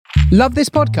Love this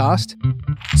podcast?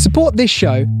 Support this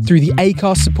show through the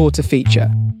Acast supporter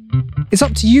feature. It's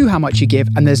up to you how much you give,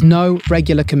 and there's no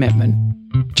regular commitment.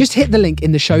 Just hit the link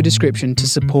in the show description to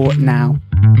support now.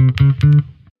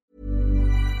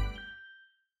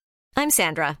 I'm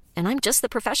Sandra, and I'm just the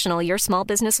professional your small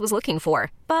business was looking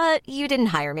for. But you didn't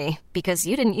hire me because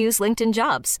you didn't use LinkedIn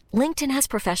Jobs. LinkedIn has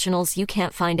professionals you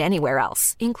can't find anywhere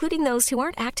else, including those who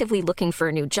aren't actively looking for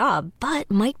a new job, but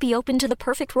might be open to the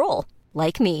perfect role,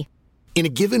 like me. In a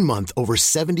given month, over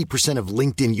 70% of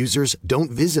LinkedIn users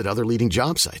don't visit other leading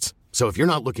job sites. So if you're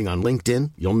not looking on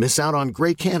LinkedIn, you'll miss out on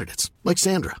great candidates like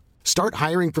Sandra. Start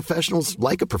hiring professionals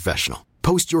like a professional.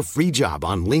 Post your free job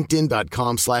on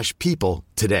linkedin.com/people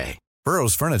today.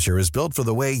 Burrow's furniture is built for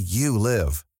the way you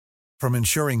live. From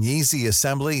ensuring easy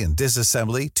assembly and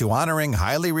disassembly to honoring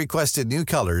highly requested new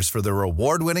colors for their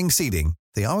award-winning seating,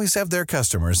 they always have their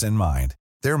customers in mind.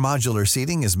 Their modular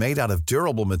seating is made out of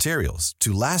durable materials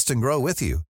to last and grow with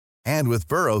you. And with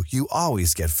Burrow, you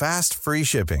always get fast, free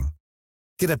shipping.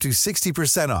 Get up to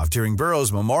 60% off during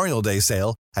Burrow's Memorial Day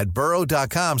sale at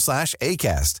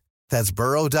burrow.com/ACAST. That's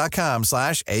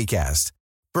burrow.com/ACAST.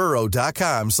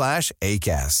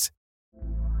 burrow.com/ACAST.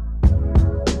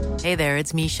 Hey there,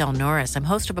 it's Michelle Norris. I'm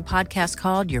host of a podcast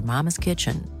called Your Mama's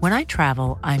Kitchen. When I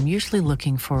travel, I'm usually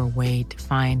looking for a way to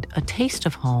find a taste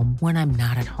of home when I'm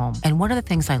not at home. And one of the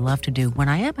things I love to do when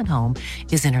I am at home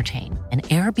is entertain. And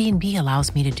Airbnb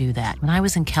allows me to do that. When I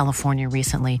was in California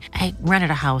recently, I rented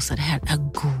a house that had a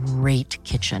great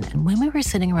kitchen. And when we were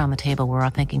sitting around the table, we were all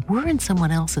thinking, we're in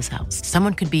someone else's house.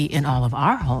 Someone could be in all of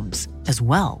our homes as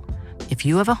well. If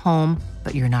you have a home,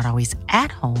 but you're not always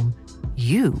at home,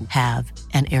 you have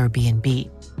an Airbnb.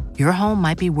 Your home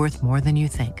might be worth more than you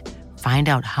think. Find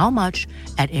out how much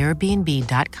at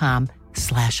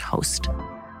airbnb.com/host.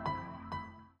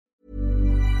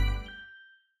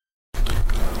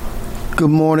 Good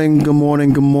morning, good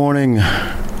morning, good morning.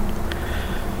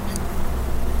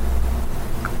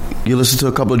 You listen to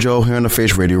a Cup of J.O.E. here on the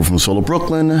Face Radio from Solo,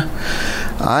 Brooklyn.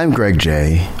 I'm Greg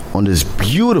J. on this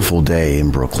beautiful day in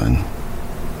Brooklyn.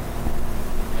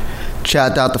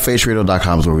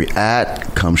 Chat.thefaceradio.com is where we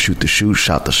at. Come shoot the shoot,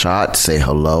 shot the shot, say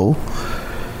hello.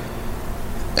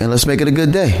 And let's make it a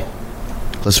good day.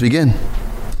 Let's begin.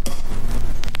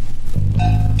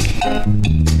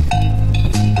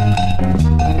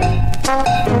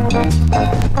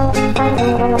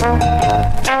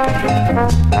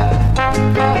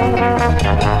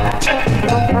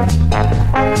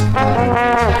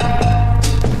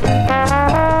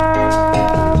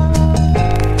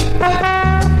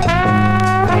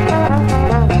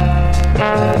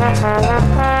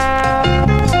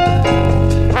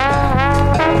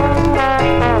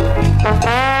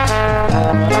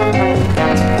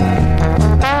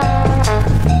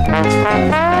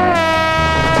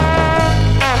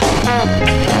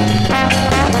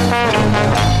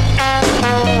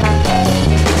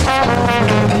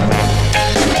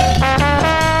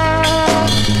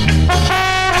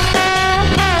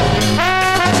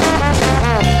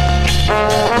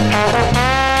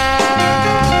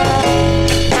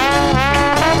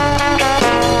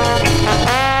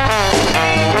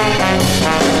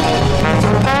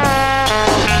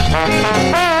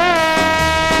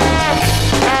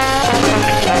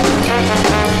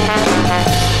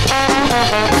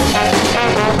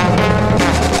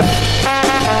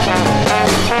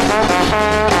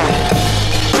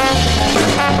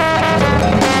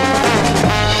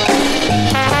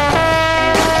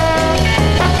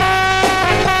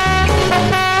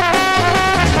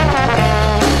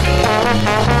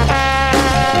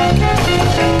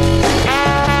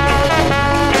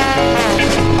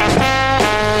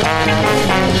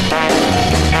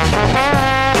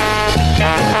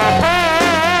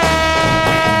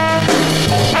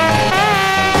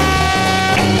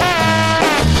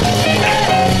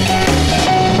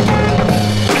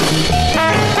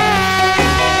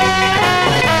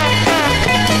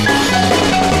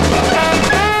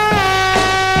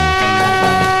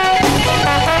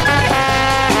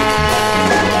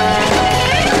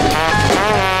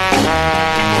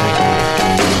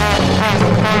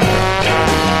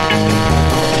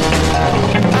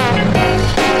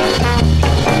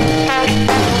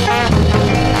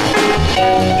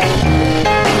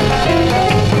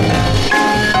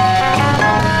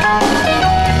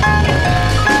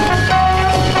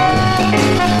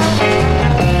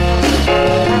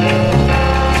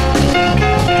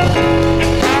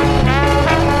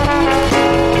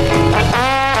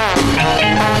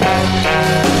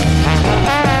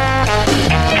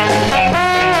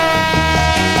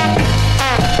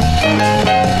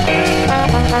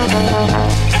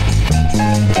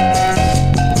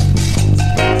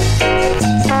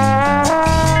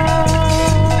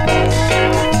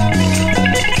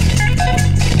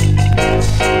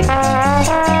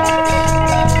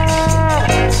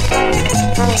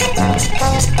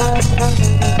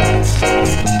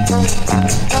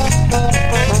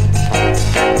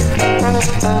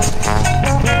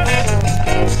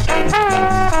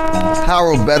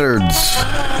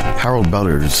 Harold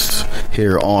Bellards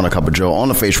here on A Cup of J.O.E. on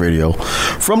the Face Radio.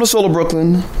 From the soul of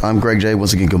Brooklyn, I'm Greg J.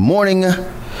 Once again, good morning.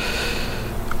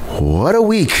 What a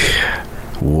week.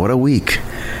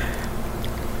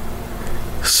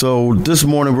 So this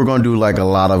morning we're going to do like a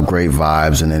lot of great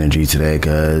vibes and energy today,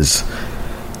 because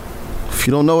if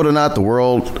you don't know it or not, the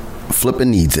world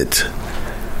flipping needs it.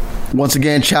 Once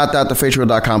again,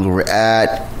 chat.thefaceradio.com is where we're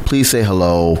at. Please say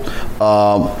hello.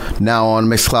 Now on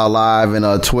Mixcloud Live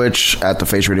and Twitch at the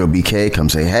Face Radio BK. Come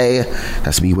say hey.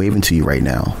 That's me waving to you right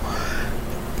now.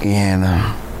 And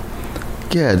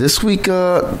yeah, this week's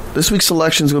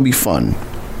selection is gonna be fun.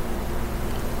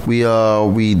 We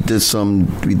did some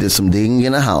digging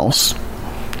in the house.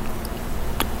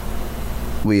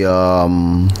 We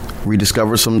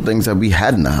rediscovered some things that we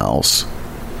had in the house.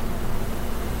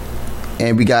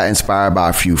 And we got inspired by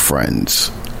a few friends.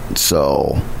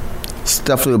 So it's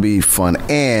definitely will be fun.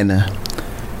 And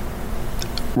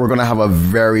we're going to have a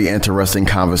very interesting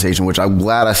conversation, which I'm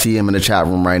glad I see him in the chat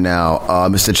room right now.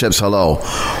 Mr. Chips, hello.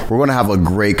 We're going to have a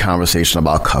great conversation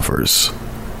about covers.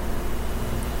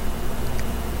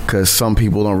 Because some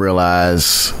people don't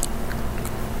realize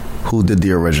who did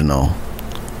the original.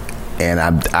 And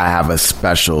I have a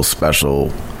special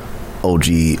OG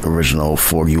original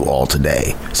for you all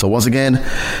today. So once again,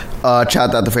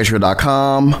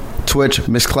 chat.thefaceradio.com, Twitch,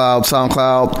 Mixcloud,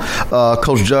 SoundCloud,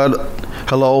 Coach Judd,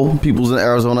 hello. People's in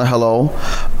Arizona, hello.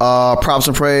 Props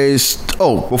and praise.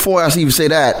 Oh, before I even say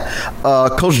that,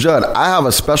 Coach Judd, I have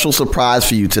a special surprise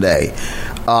for you today.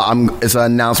 It's an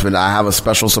announcement. I have a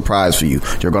special surprise for you.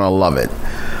 You're gonna love it.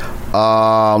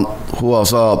 Who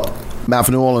else? Matt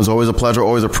from New Orleans, always a pleasure,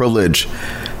 always a privilege.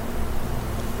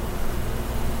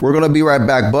 We're going to be right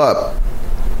back, but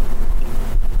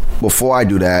before I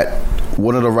do that,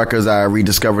 one of the records I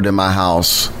rediscovered in my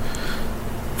house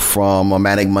from a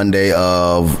manic Monday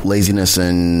of laziness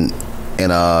and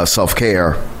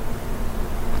self-care,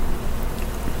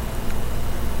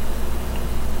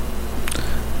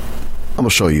 I'm going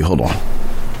to show you. Hold on.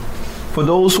 For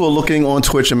those who are looking on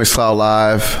Twitch and Mixcloud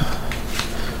Live,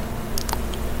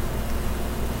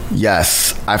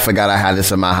 yes, I forgot I had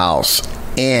this in my house.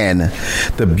 And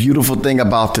the beautiful thing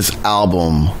about this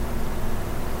album,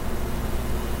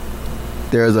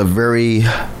 there's a very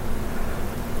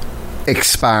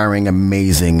inspiring,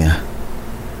 amazing,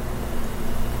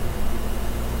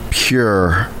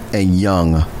 pure and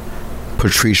young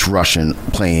Patrice Rushen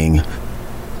playing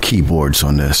keyboards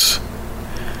on this.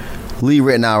 Lee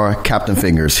Ritenour, Captain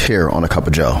Fingers, here on A Cup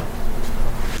of J.O.E.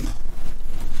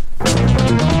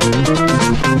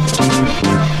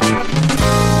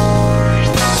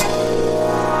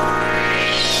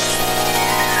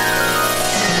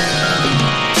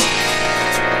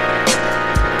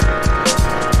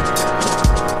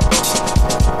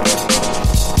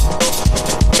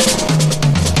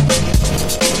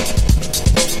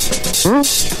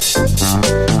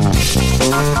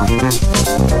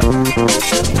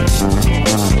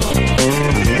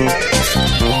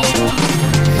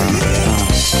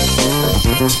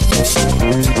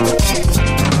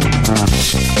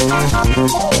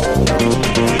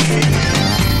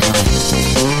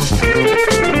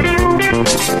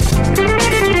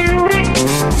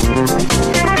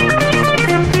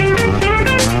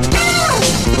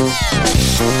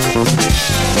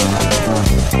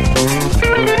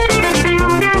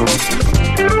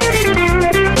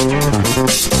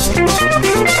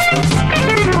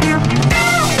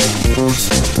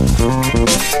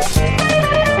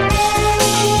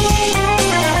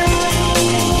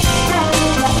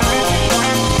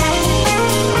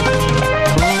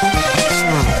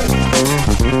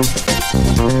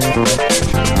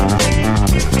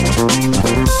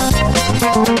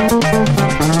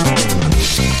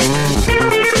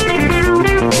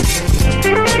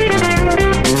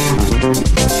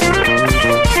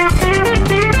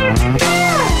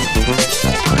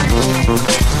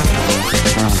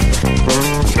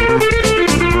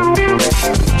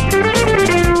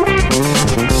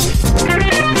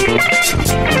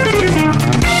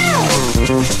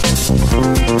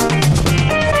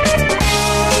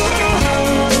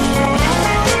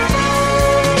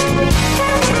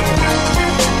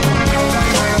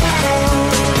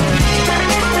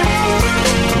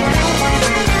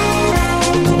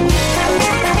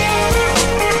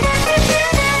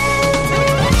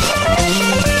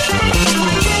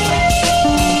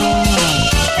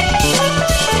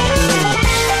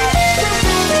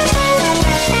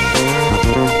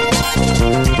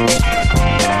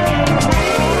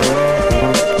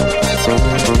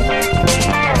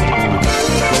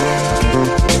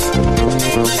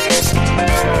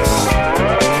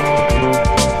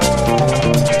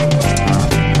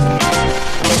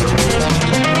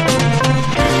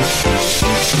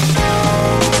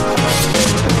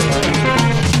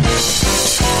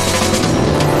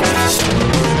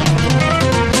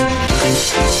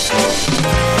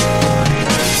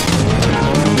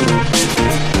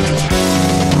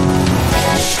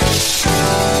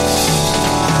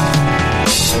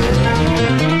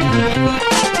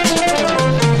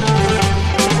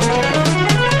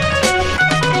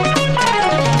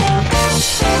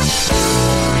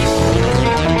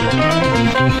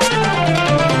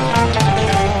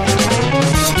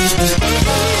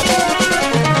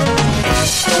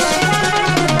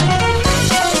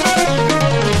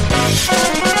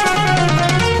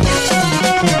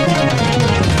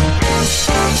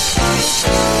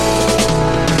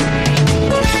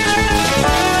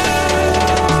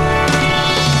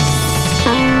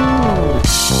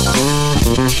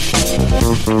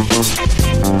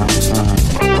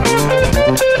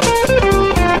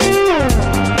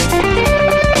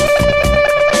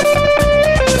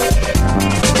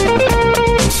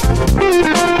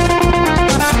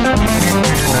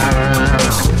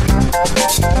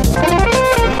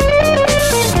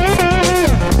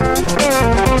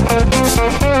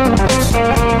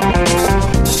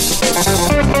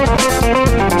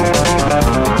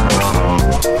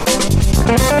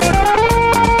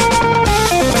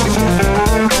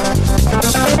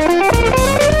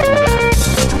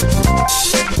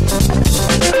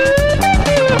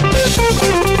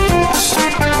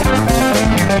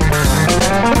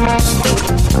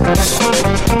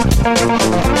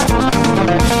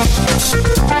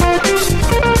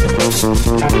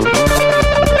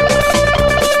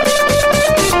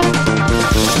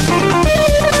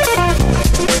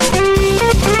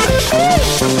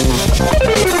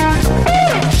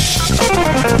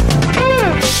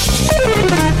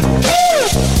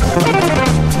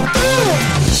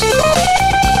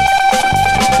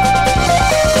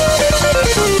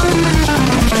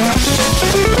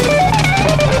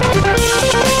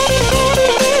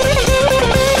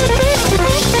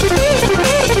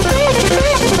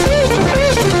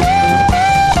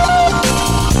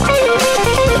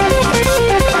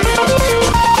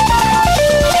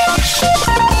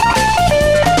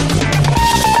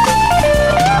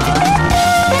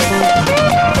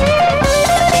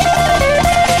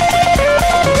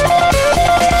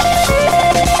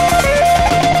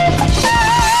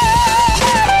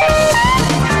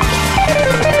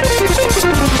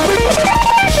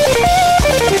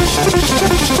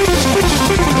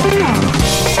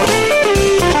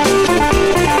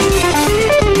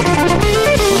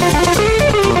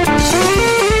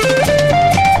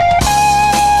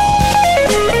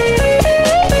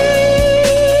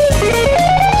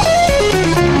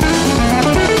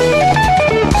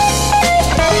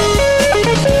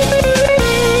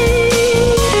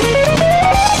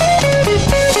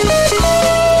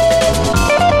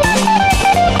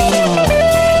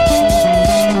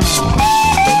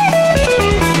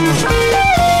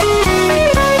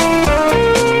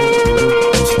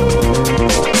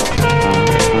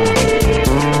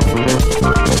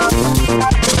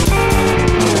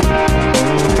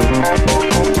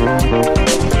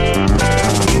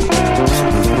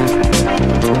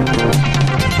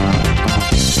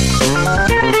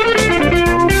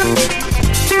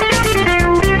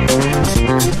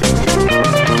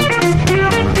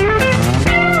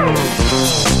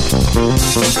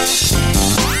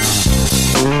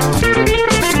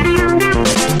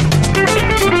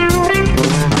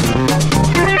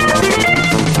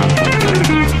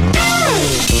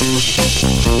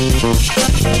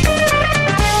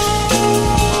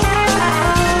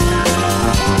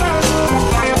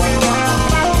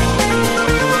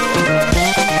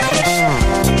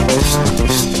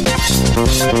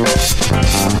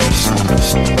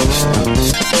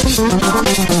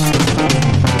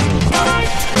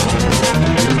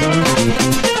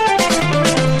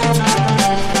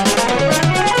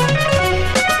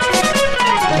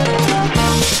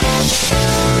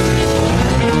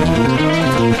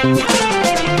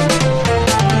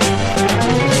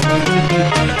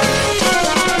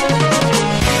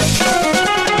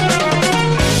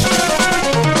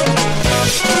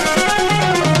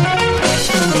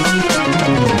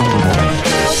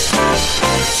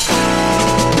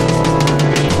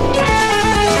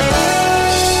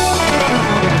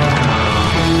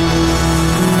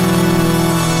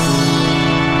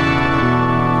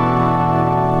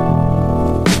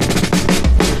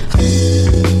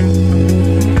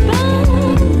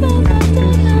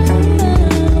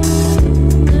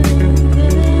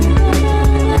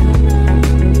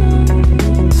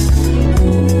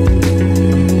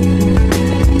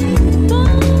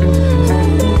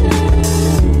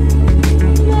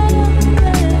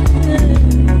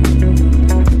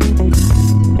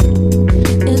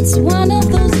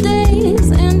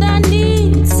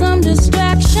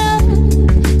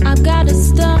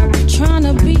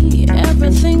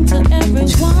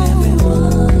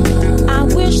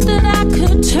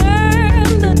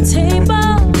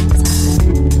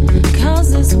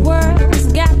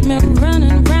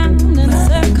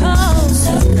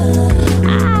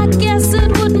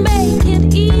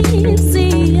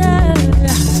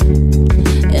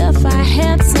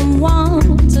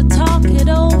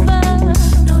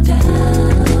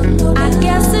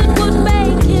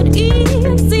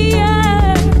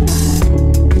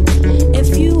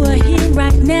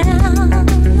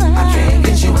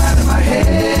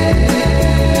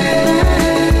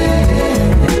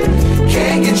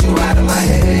 Can't get you out of my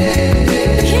head.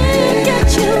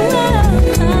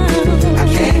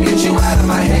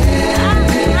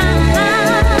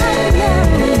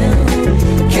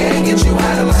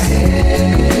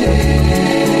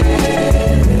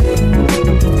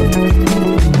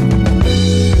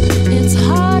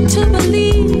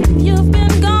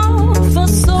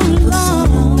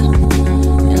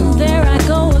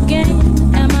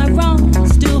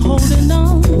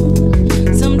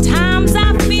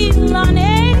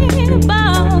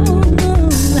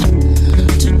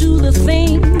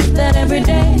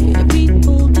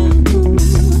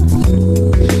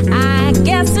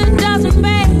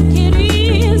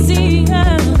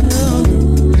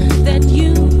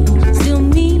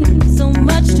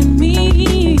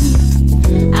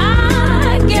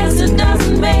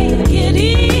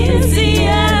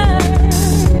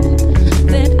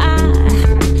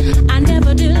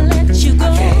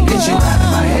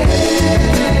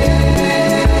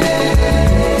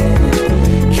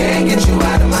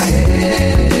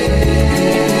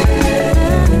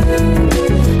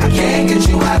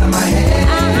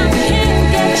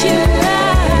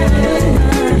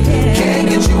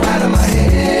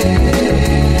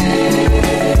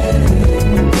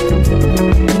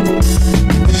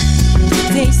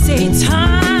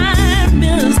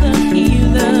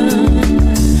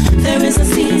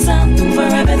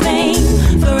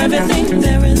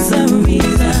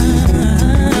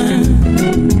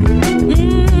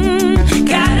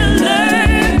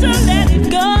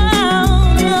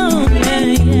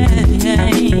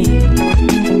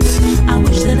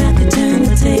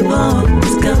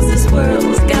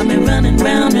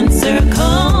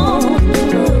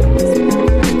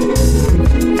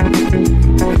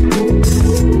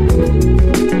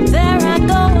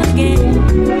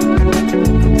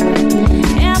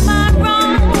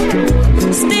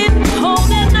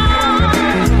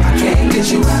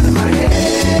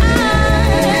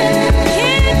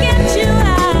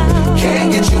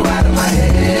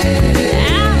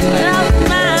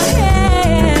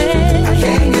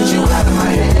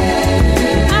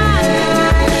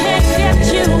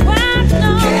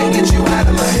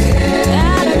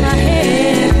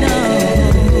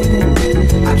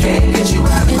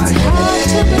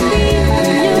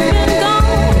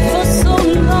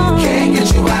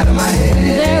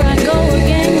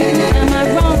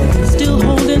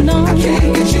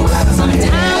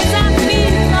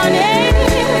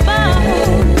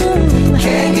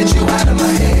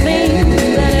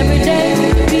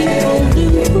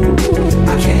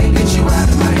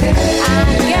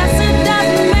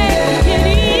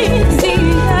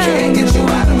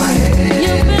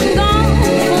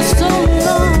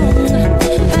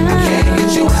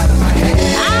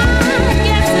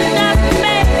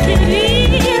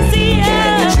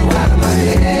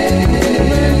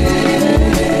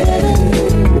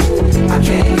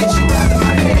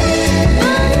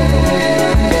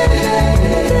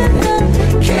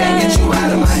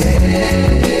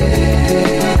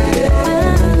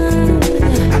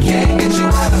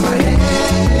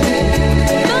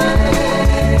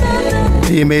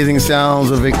 The amazing sounds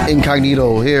of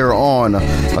Incognito here on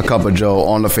A Cup of Joe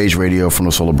on the Face Radio from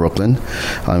the Soul of Brooklyn.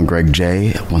 I'm Greg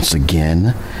J. Once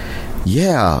again.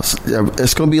 Yeah,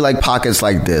 it's going to be like pockets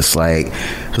like this. Like,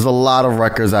 there's a lot of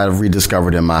records I've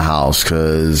rediscovered in my house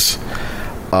because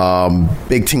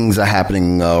big things are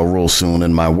happening real soon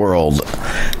in my world.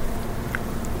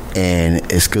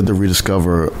 And it's good to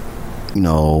rediscover,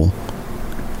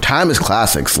 timeless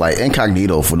classics like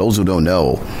Incognito. For those who don't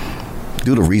know,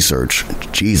 do the research.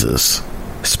 Jesus.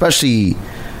 Especially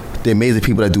the amazing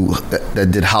people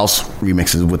that did house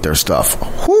remixes with their stuff.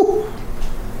 Whew.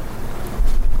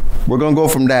 We're going to go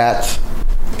from that,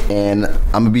 and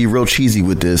I'm going to be real cheesy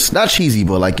with this. Not cheesy,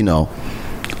 but the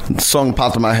song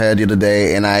popped in my head the other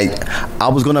day, and I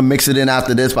was going to mix it in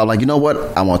after this, but I'm like, you know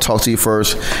what? I want to talk to you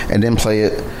first and then play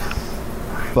it.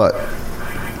 But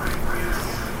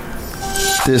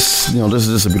this is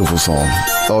just a beautiful song.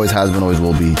 Always has been, always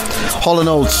will be. Hall &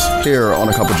 Oates here on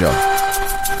A Cup of Joe.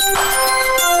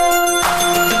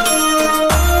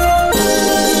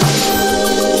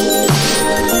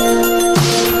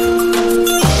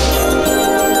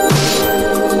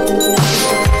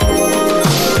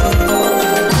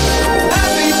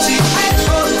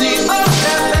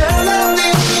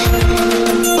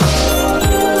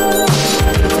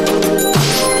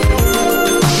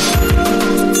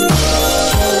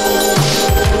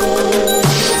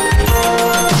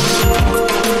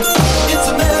 It's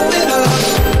a melody.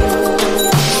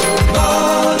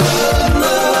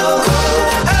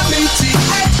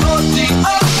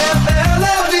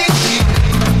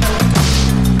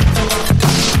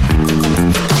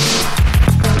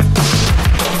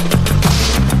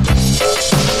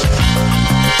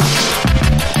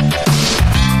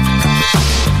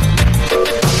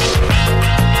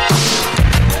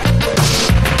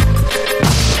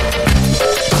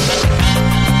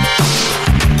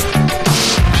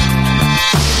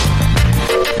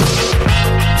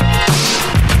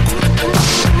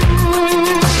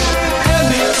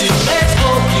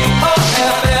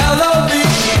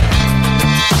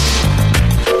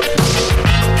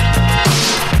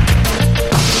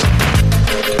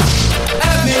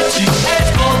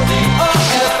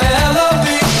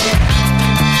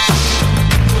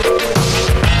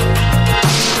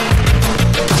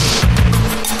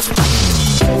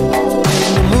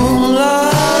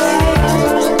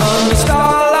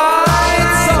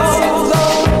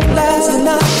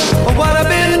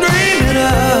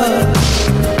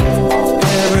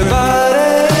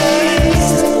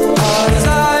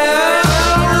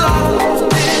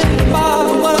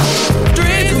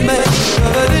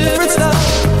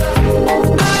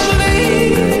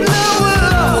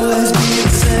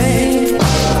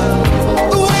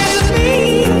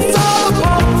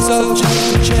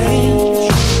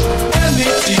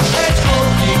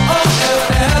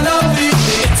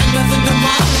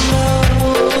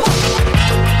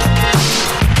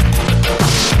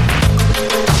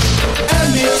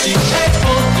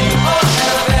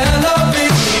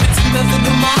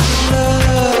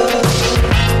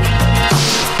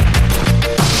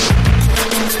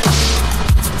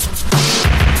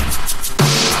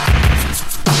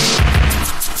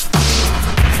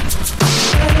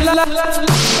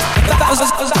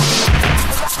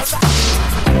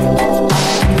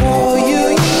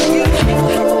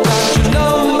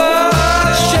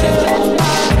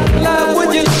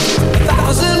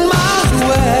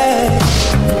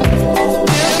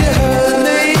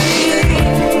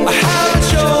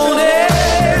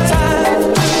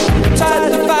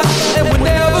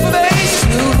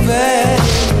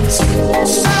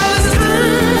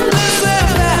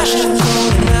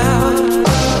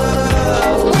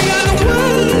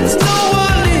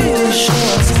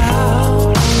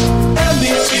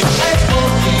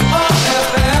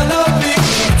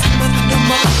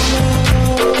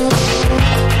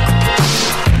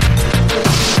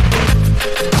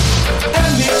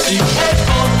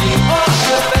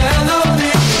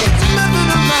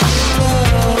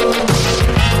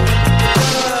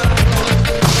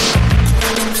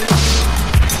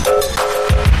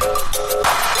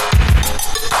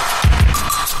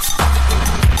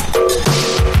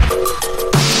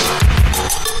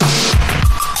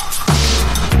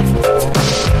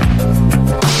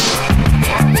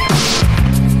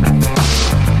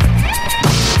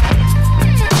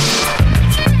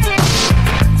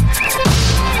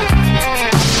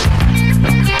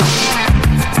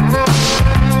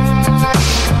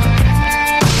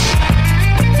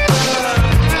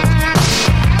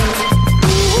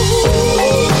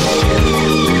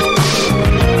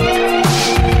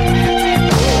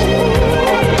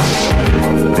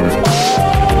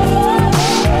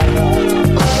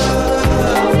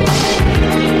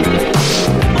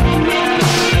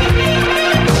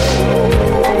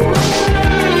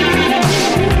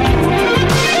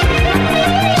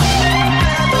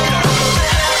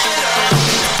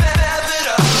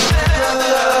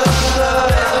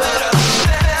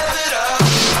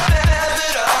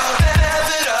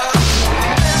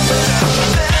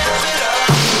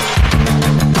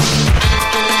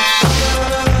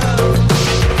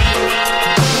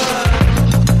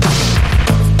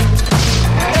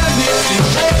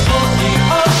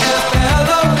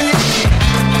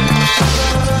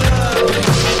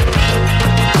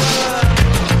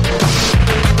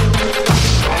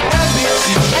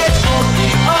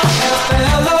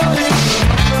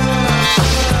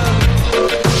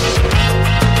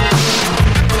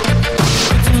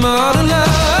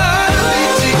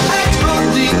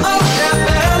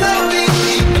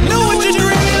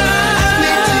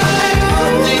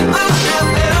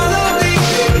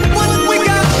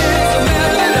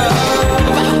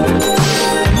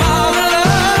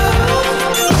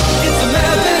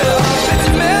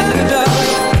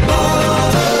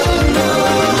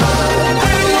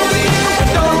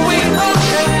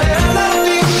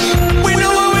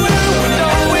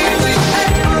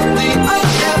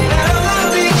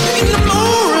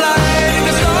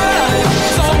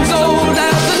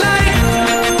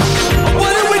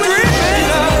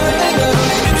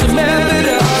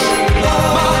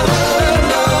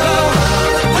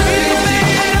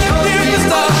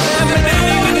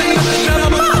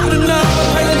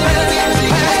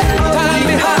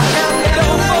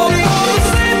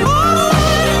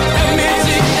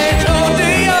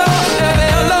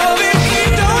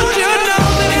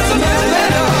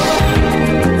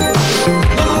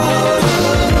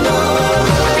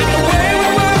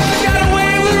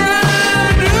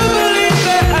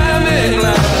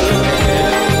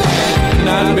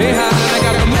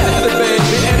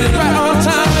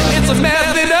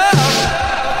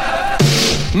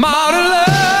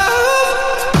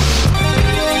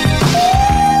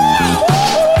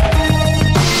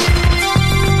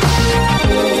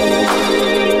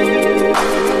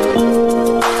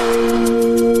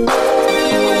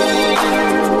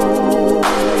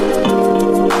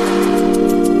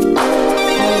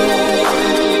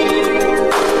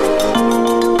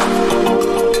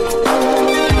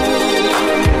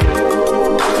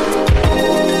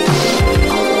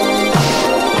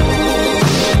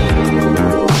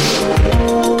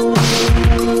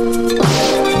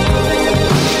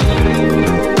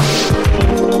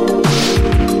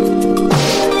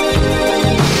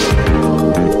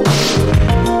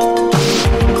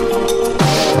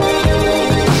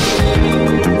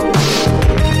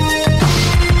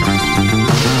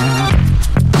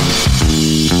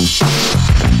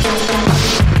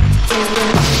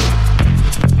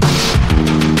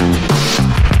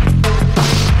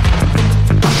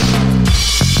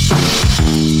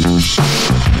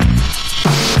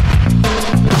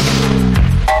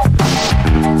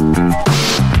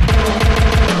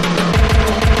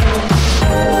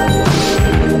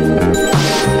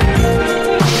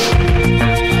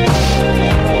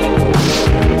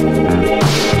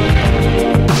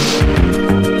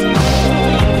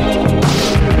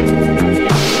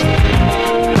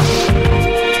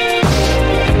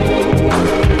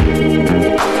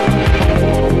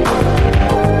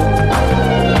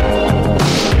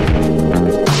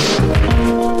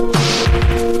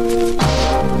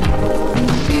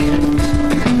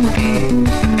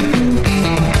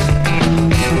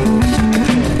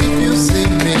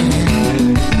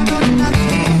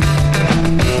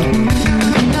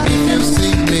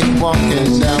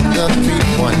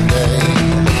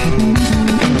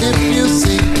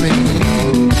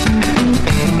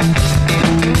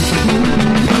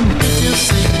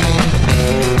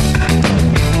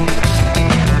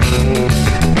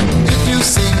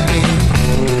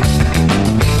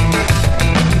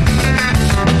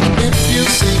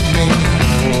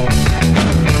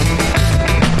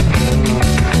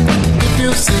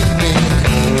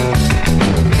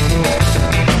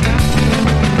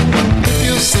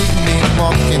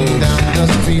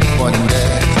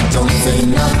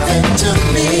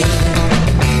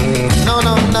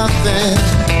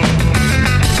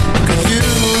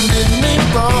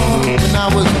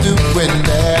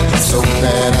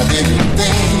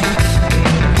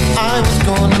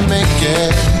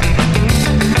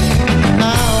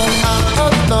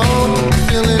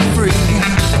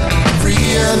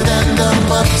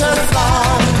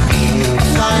 butterfly,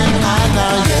 flying high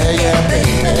now, yeah,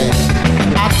 baby.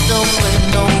 I don't want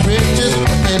no riches or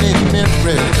any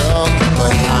miracle,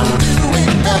 but I'm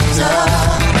doing better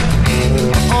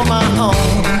on my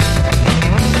own.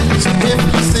 So if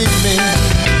you see me,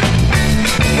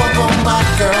 walk on by,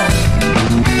 girl.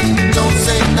 Don't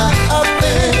say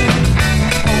nothing.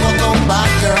 Walk on by,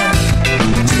 girl.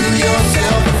 Do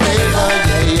yourself a favor,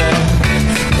 yeah.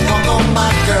 Walk on by,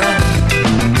 girl.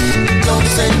 Don't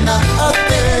say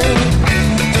nothing.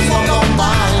 Just walk on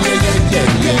by, yeah.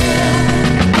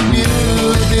 You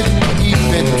didn't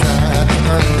even try to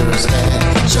understand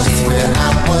just where I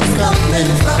was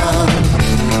coming from.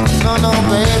 No,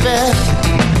 baby.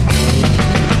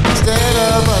 Instead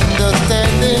of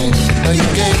understanding, you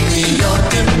gave me your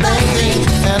demanding,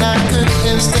 and I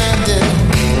couldn't stand it.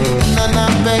 No,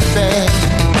 baby.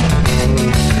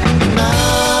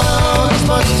 Now it's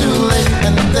much too late,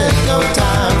 and there's no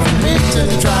time for me to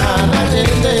try not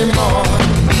anymore.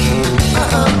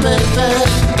 Baby.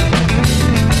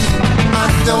 I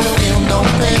don't feel no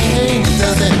pain, it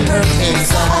doesn't hurt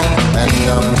inside, and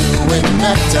I'm doing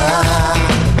better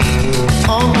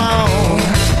on my own.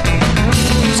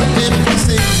 So if you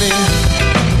see me,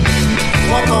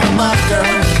 walk on by,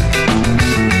 girl.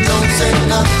 Don't say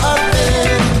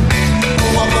nothing.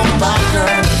 Walk on by,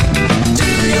 girl. Do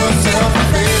yourself a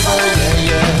favor,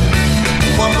 yeah.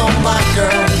 Walk on by,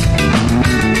 girl.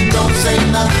 Don't say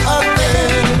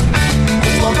nothing.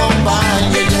 Just walk on by,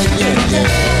 yeah.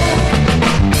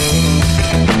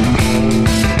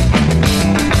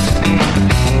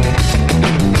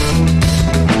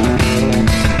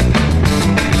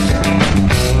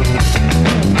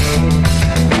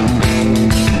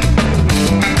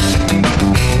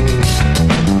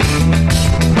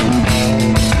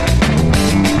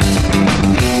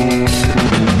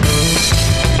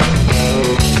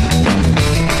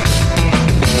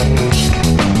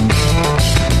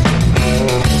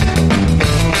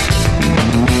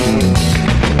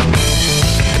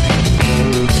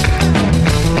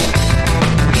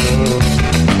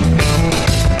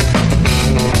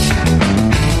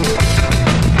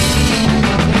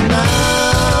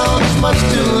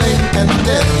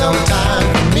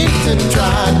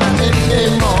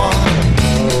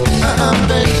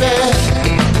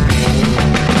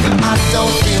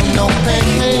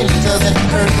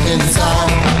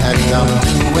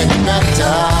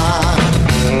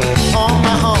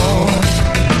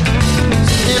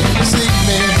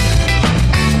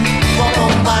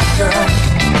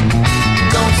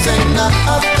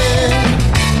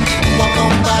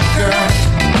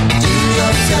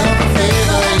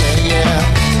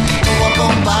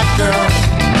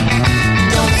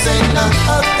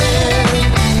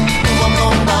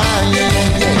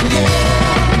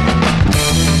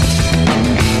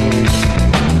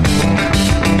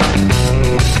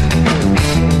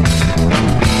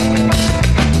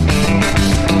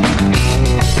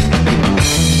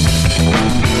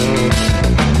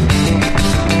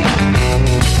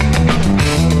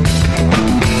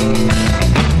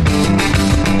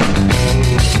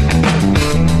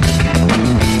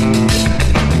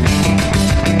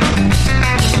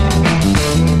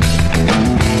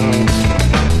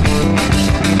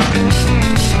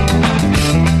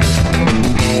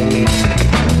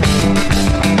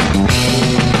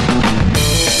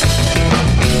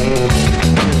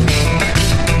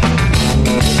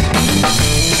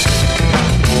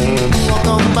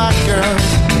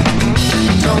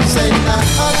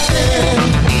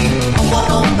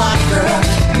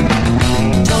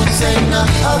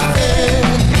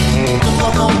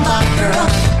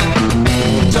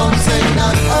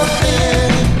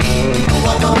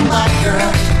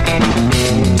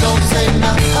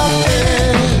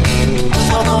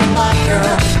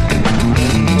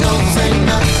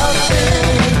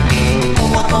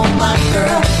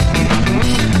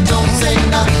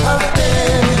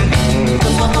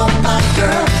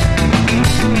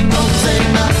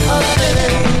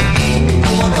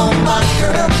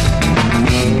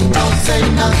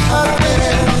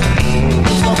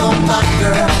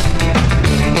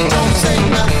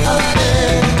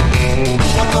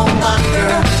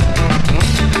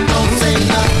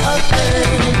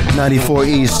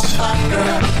 East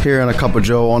here on a Cup of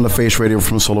J.O.E on the Face Radio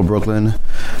from Solo, Brooklyn.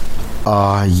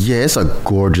 Yeah, it's a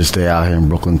gorgeous day out here in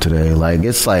Brooklyn today. Like,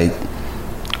 it's like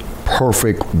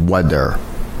perfect weather.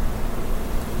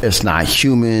 It's not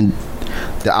humid.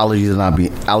 The allergies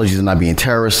are not being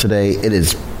terrorists today. It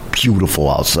is beautiful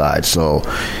outside. So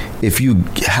if you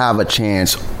have a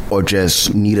chance or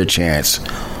just need a chance,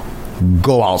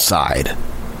 go outside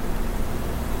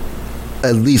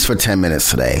at least for 10 minutes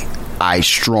today. I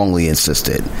strongly insist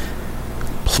it.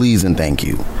 please and thank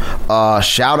you.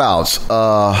 Shout outs.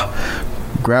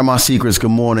 Grandma Secrets,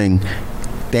 good morning.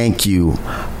 Thank you.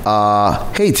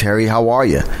 Hey Terry, how are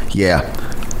you? Yeah.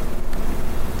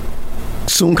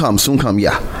 Soon come.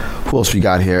 Yeah. Who else we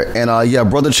got here? And yeah,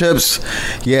 Brother Chips.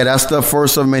 Yeah, that's the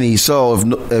first of many. So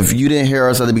if you didn't hear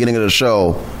us at the beginning of the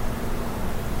show,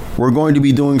 we're going to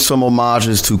be doing some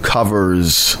homages to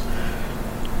covers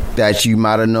that you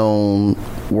might have known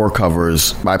were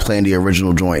covers by playing the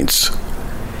original joints.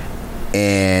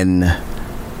 And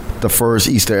the first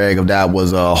Easter egg of that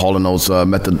was Hall & Oates'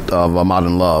 Method of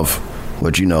Modern Love,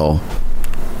 which, you know,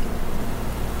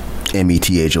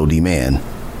 METHOD, man.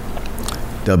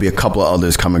 There'll be a couple of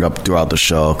others coming up throughout the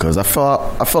show because I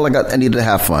felt like I needed to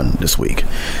have fun this week,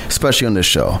 especially on this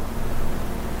show.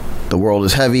 The world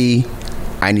is heavy.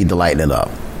 I need to lighten it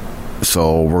up.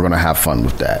 So we're going to have fun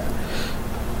with that.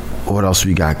 What else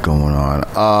we got going on?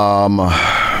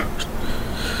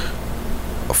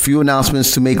 A few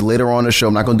announcements to make later on the show.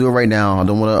 I'm not going to do it right now. I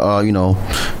don't want to,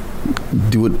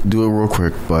 do it real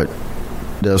quick, but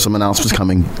there's some announcements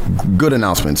coming. Good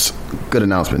announcements.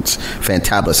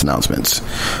 Fantabulous announcements.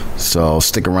 So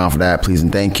stick around for that, please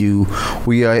and thank you.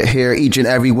 We are here each and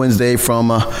every Wednesday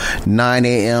from 9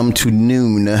 a.m. to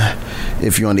noon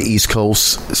if you're on the East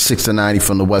Coast, 6 to 9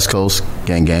 from the West Coast.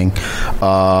 Gang.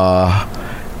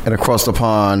 And across the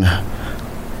pond,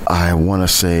 I want to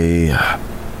say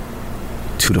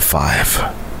 2 to 5.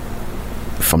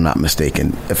 If I'm not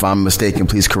mistaken. If I'm mistaken,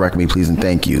 please correct me, please and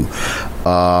thank you.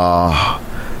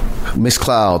 Miss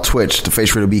Cloud, Twitch, The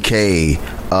Face Radio BK,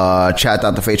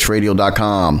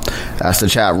 chat.thefaceradio.com. That's the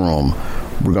chat room.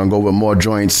 We're going to go with more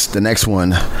joints. The next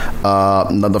one,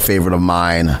 another favorite of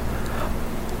mine,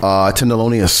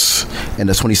 Tenderlonious and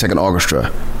the 22nd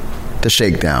Orchestra, The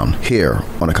Shakedown, here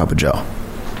on A Cup of Joe.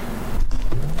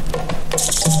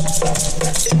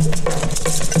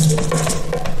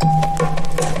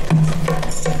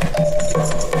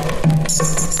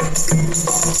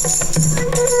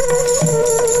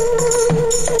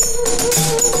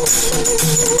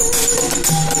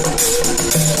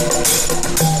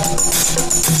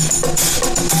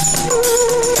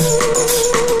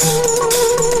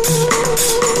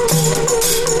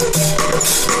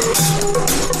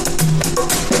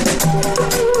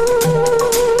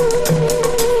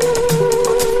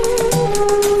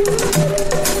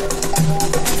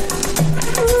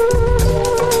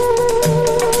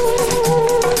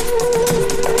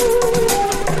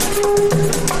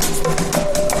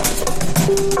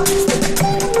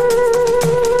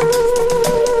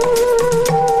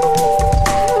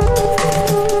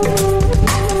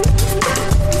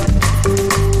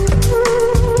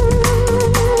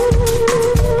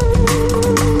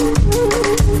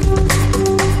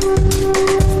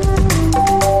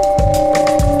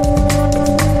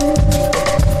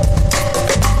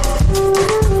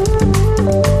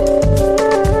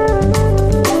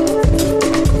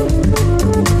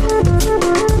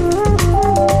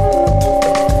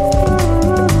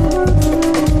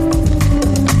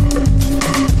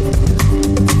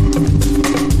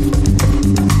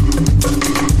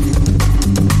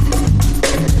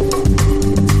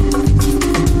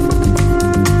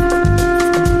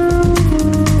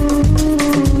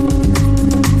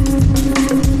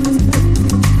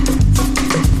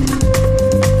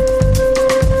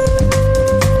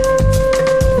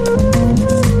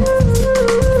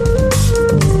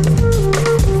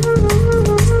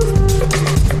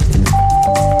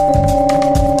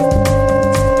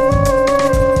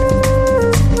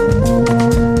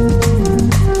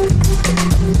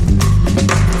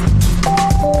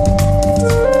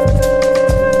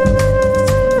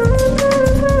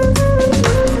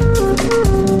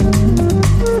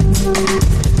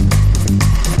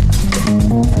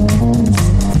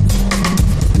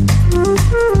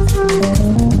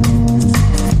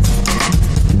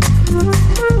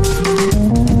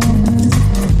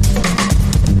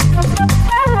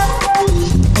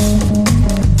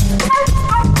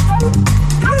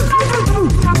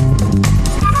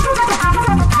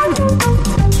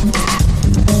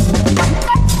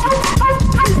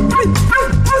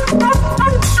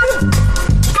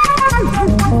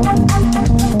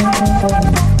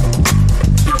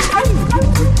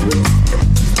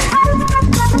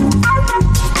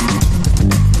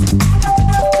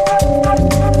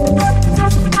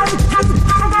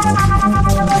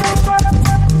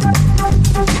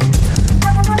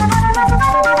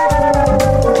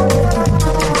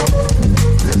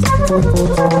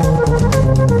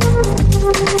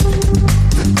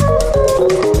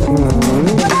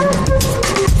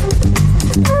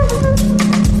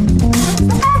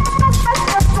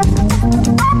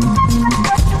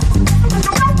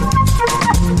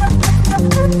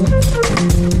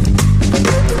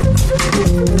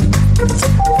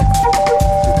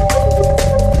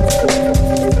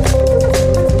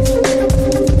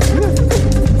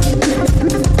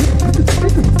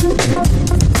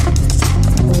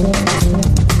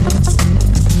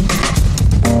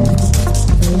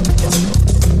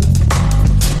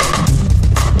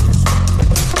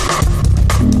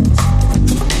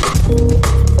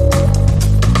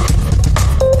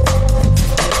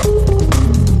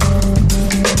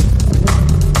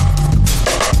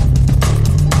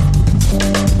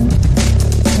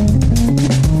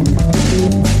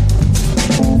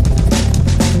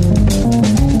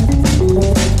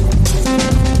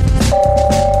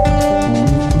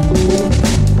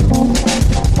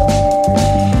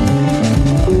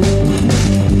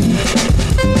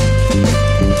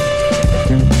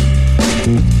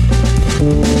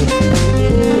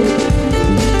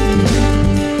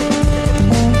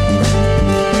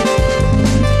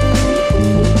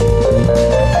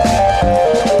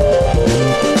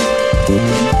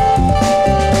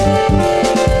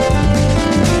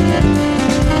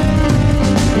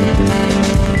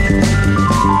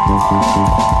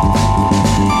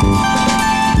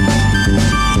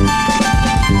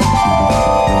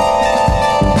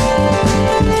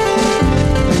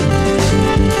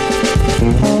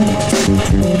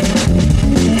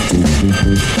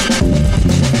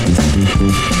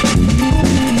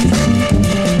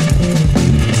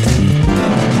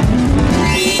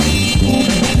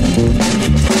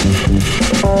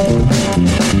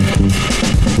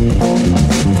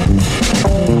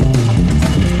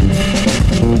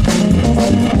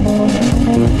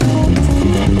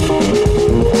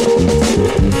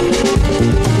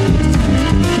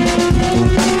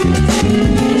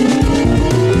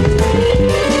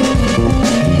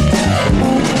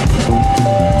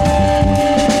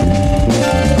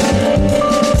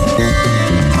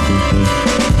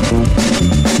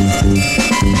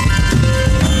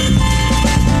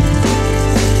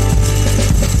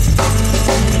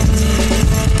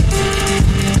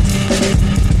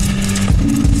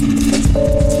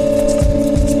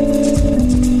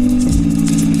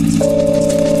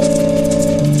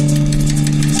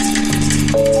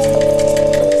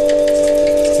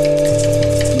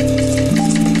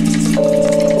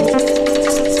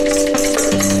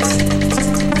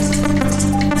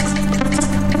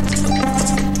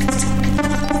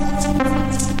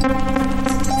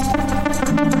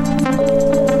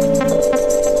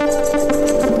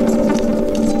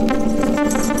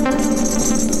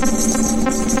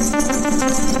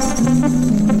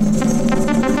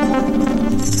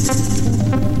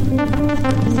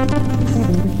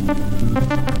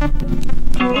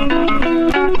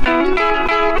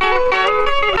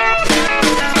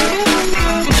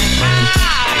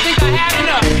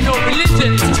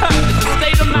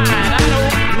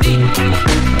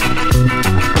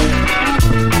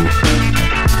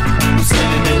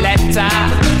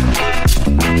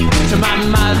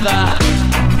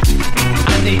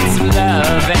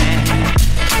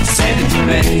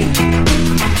 me.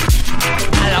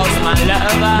 I lost my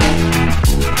lover,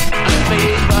 a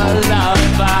faithful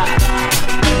lover.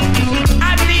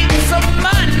 I need some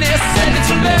money, send it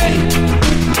to me.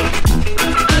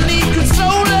 I need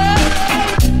consoler,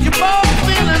 you're both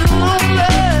feeling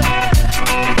lonely.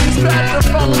 Try to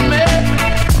follow me,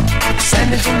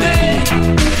 send it to me.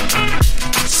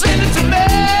 Send it to me.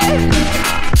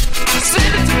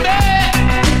 Send it to me.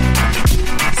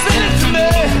 Send it to me.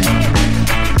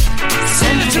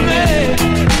 Send it to me.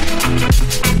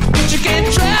 But you can't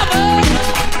travel.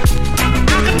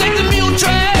 I can take the mule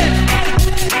train.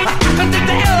 I can take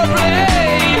the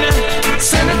airplane.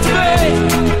 Send it to me.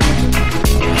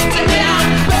 Tell me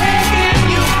I'm begging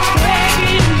you,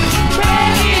 begging you,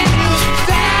 begging you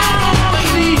down on my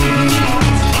knees.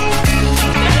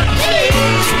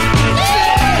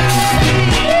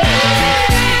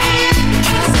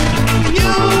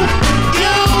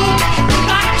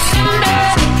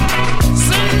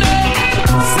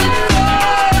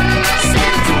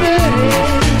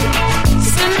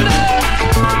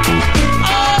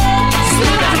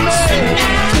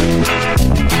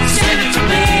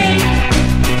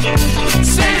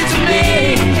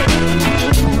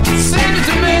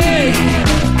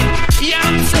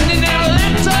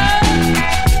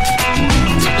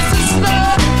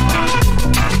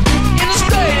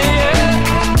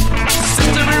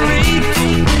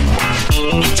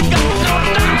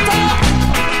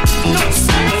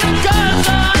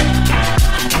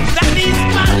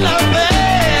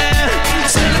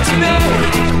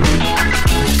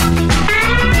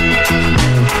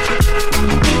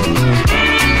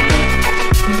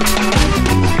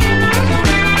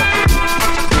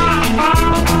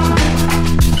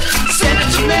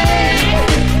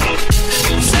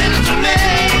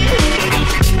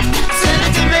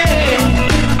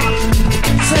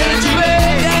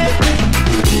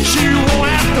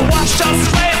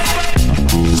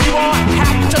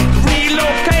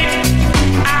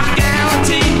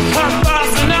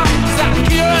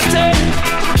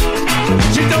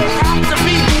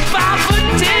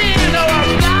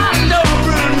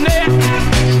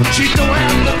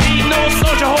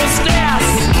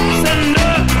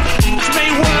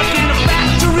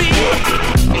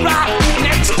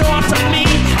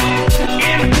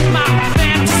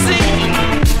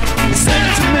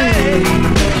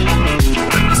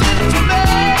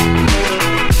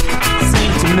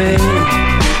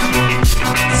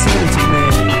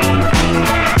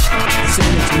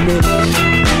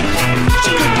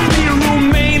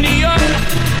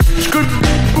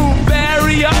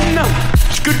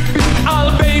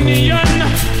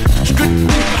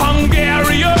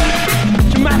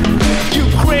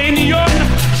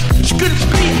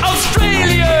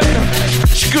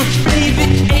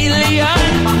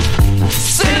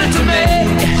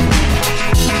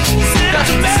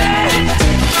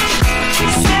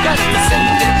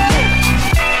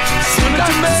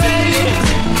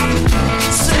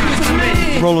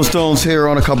 Rolling Stones here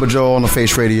on a Cup of J.O.E on the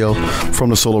Face Radio from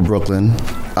the Soul of Brooklyn.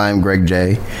 I'm Greg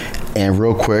J. And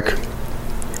real quick,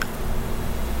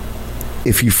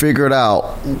 if you figured out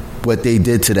what they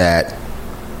did to that,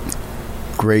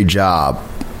 great job.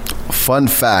 Fun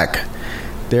fact,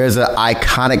 there's an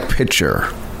iconic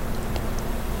picture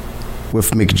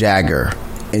with Mick Jagger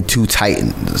and two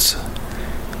Titans.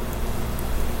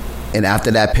 And after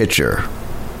that picture,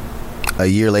 a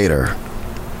year later,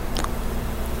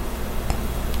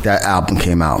 that album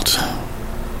came out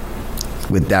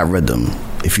with that rhythm.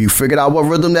 If you figured out what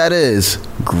rhythm that is,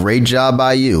 great job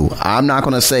by you. I'm not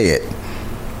going to say it,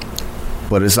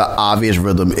 but it's an obvious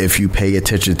rhythm if you pay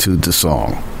attention to the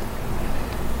song.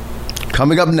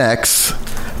 Coming up next,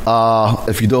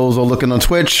 if you those are looking on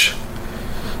Twitch,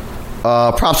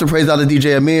 props and praise out to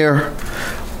DJ Amir.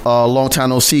 Long time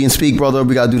no see and speak, brother.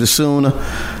 We got to do this soon.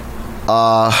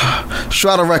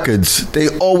 Strata Records, they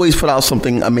always put out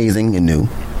something amazing and new.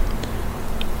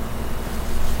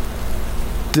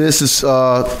 This is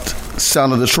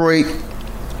Sound of Detroit.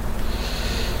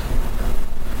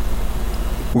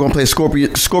 We're going to play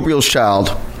Scorpio's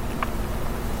Child,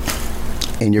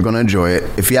 and you're going to enjoy it.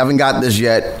 If you haven't got this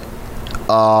yet,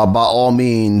 by all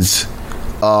means,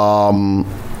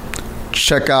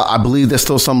 check out, I believe there's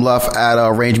still some left at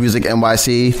Range Music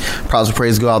NYC. Props and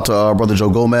praise go out to Brother Joe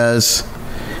Gomez.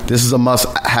 This is a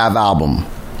must-have album.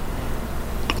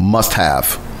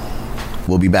 Must-have.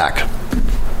 We'll be back.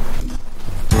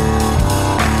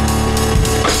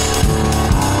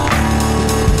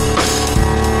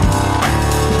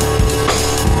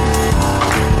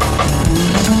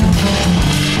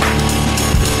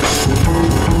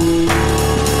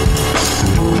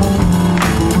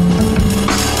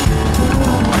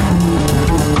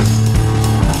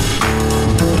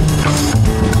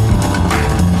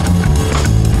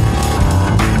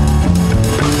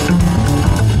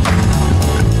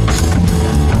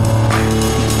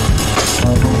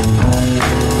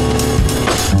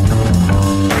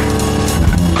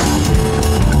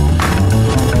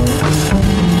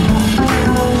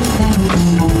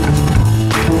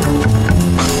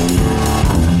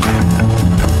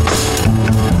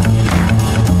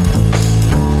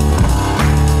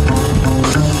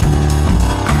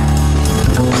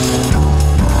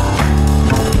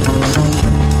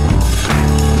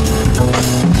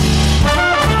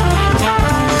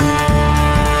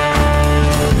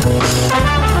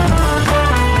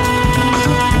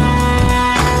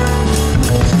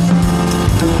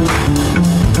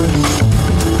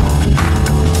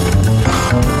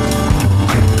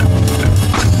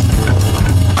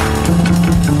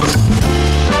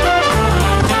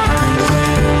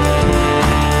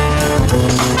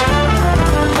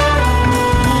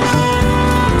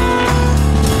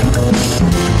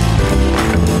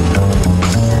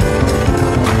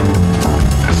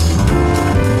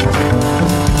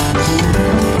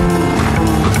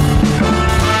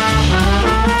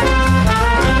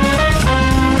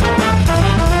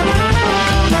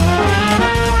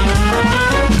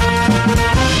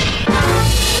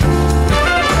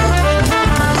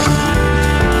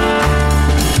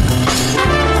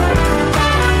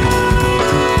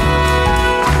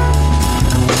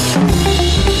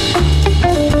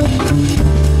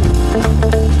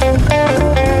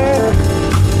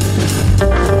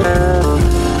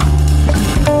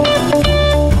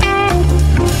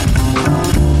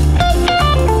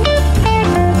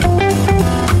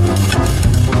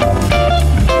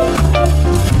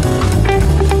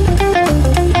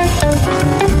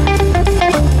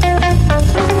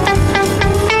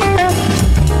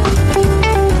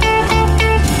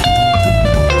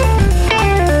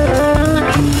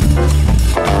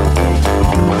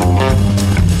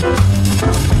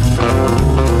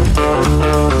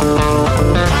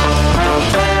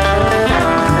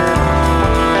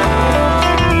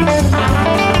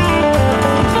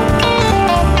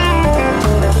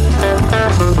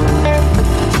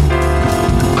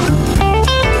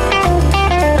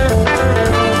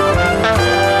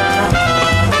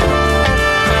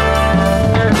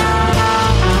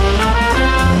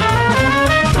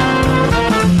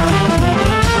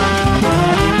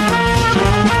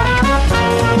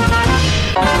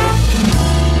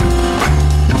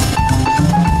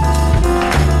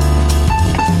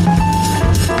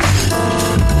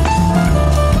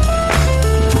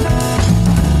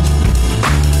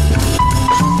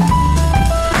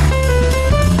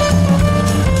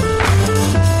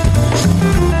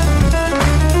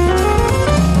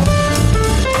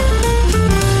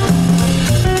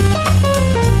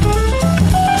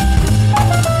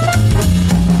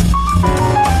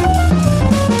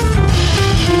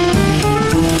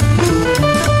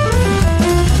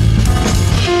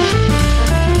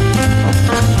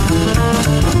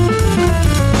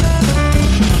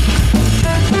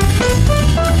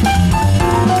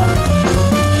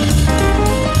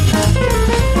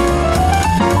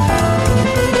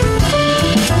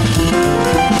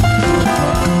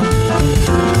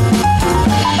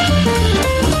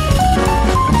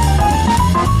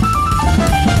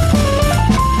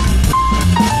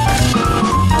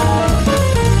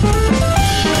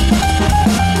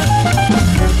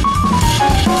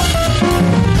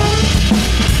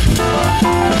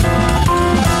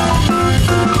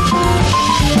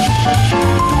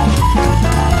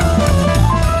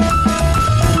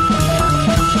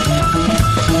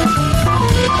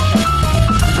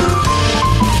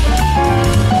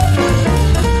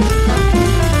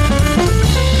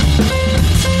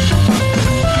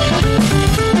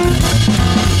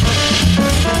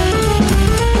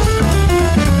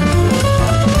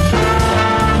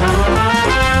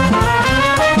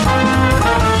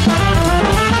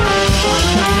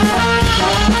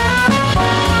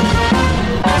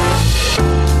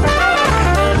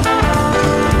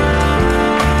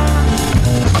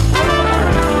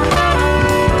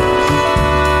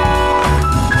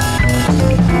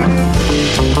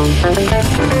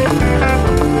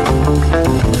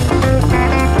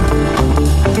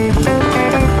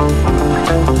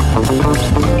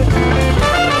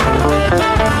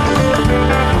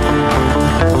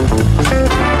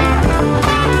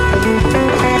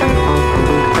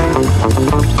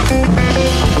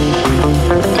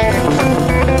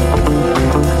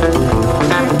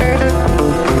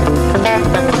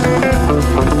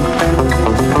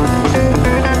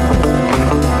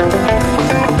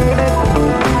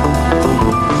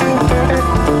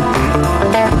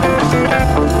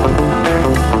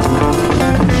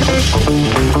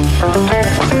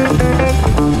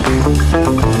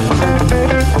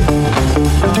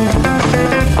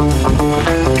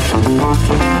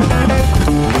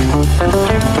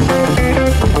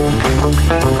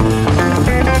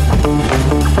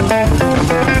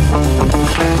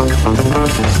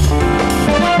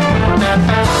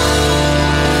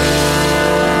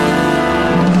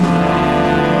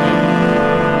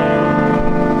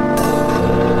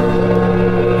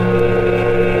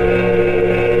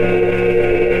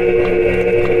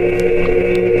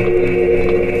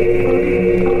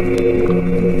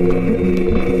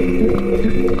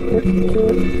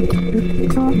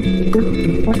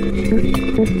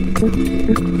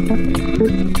 As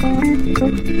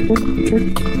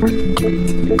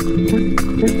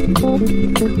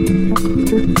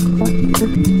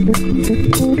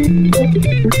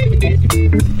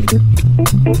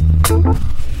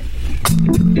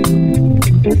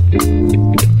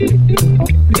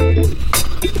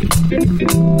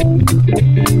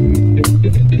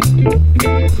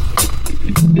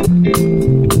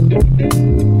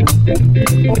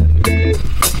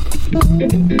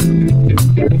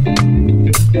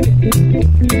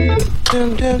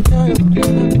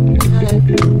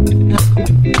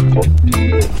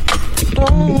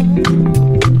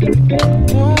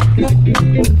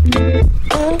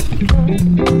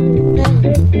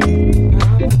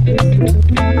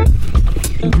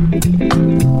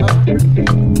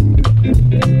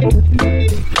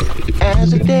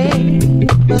the day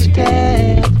must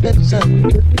have its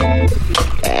sun,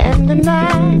 and the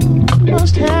night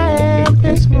must have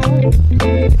its moon,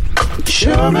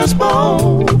 sure as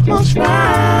both must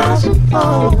rise and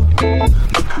fall,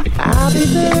 I'll be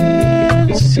there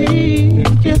to see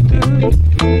you through,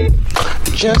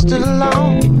 just as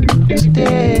long as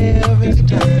there is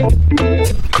time.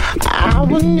 I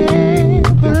will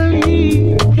never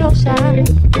leave your side,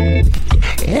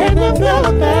 and the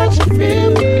better that you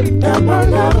feel that my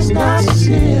love is not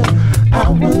sincere, I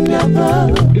will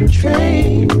never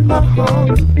betray my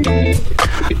heart.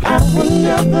 I will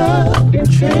never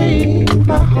betray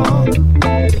my heart.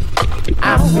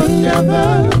 I will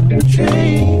never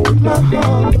betray my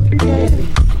heart. Yeah.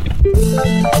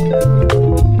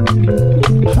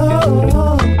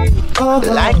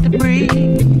 Like the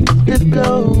breeze that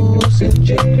blows in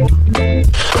June,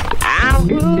 I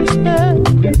will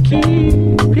stand and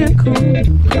keep you cool.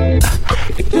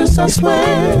 This I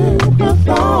swear, with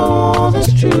all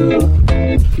that's true,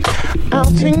 I'll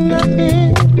take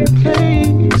nothing in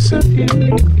place of you.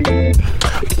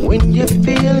 When you're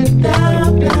feeling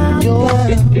down, you're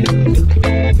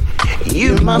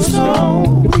you my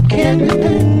soul, you can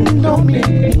depend on me.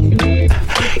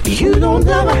 You don't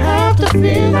ever have to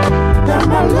fear that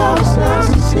my love's not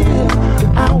sincere.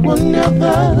 I will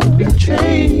never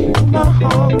betray my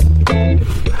heart.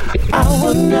 I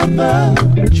will never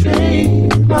betray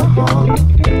my heart.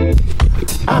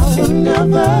 I will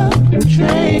never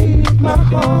betray my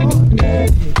heart.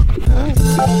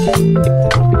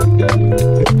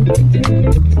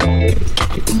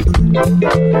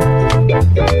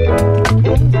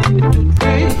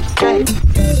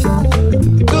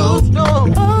 Good storm,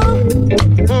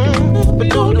 but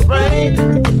through the rain,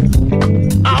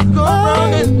 I'll go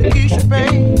running to ease your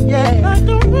pain. Yeah, like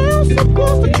the rain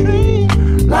supposed to train,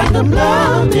 like the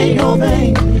blood in your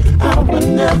vein. I will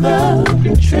never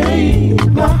betray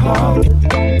my heart.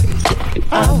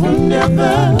 I will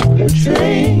never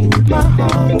betray my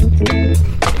heart.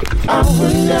 I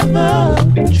will never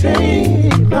betray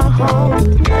my heart.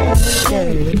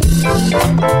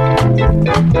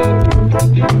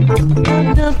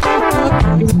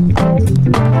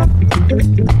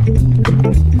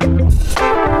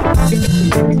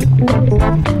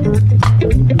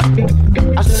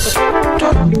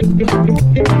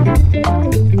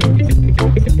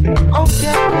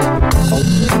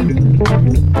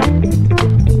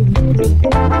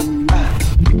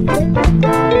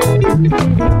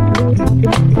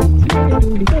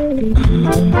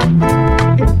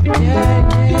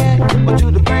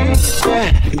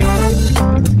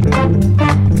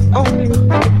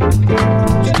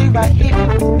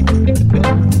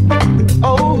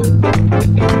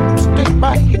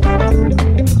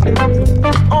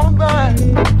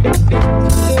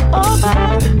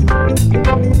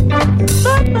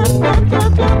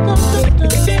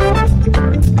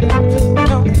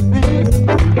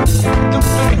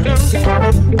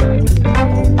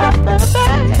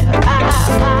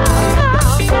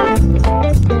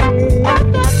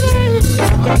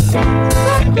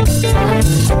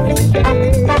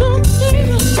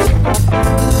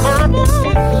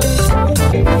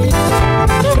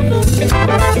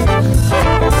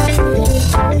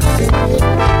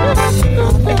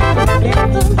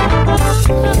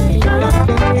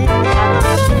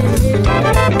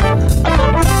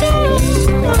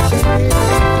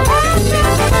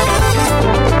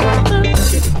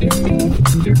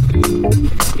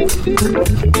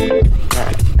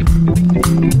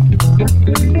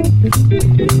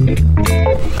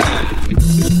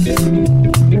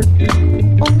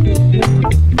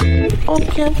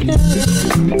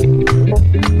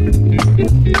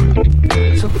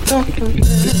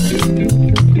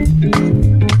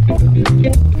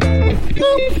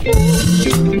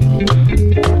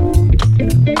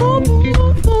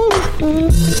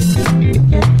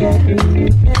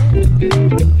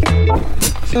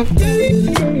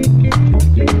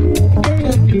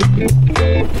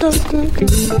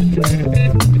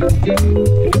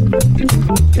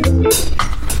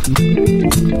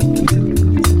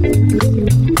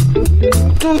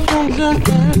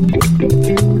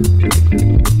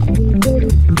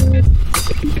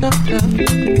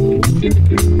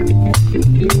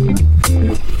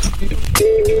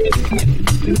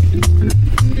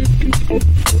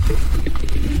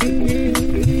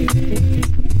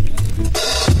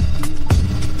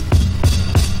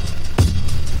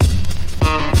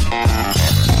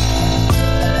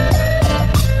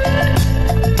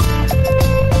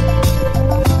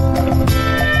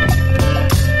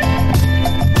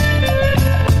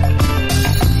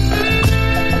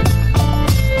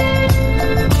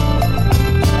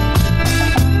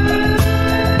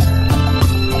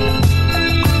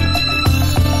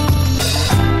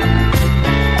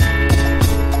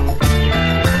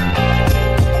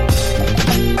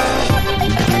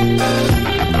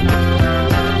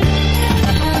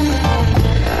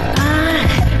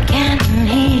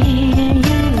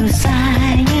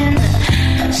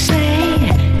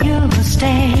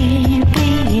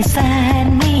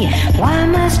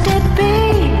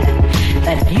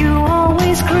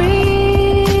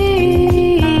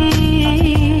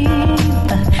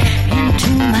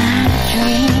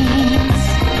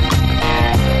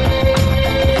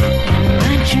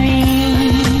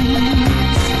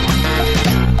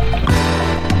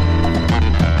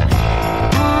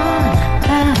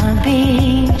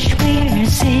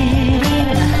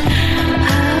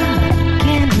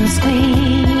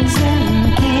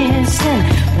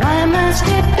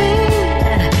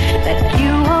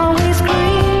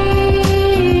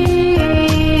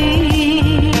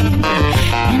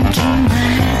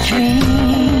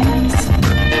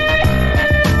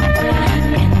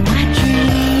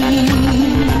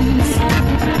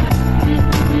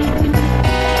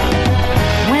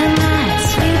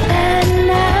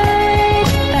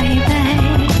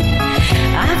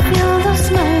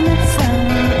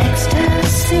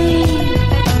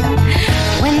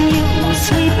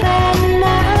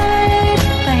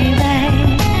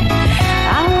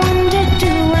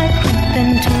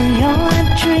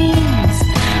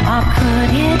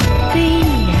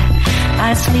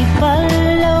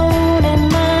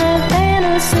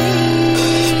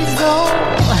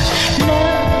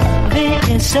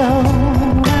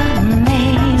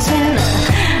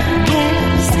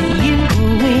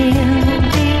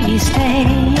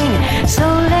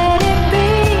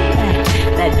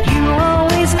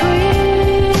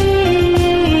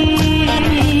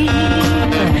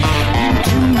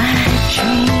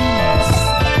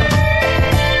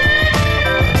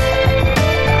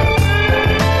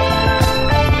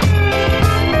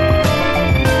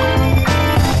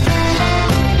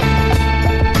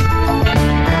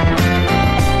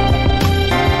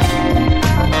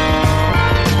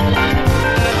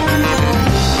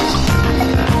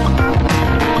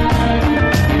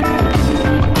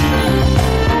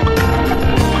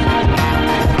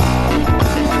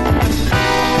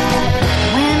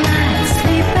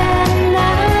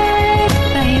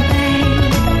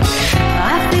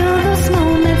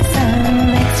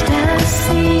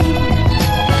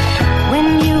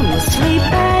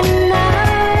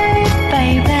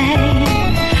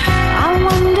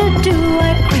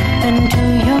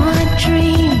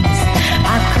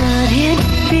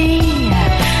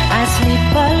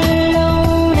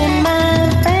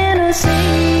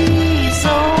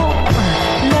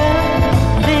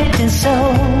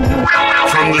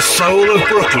 soul of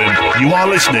Brooklyn, you are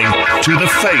listening to The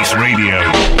Face Radio.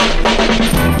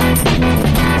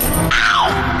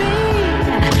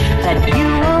 That you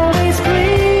always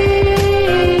breathe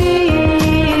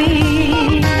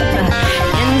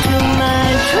into my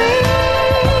dreams,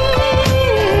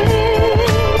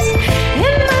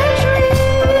 in my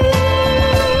dreams.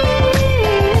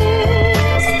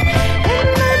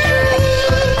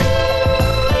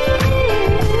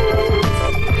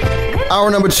 Hour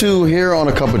number 2 here on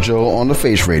A Cup of J.O.E. on The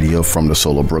Face Radio from the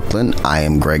soul of Brooklyn. I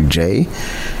am Greg J.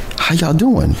 How y'all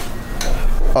doing?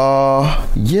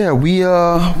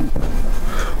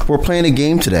 We're playing a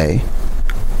game today,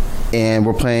 and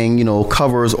we're playing,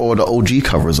 covers or the OG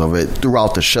covers of it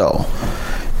throughout the show.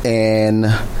 And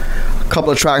a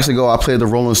couple of tracks ago, I played the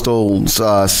Rolling Stones'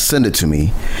 Send It To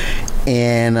Me,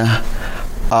 and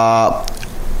got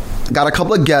a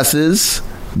couple of guesses.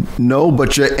 No,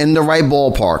 but you're in the right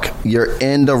ballpark. You're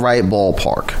in the right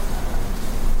ballpark.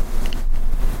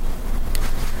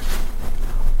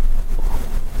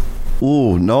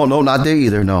 Ooh, no, not there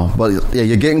either. No, but yeah,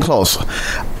 you're getting close.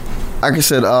 Like I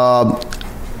said, I'll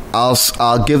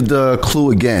give the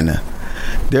clue again.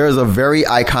 There is a very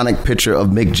iconic picture of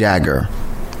Mick Jagger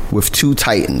with two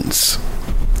Titans.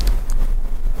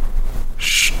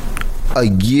 A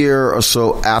year or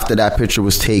so after that picture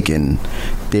was taken,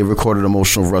 they recorded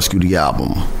Emotional Rescue, the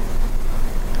album.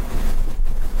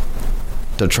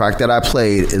 The track that I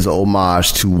played is an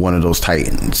homage to one of those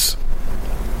Titans.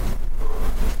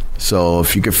 So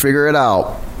if you can figure it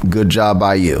out, good job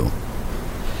by you.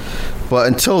 But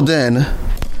until then,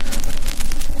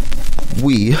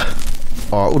 we are...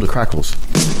 Oh, the crackles.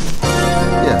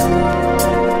 Yeah.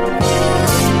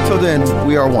 Until then,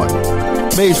 we are one.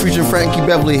 Maze featuring Frankie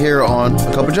Beverly here on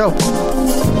A Cup of Joe.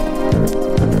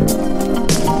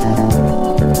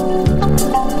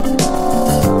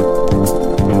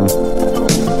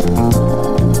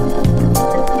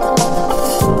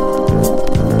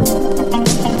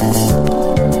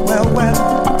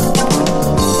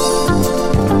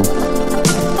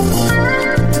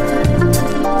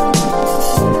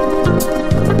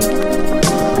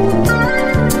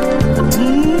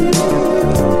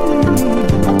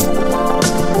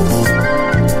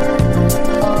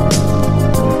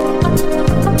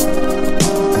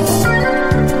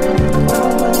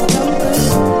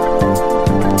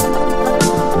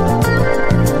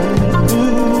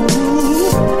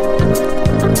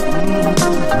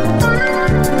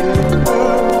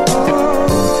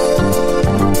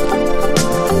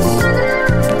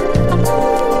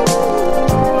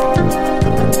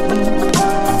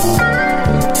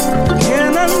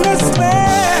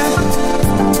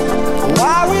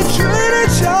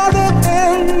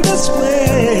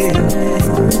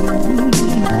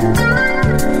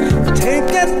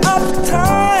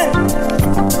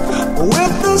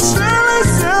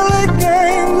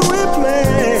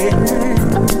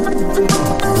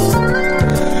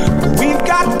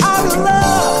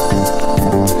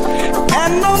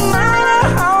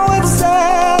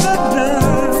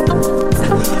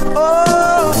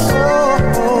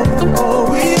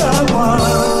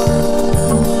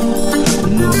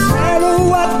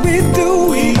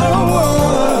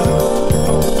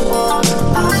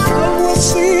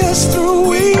 See us through,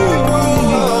 we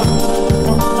will.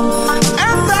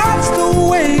 And that's the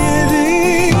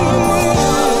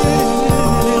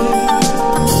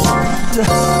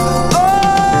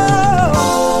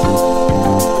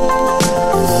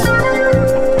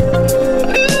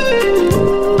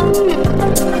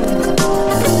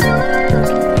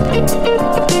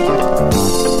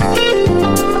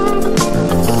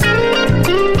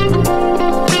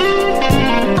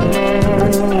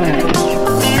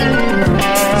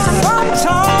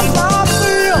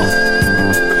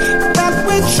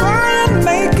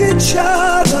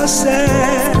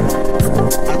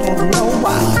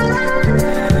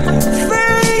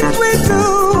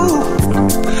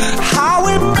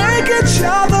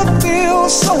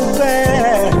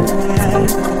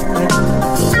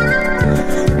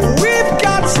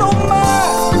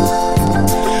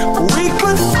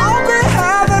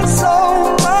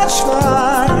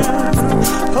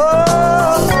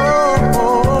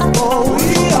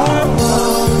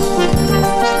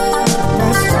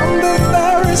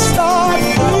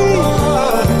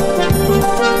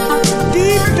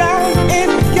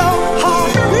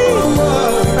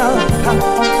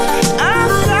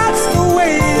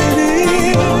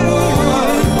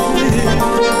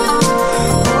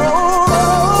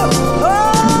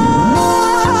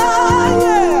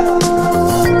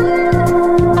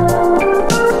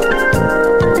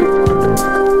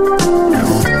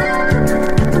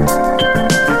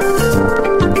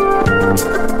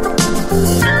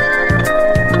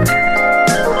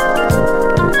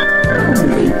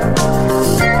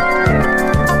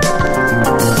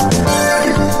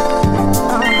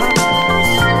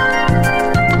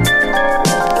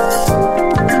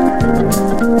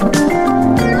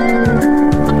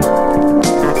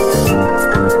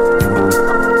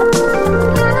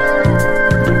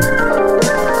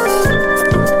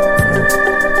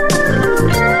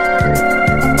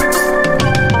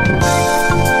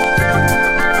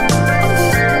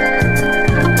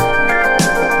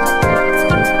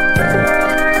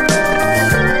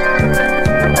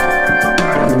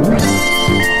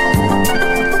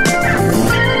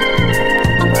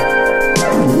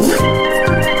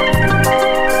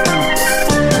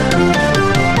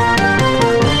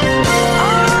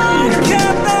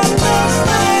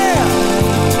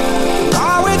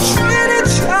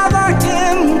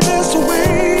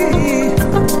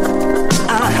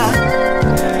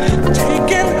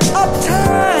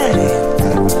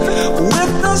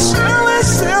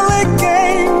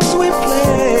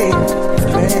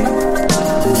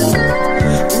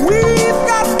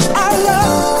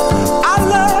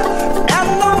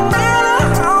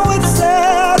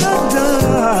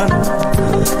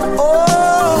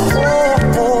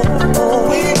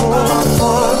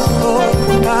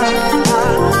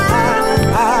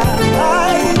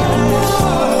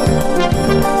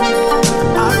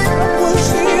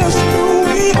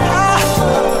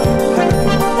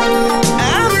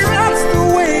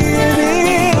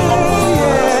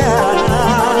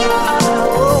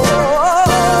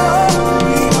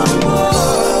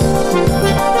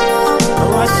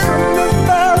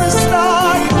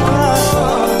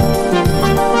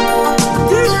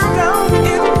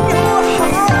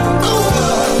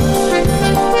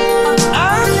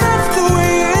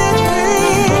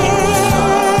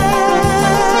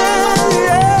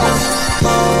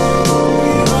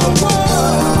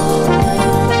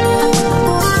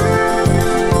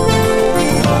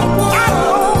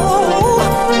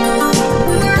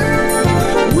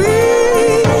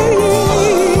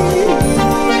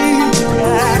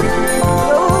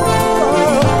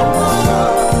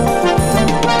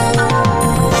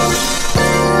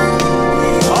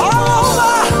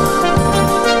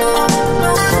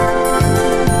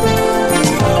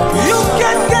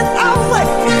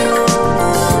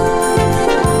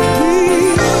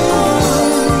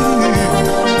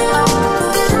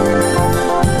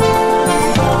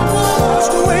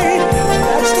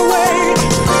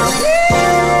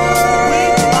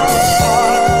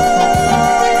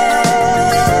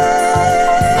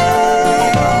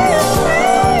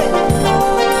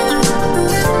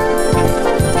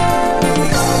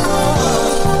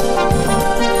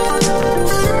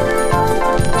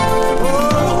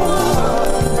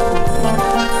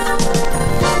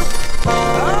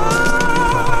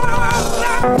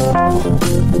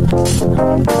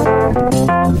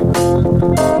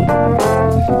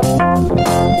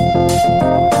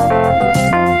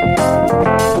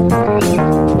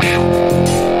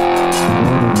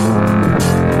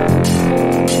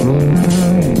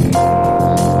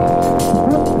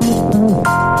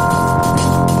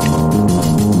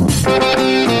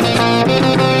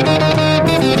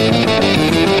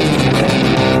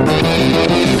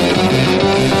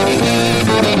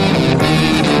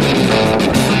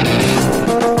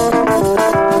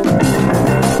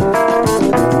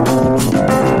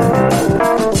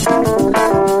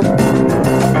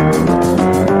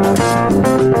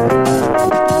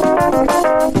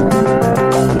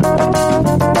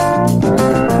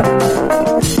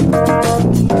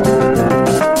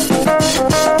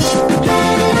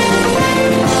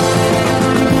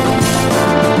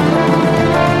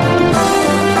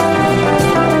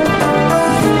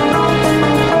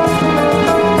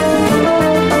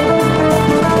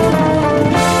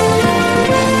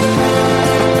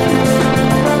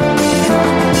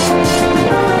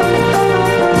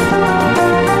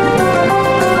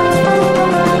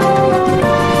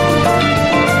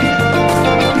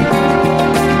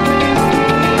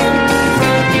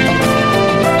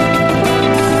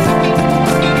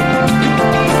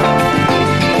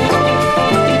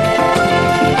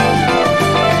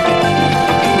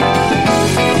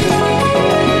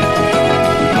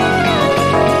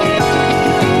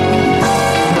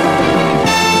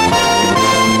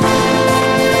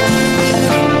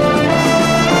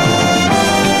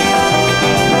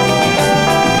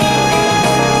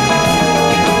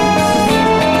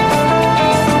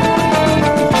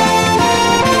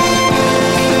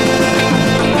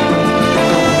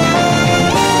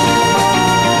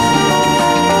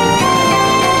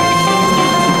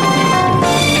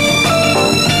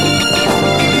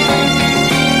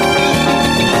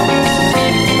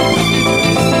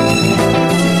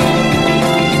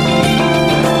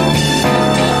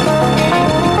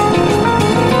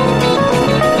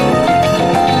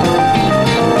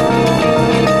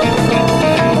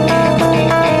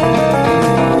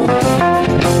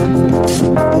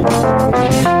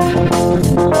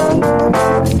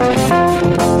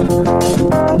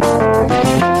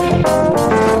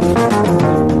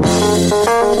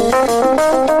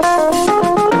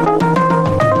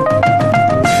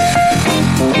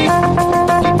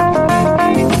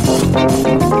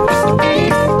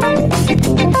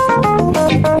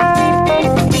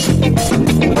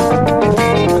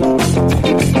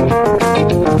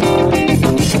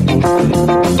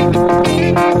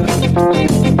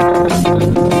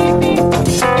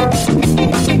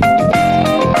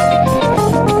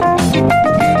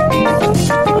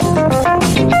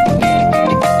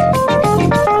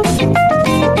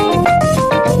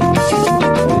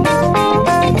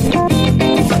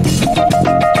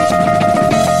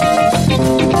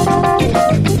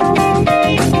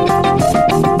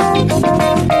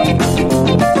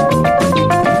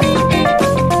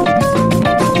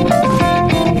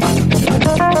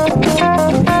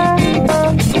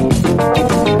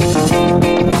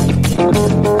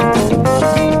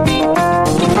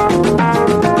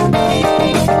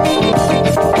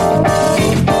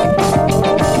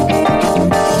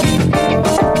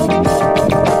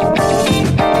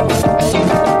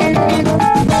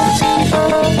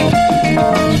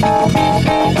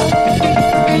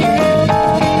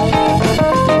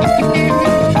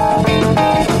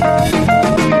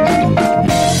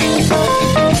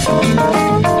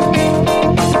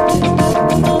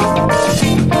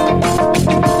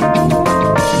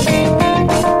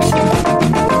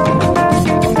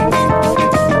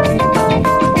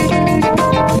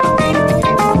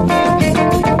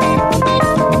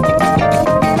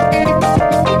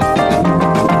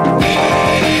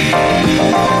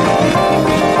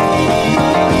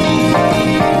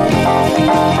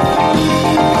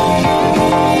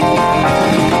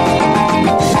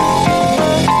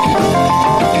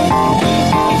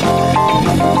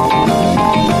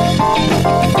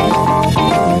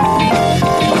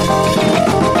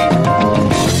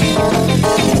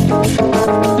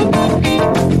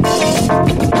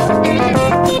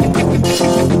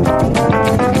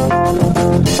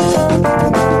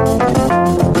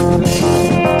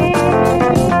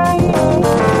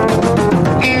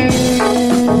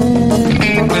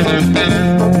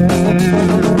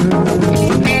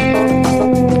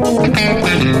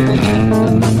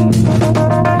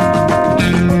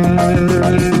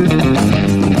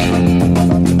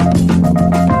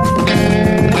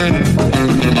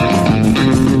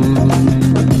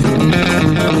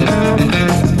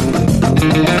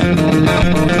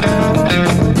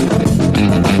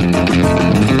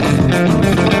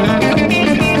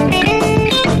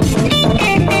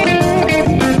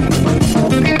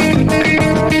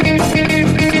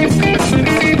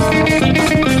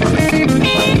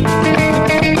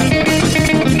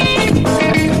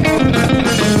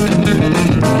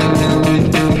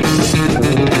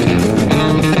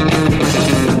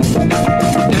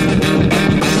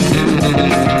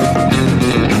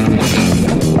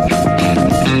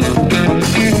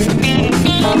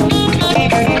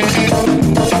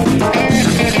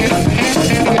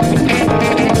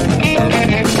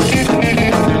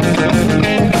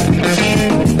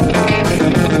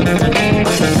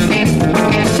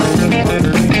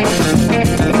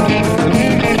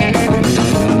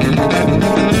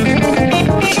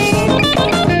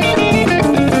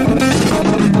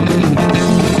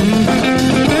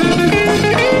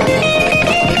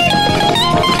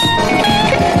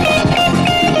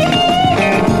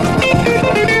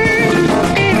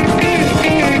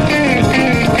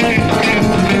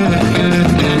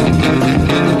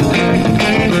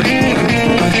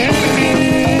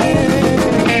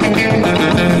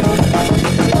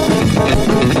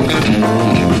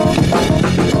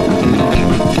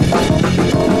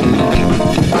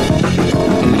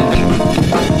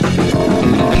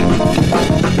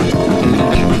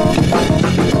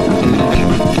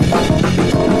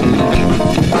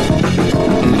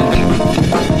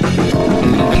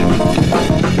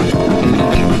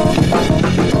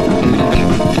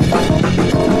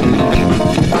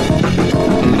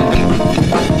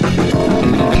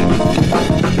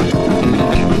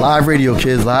Live radio,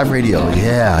 kids. Live radio.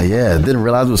 Yeah. Didn't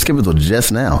realize we were skipping until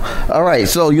just now. All right,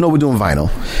 so you know we're doing vinyl.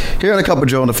 Here on a Cup of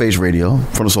J.O.E. on the Face Radio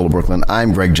from the Soul of Brooklyn.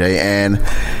 I'm Greg J, and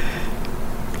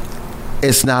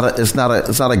it's not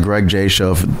a Greg J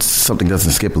show if something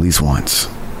doesn't skip at least once.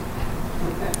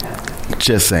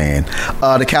 Just saying.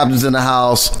 The Captain's in the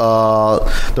house.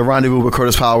 The Rendezvous with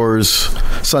Curtis Powers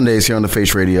Sundays here on the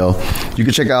Face Radio. You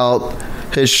can check out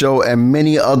his show and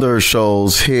many other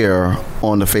shows here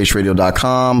on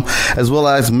thefaceradio.com, as well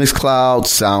as Mixcloud,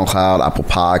 SoundCloud, Apple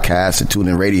Podcasts, and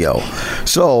TuneIn Radio.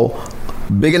 So,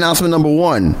 big announcement number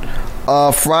one.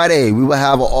 Friday, we will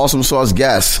have an awesome sauce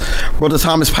guest. Brother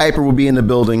Thomas Piper will be in the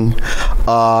building,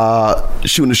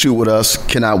 shooting the shoot with us.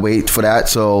 Cannot wait for that.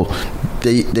 So,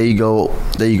 there you go,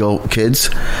 kids.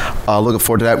 Looking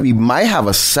forward to that. We might have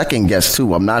a second guest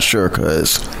too. I'm not sure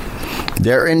because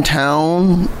they're in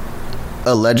town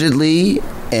allegedly,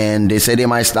 and they say they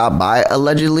might stop by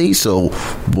allegedly. So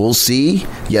we'll see.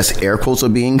 Yes, air quotes are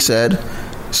being said.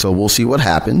 So we'll see what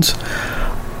happens.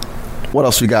 What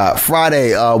else we got?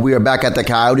 Friday, we are back at the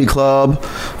Coyote Club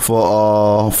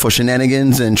for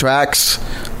shenanigans and tracks.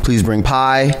 Please bring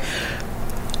pie.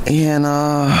 And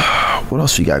what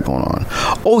else we got going on?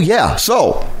 Oh yeah,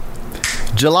 so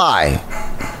July,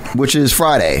 which is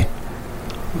Friday,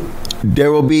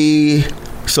 there will be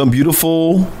some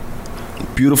beautiful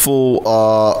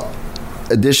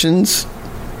additions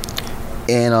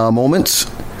and moments.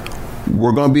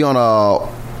 We're going to be on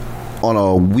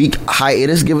a week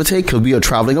hiatus, give or take, because we are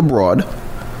traveling abroad.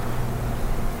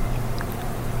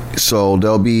 So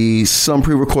there'll be some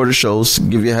pre-recorded shows.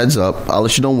 Give you a heads up. I'll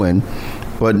let you know when.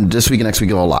 But this week and next week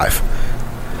are all live.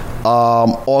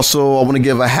 Also, I want to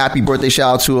give a happy birthday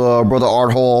shout out to Brother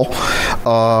Art Hall.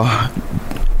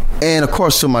 And, of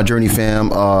course, to my Journey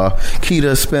fam.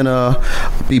 Keita, Spinner,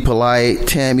 Be Polite,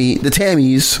 Tammy, the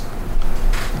Tammys.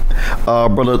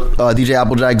 Brother DJ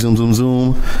Applejack,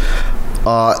 Zoom.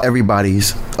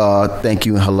 Everybody's thank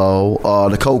you and hello.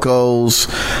 The Cocos,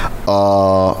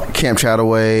 Camp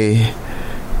Chataway,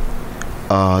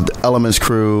 the Elements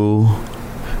Crew,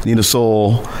 Nina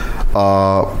Soul,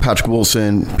 Patrick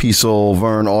Wilson, P Soul,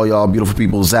 Vern, all y'all beautiful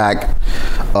people, Zach.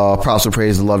 Props and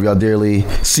praise and love y'all dearly.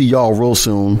 See y'all real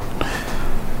soon.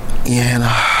 And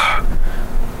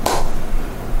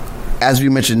as we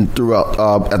mentioned throughout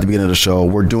at the beginning of the show,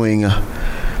 we're doing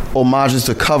homages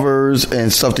to covers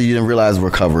and stuff that you didn't realize were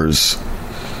covers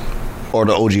or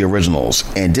the OG originals.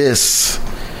 And this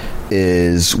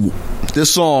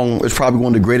song is probably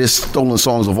one of the greatest stolen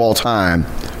songs of all time,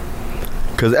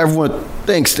 because everyone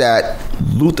thinks that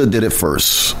Luther did it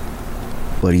first,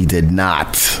 but he did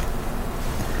not.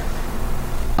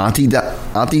 Auntie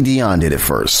Dion did it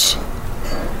first.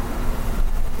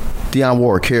 Dionne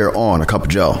Warwick here on A Cup of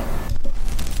Joe.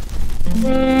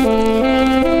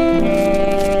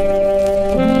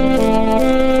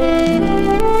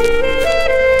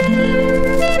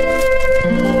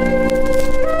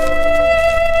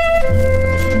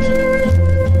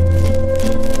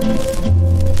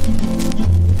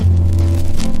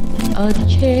 A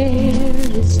chair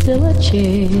is still a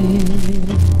chair,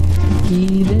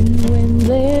 even when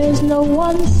there's no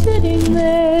one sitting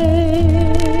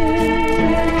there.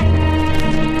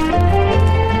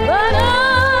 But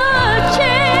a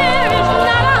chair is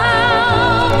not a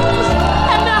house,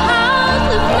 and a house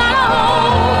is not a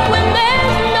home when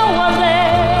there's no one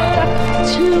there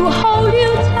to hold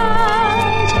you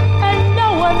tight, and no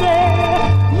one there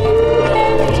you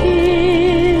can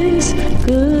kiss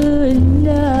goodnight.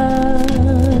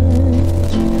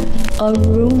 A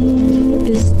room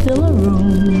is still a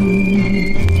room,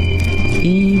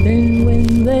 even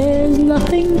when there's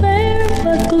nothing there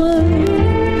but gloom.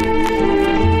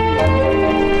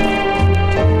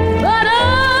 But a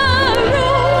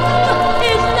room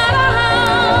is not a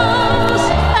house,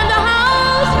 and a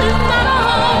house is not a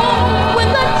home when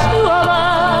the two of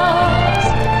us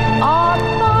are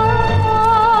far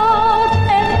apart,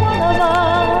 and one of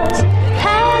us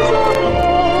has a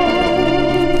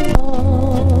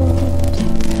fault.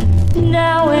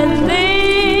 Now and then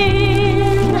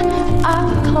I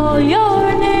call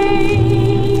your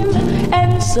name,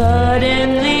 and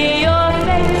suddenly your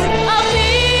face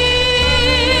appears.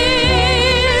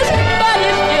 But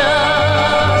it's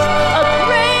just a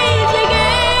crazy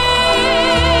game.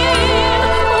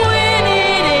 When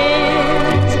it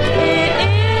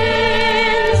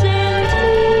ends in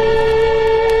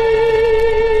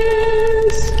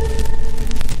tears.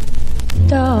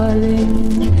 Darling,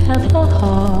 have a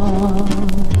heart.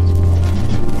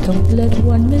 Don't let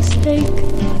one mistake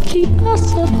keep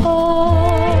us apart.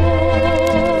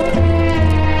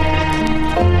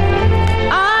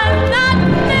 I'm not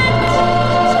meant to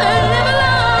live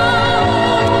alone.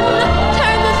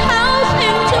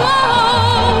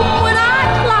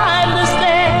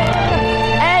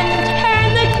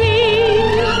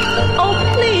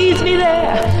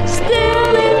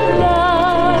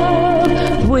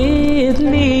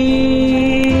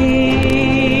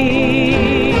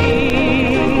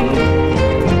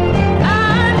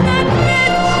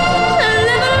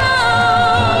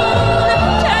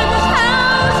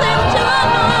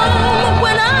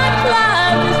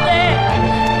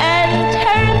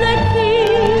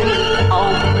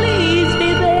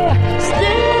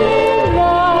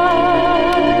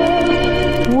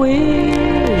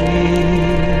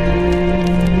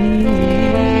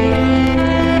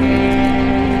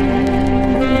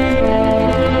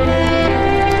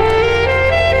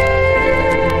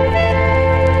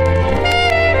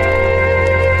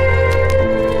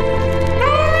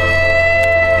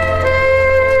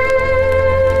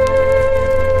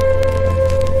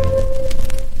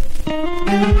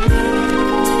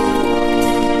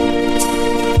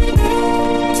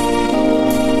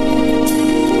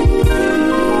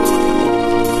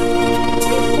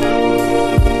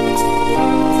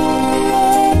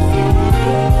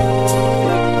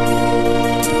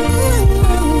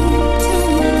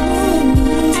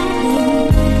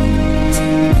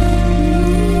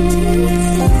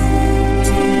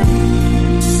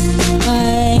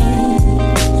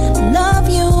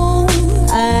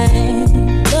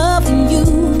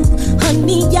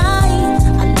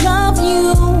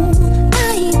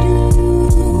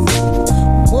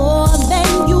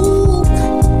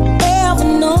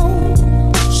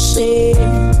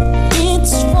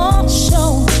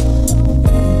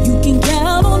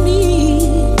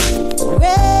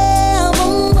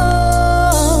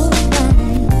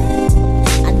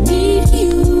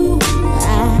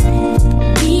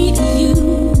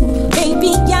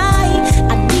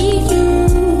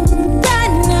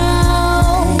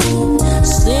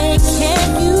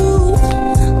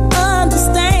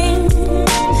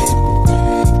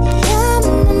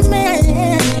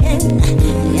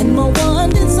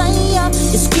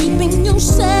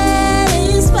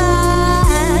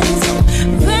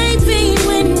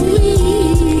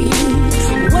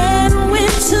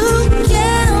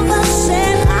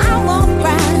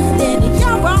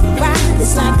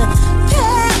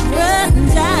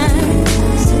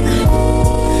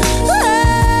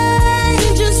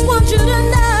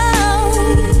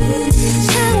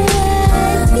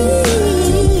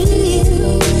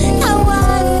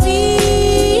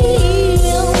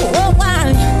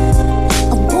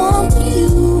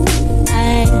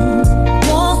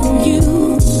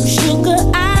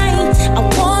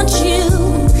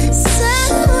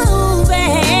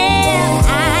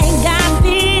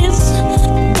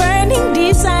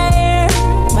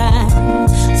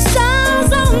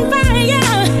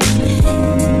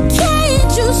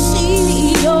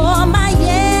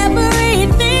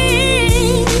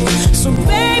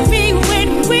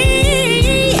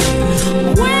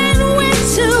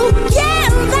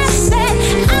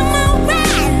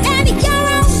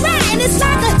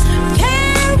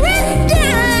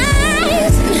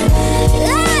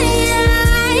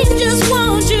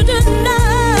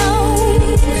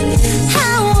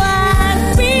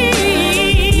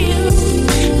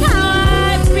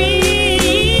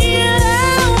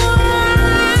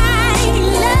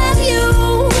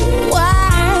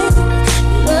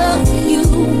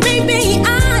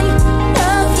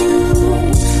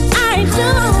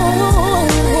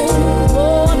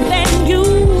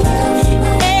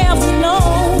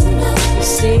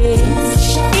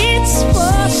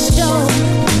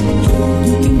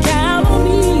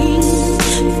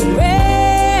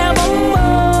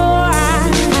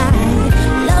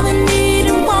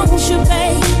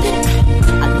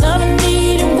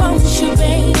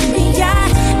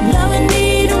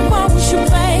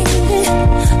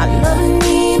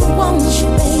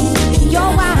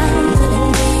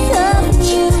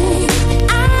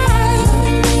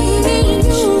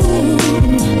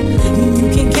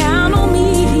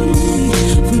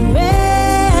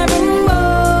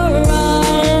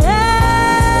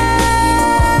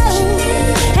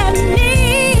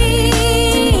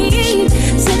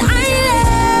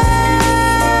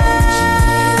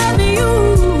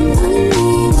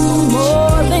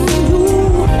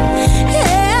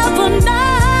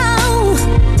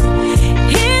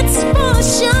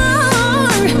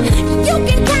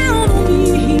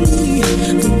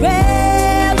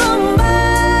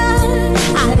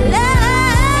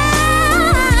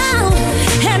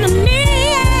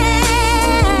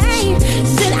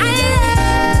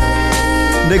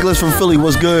 Nicholas from Philly,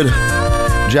 what's good?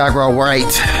 Jaguar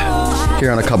White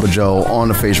here on a Cup of Joe on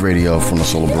the Face Radio from the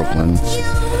Soul of Brooklyn.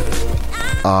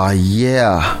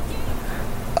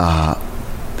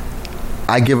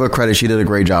 I give her credit. She did a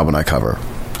great job on that cover.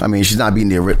 I mean, she's not beating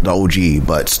the OG,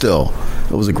 but still,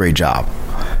 it was a great job.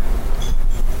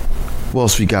 What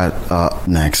else we got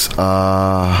next?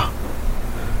 A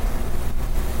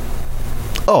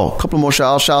couple more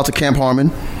shout out to Camp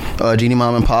Harmon, Jeannie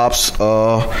Mom and Pops,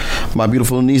 my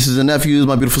beautiful nieces and nephews,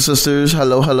 my beautiful sisters.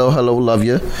 Hello, love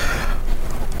you.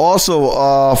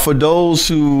 Also, for those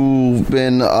who've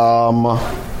been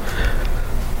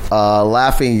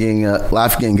laughing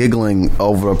and giggling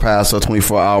over the past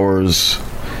 24 hours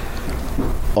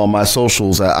on my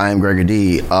socials at I am Gregor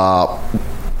D.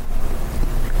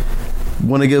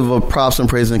 Want to give a props and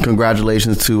praise and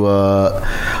congratulations to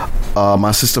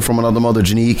my sister from another mother,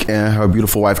 Janique, and her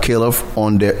beautiful wife, Kayla,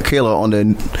 on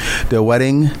their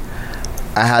wedding.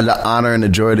 I had the honor and the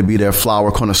joy to be their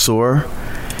flower connoisseur,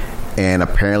 and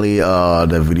apparently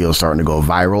the video is starting to go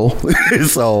viral.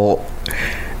 So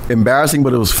embarrassing,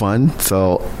 but it was fun.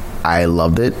 So I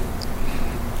loved it.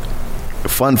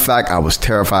 Fun fact, I was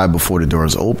terrified before the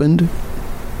doors opened,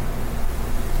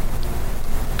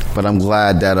 but I'm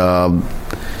glad that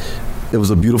it was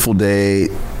a beautiful day.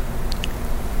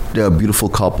 They're a beautiful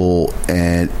couple,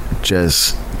 and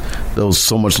just there was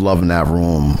so much love in that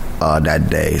room that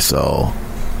day. So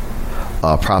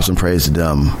props and praise to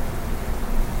them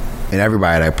and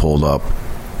everybody that pulled up.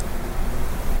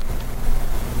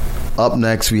 Up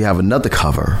next, we have another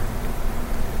cover.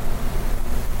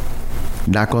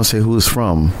 Not going to say who it's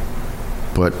from,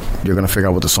 but you're going to figure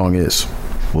out what the song is.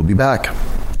 We'll be back.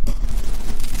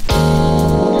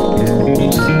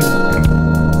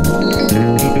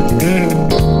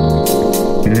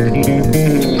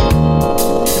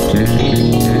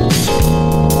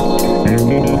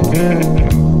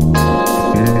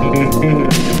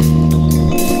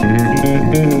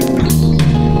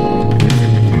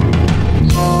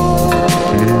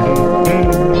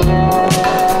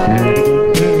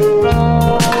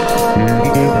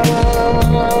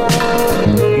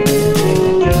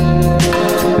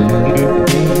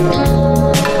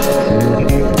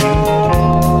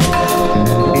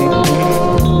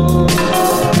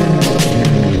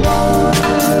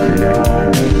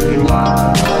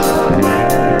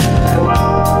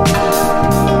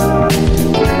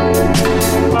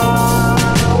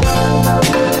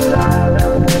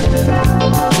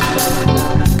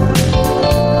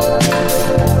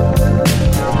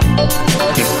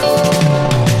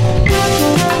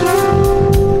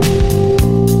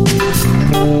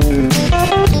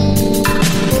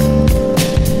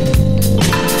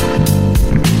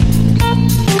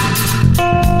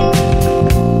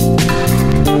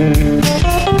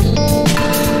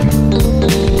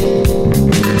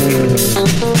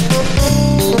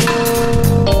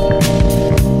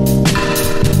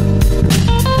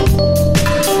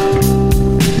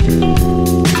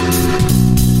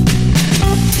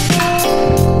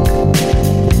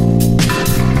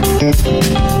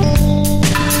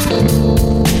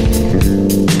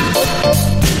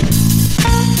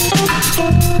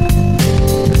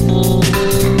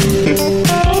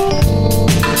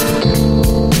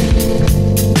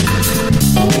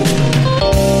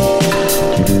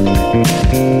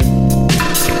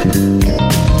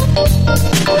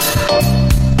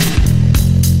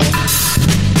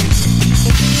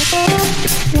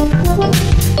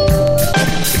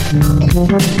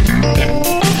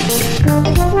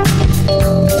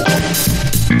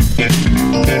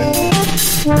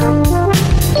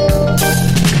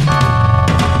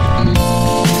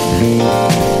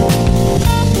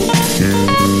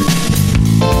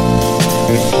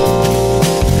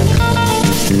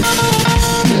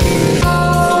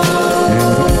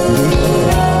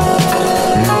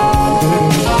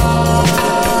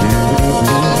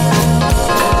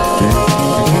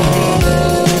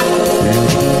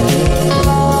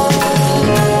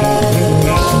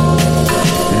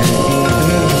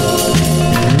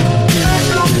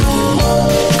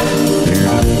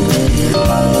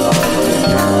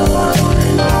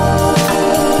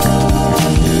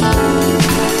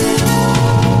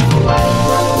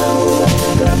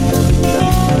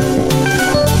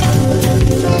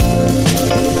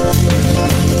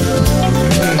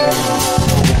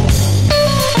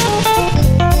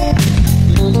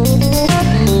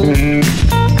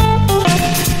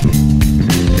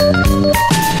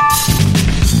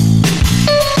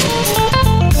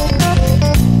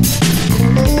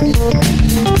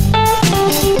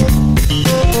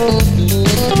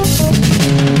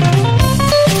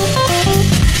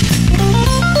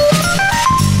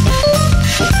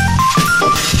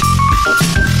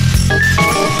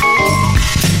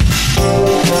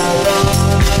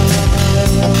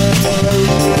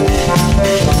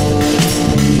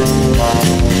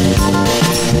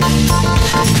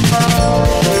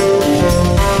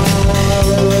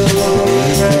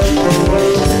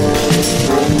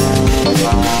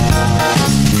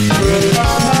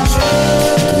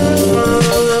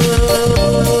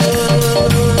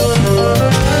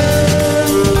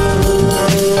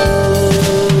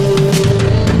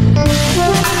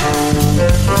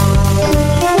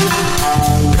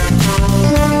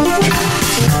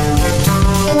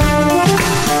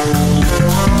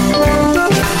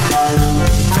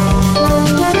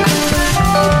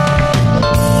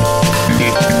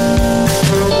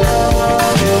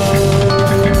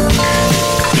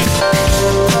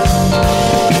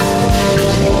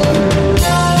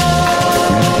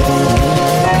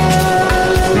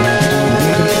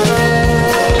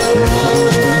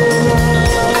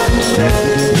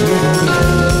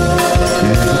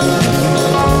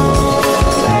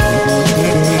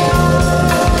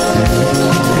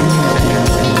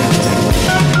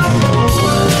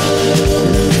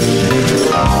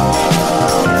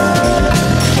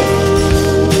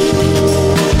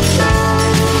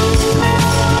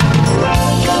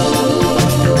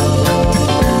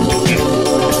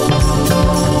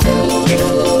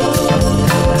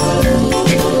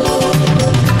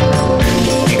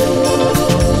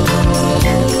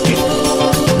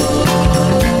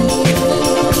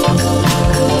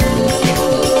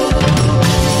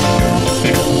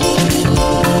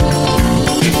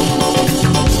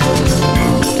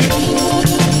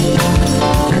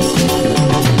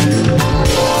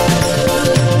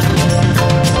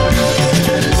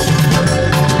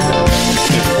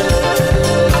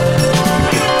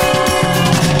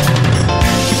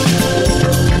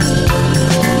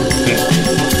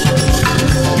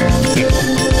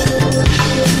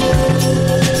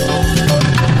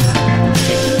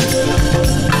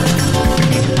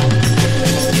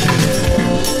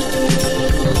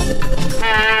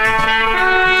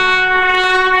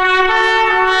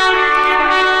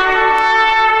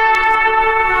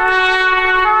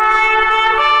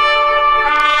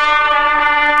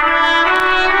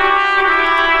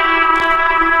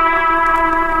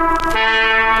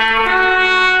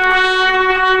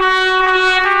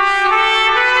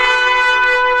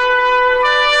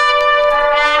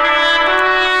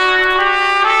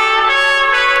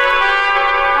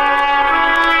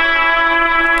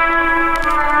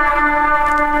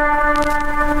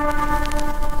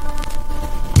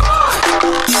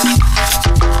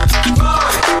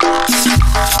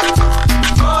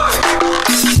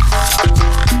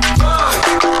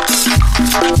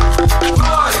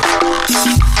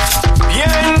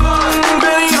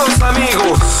 Bienvenidos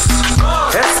amigos,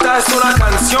 esta es una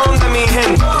canción de mi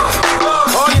gente.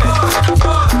 Oye,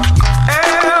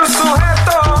 el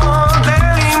sujeto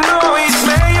del himno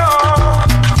ismeño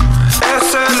es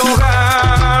el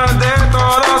lugar de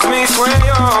todos mis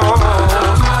sueños.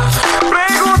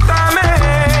 Pregúntame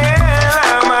en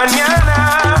la mañana,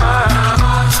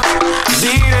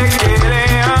 diré que le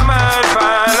ama el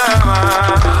Panamá,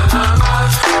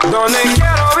 donde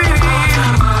quiero vivir,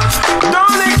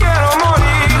 donde quiero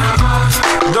morir,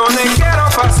 donde quiero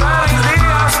pasar mis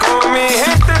días con mi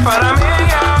gente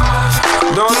panameña,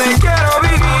 donde quiero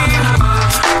vivir,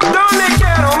 donde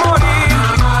quiero morir,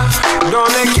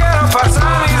 donde quiero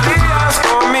pasar mis días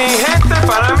con mi gente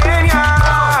panameña.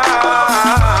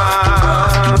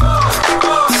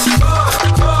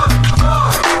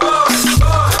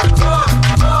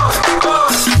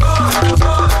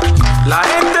 La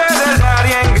gente del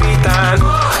Darién gritan,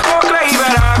 Ocla y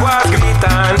Veraguas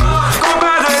gritan,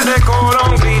 compadres de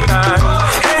Colón gritan,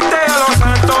 gente de Los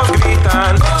Santos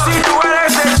gritan, si tú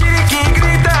eres de Chiriquí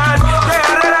gritan, de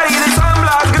Herrera y de San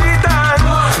Blas gritan,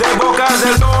 de Bocas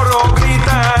del Toro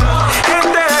gritan,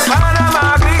 gente de Panamá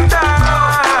gritan.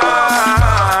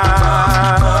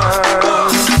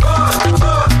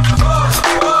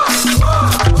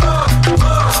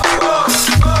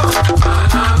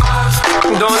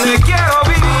 Donde quiero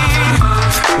vivir,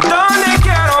 donde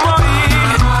quiero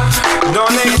morir,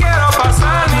 donde quiero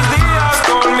pasar mis días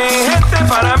con mi gente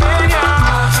panameña,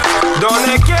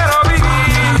 donde quiero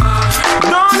vivir,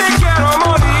 donde quiero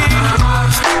morir,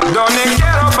 donde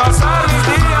quiero pasar mis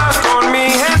días con mi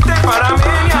gente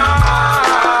panameña.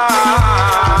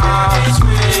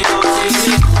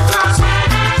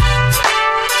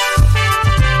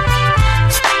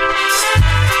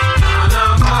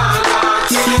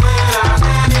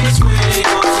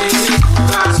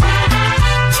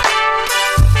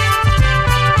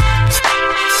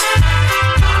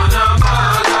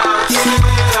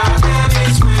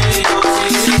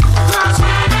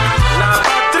 La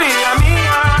patria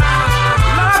mía,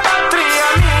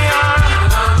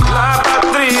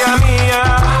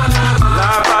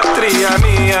 la patria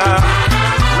mía,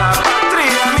 la patria mía, la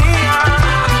patria mía,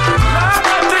 la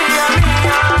patria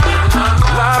mía,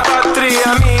 la patria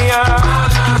mía, la patria mía,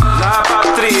 la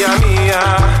patria mía.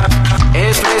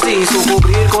 Es preciso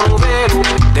cubrir con un velo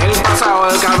del pasado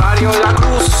el Calvario y la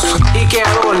cruz, y que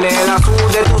adorne el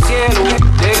azul de tu cielo,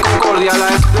 de concordia la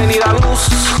espléndida luz.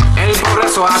 El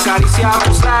progreso acaricia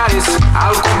tus lares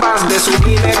al compás de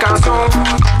sublime canción,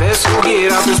 de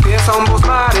subir a tus pies a ambos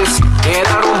mares, que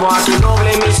da rumbo a tu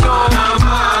noble misión. La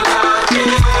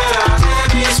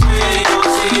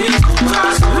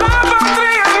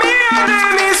patria mía de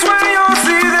mis sueños y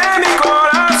de mi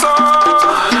corazón.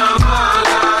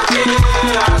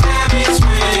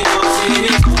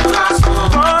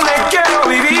 Donde quiero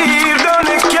vivir,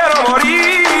 donde quiero morir.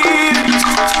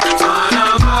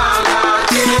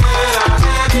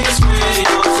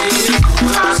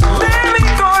 De mi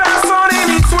corazón y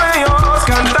mis sueños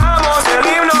cantamos el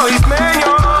himno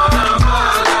ismeño. La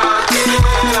patria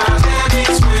mía.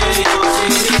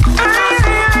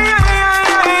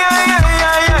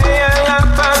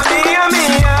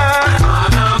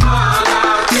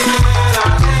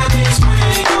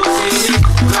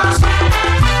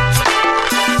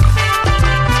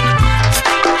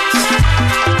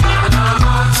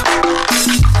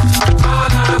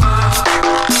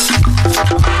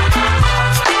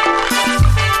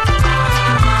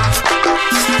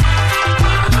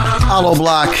 Hollow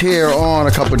Block here on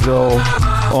A Cup of Joe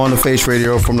on the Face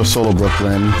Radio from the Soul of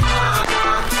Brooklyn.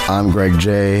 I'm Greg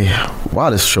J. Wow,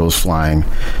 this show's flying.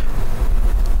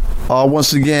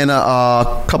 Once again,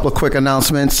 a couple of quick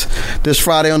announcements. This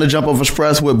Friday on the Jump Off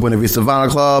Express with Buena Vista Vinyl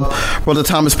Club, Brother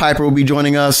Thomas Piper will be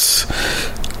joining us.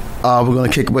 We're going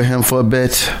to kick it with him for a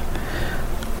bit,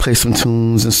 play some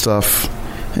tunes and stuff,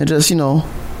 and just,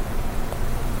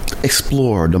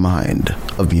 explore the mind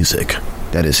of music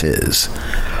that is his.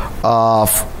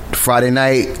 Friday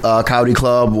night, Coyote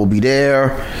Club will be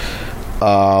there.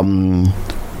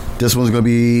 This one's going to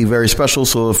be very special,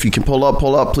 so if you can pull up,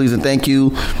 please and thank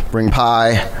you. Bring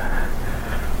pie.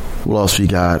 What else we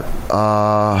got?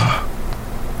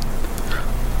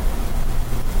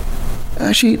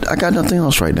 Actually, I got nothing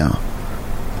else right now.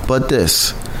 But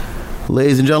this,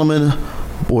 ladies and gentlemen,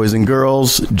 boys and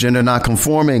girls, gender not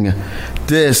conforming,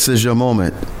 this is your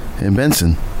moment in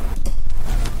Benson.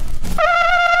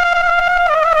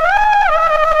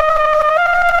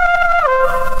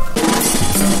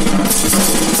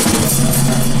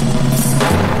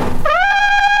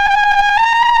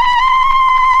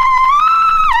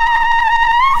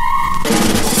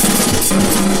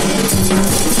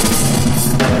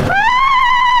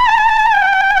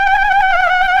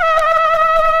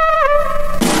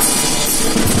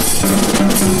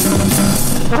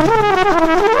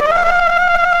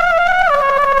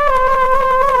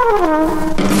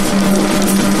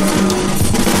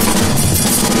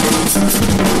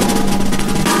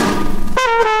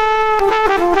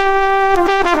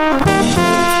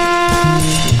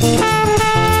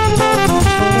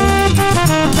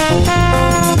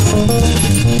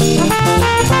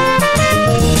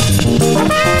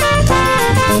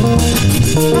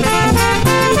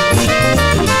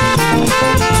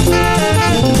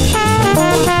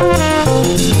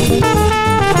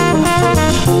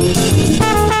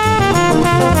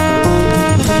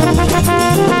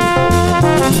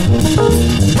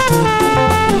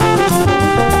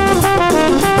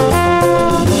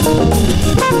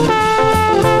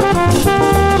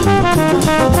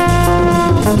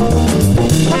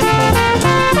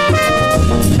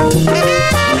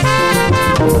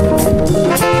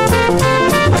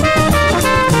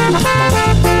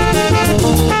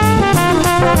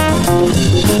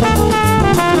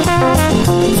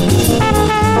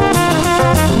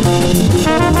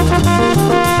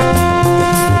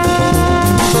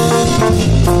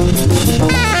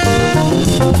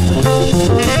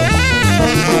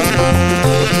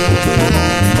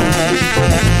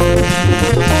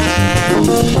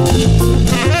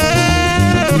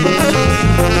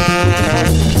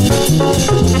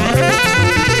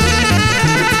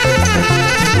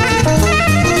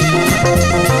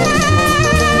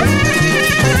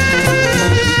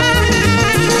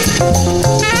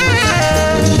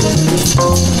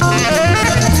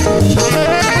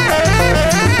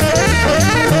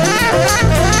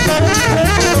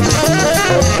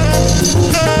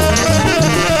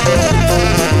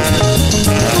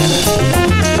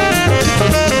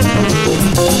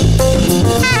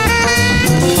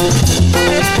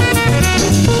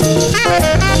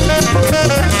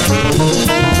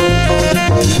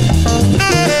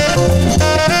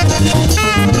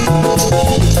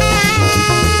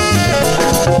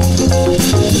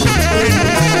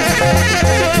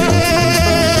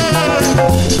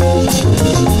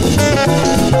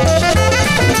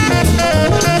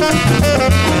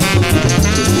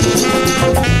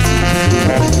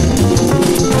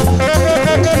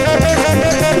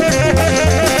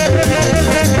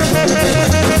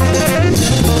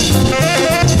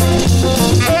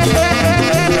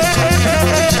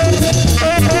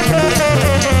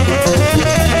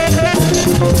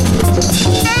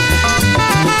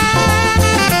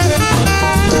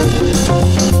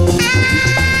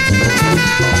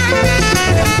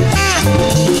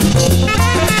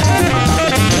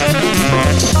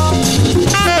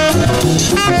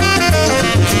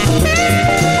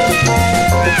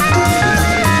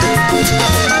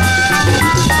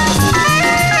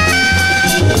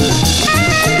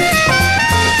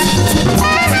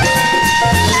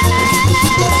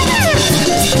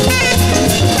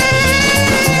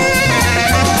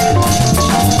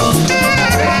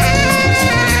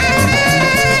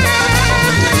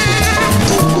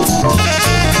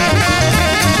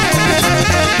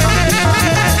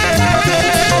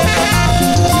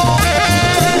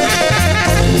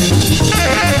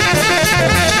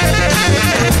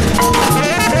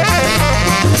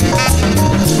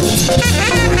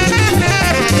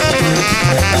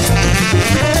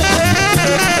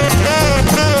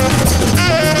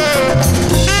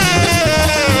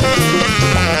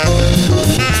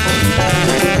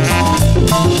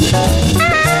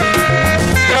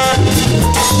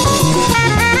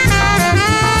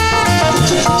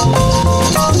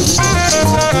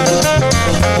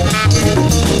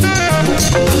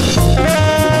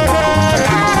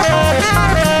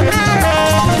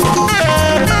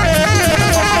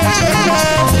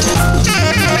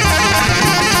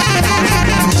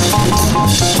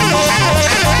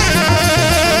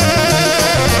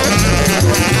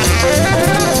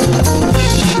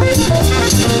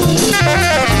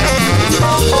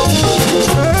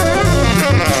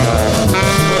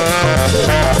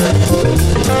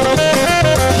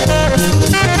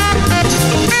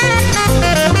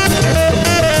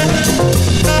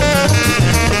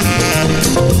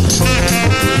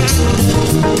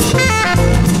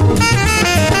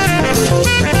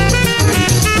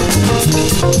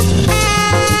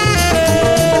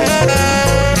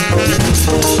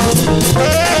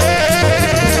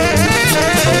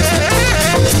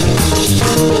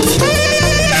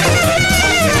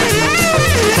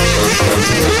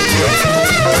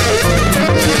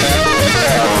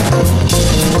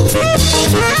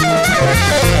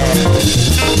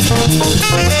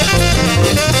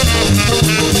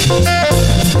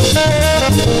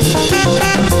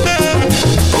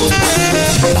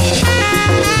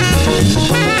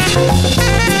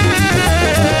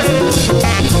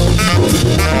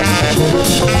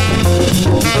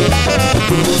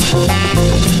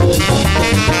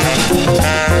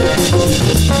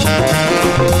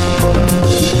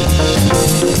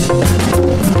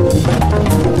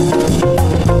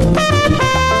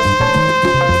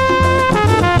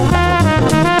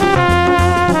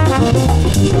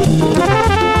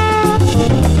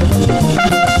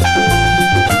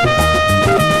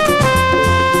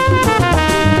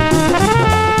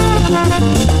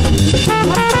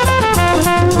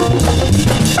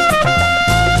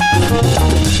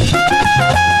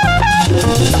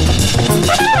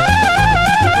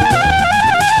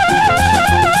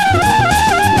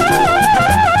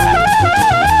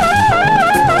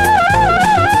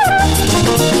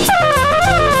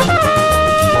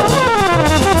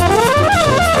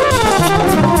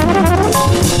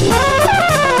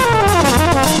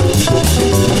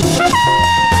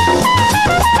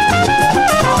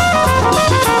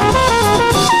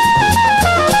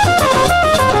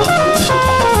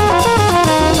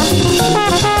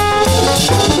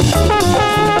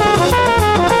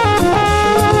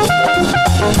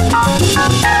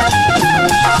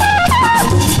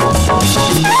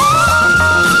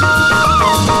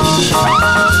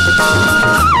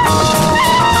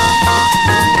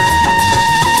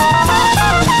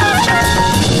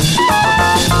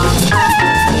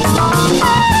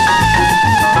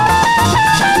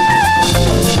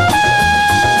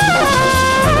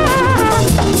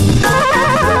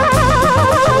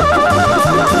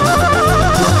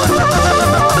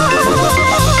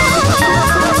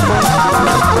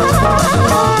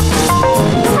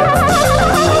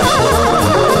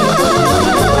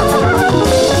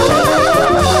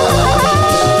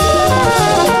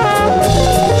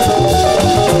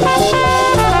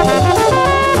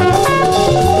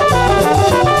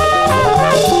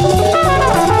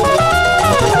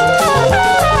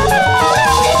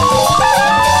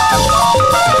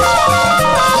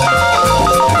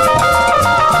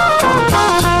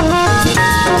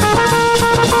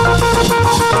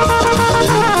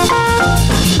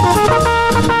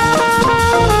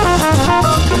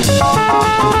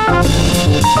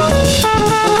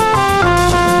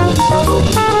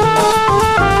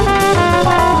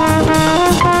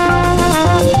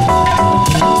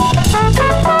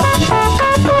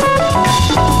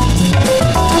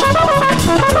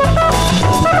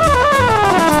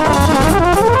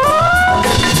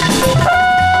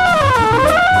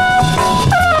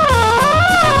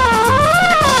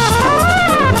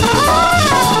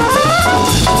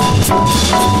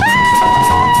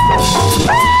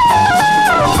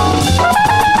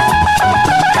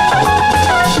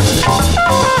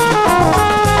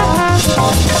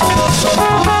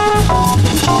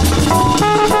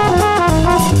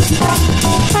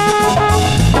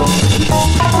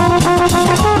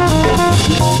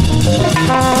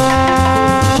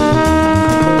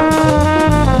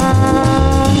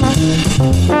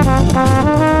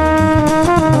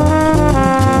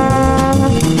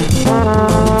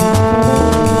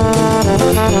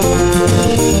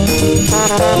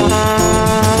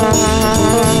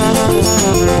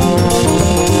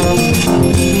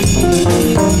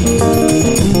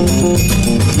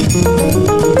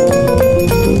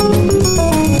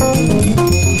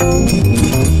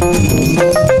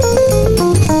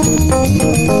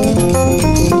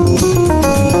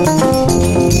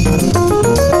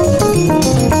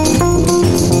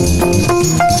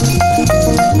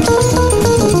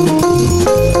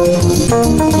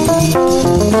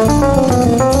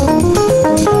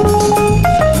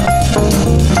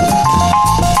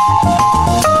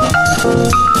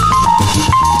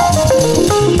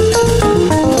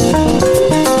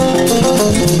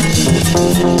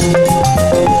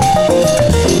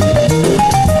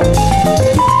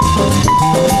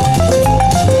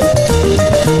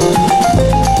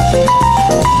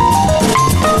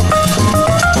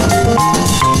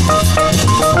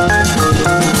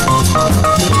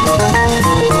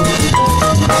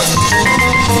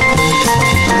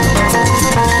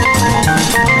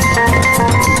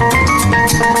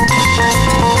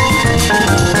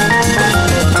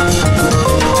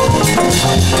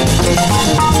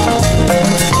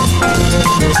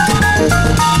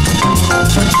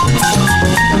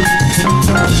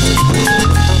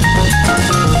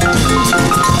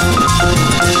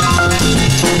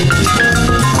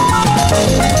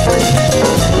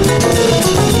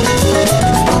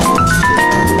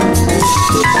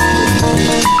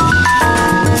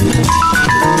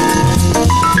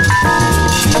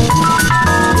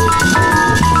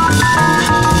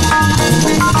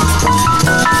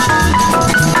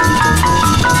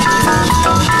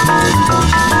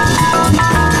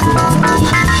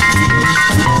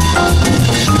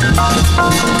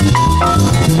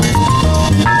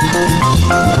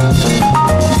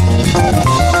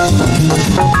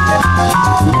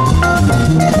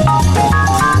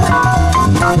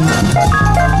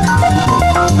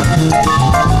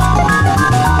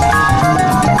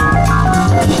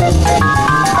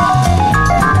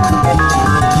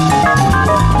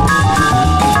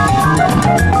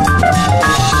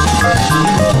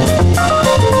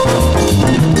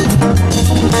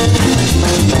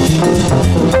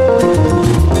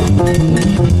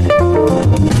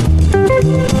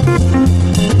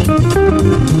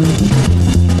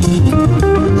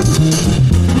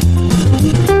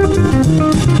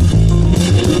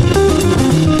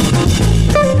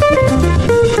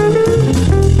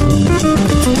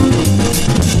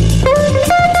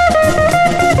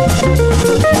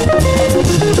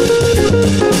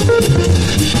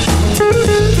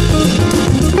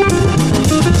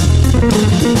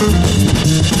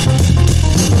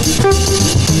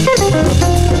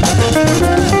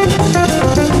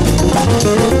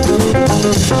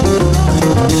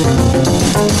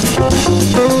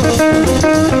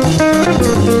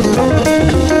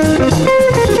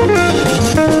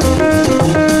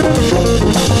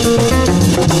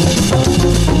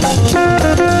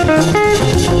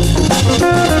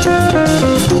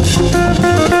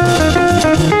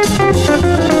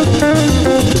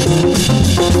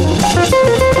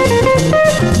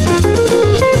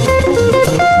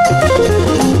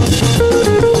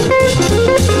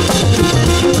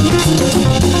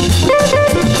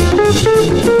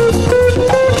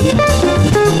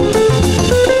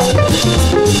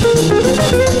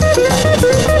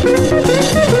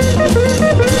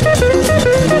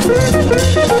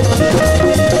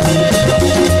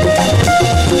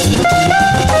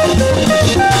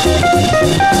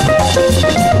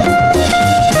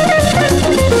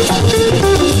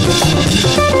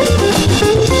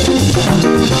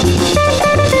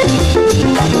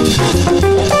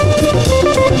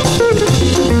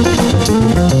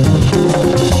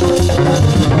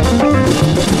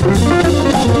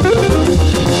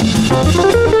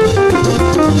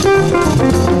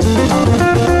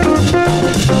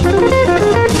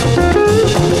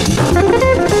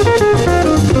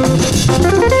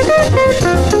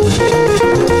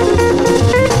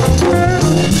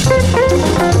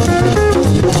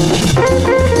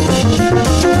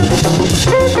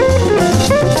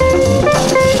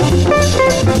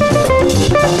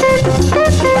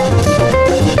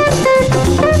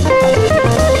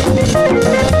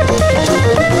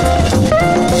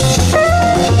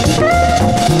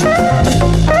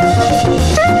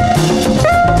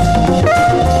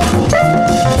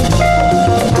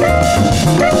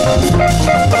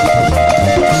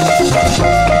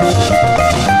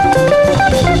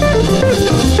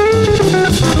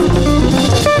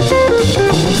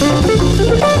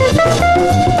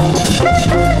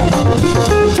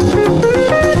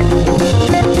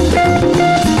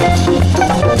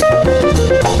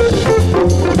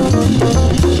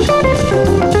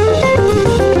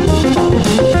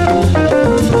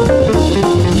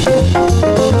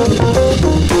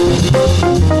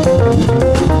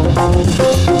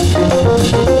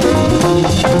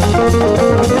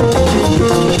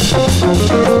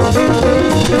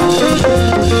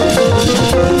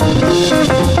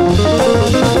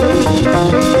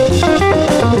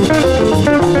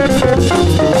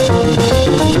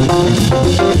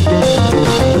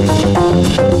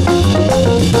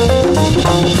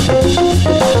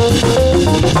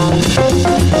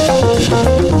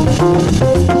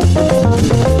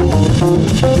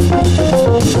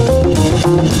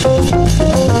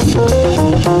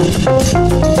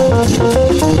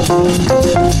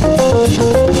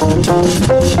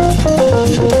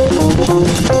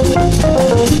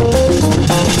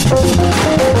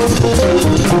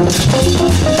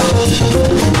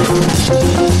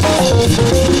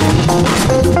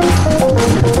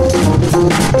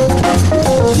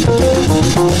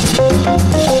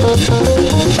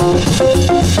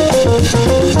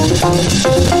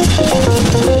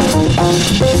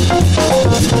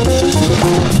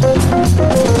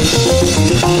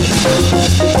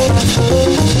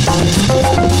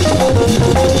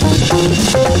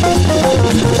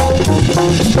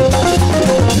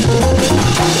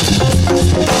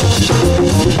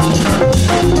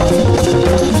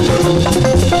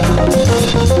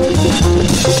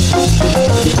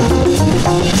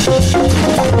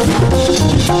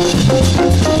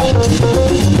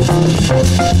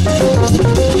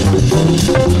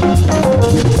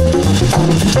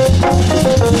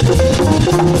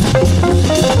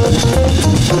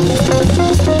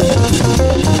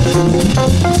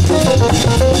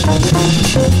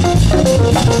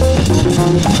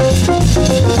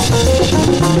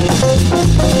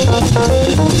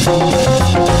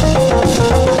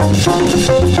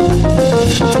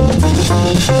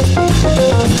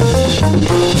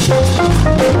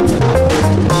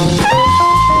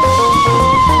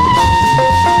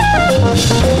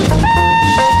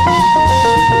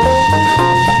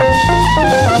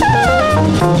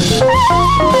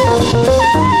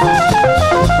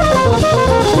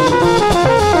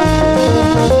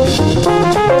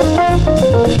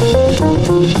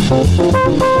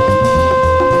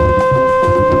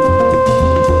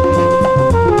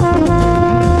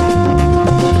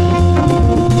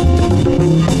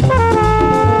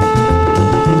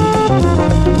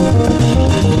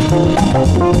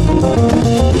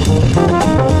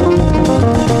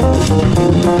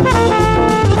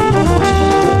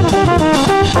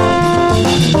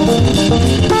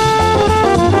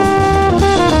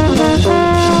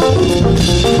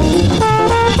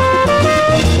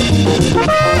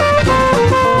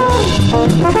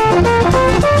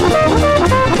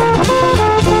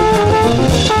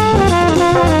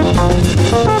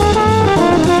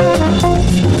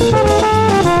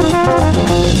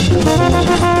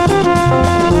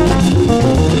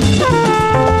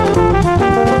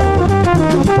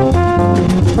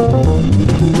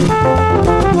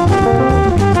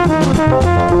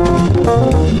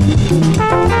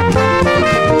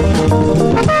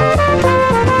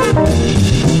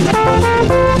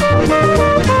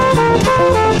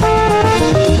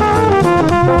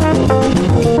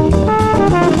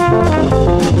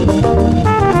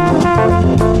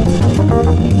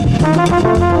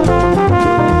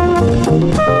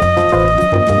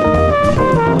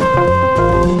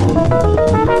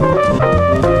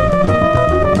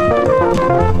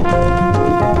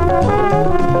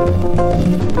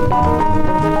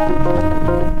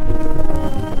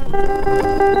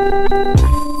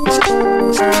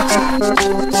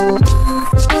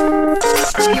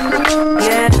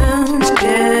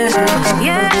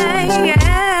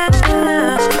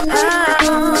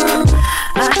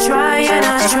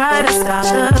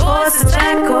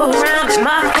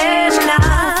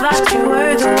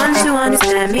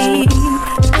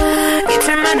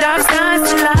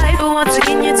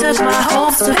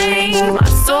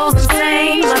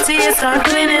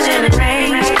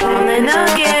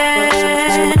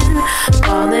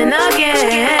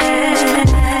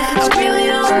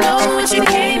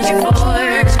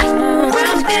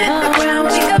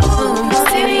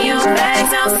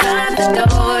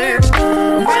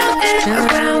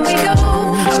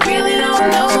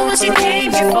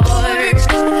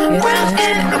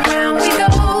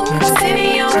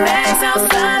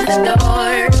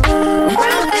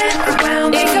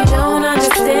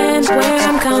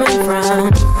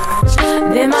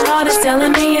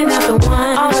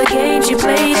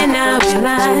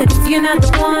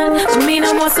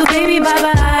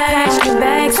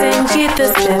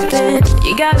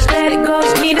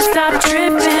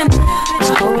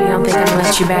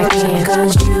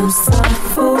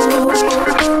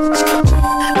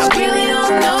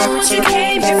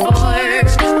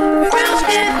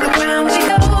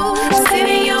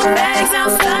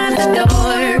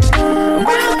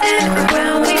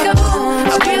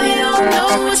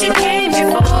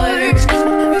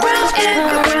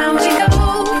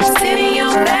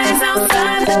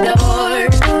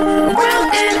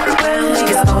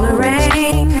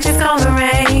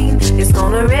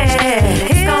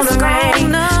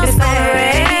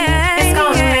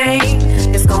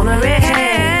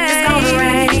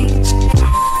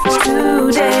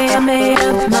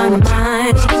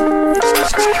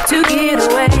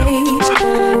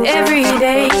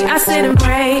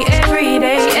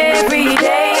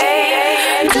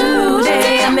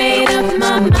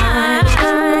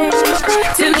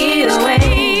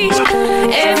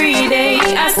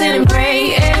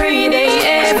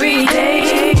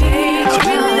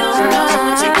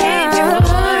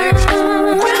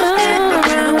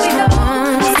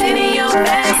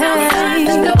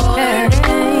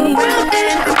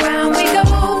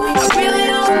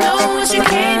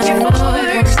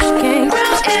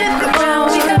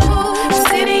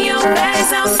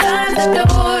 the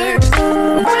door.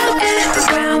 Round and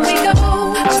around we go.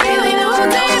 I really know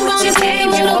that you gave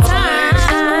me no time.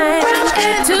 Round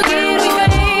and to get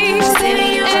away.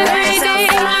 Sitting on the grass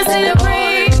outside I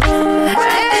celebrate.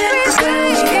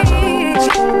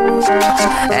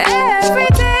 Every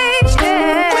day,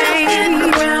 round and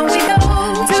around we go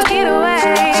to get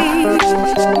away.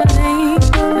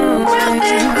 Round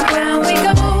and around we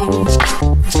go.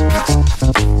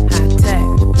 Hot tech.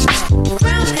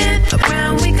 Round and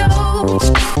around we go.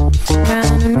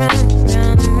 Round and round,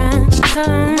 round and round.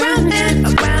 Round and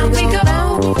around we go.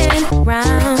 And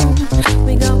round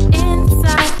we go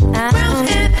inside out. Round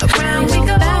and around we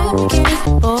go. Back and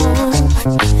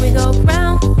forth. We go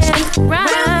round and round.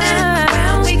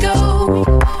 Round we go.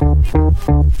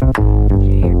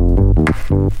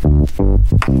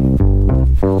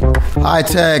 High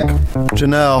Tech,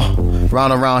 Janelle,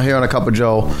 round and round here on a Cup of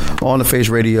Joe on the Face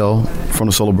Radio from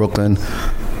the Soul of Brooklyn.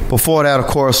 Before that, of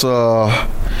course, that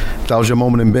was your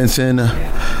moment in Benson.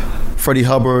 Freddie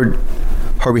Hubbard,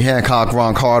 Herbie Hancock,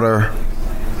 Ron Carter,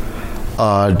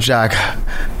 Jack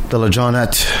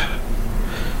DeLaJournette,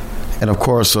 and of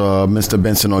course, Mr.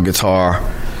 Benson on guitar.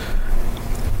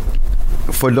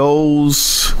 For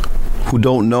those who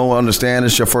don't know or understand,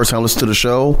 it's your first time listening to the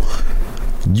show,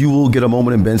 you will get a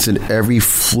moment in Benson every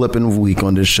flipping week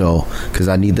on this show because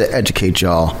I need to educate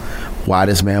y'all why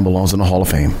this man belongs in the Hall of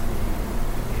Fame.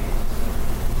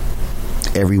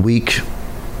 Every week,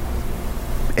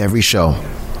 every show.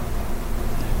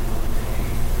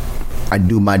 I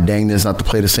do my dangness not to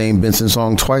play the same Benson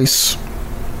song twice,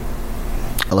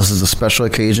 unless it's a special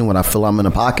occasion when I feel I'm in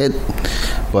a pocket.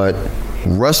 But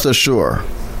rest assured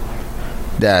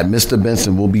that Mr.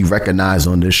 Benson will be recognized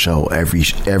on this show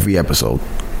every episode.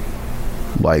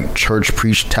 Like church,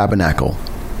 preach, tabernacle.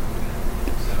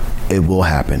 It will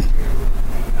happen.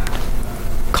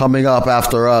 Coming up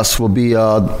after us will be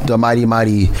the mighty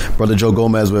Brother Joe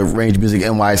Gomez with Range Music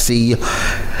NYC.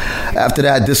 After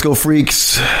that, Disco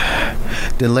Freaks.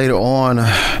 Then later on,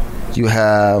 you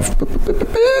have...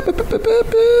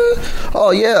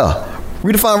 Oh, yeah.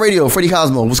 Redefine Radio, Freddie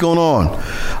Cosmo. What's going on?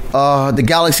 The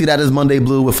Galaxy That Is Monday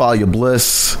Blue with Follow Your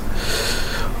Bliss.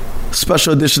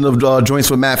 Special edition of Joints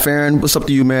with Matt Farron. What's up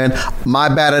to you, man? My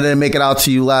bad I didn't make it out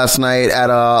to you last night at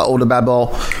Older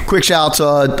Babel. Quick shout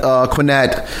out to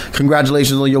Quinette.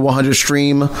 Congratulations on your 100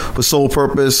 stream with Soul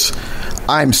Purpose.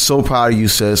 I'm so proud of you,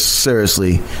 sis.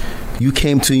 Seriously. You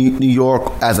came to New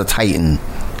York as a titan.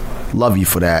 Love you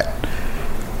for that.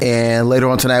 And later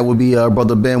on tonight will be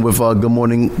Brother Ben with Good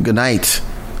Morning, Good Night.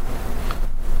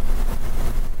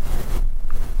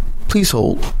 Please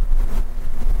hold.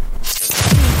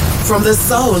 From the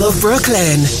soul of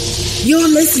Brooklyn, you're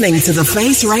listening to The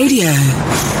Face Radio.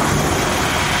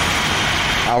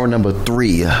 Hour number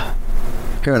 3.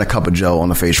 Here in a Cup of Joe on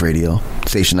The Face Radio.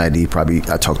 Station ID, probably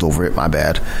I talked over it, my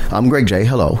bad. I'm Greg J.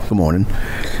 Hello, good morning.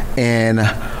 And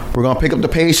we're going to pick up the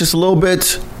pace just a little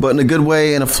bit, but in a good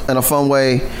way, in a fun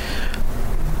way.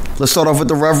 Let's start off with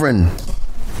the Reverend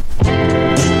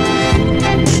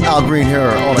Al Green here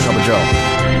on a Cup of Joe.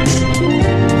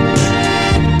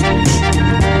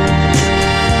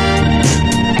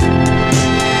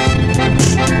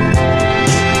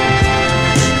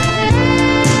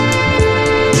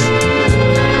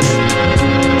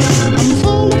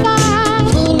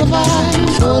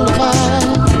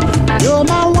 You're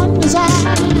my one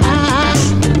desire.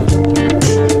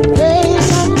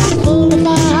 Yes, I'm full of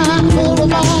fire.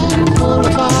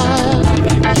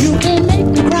 You can make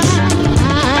me cry.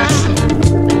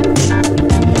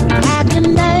 I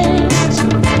can dance.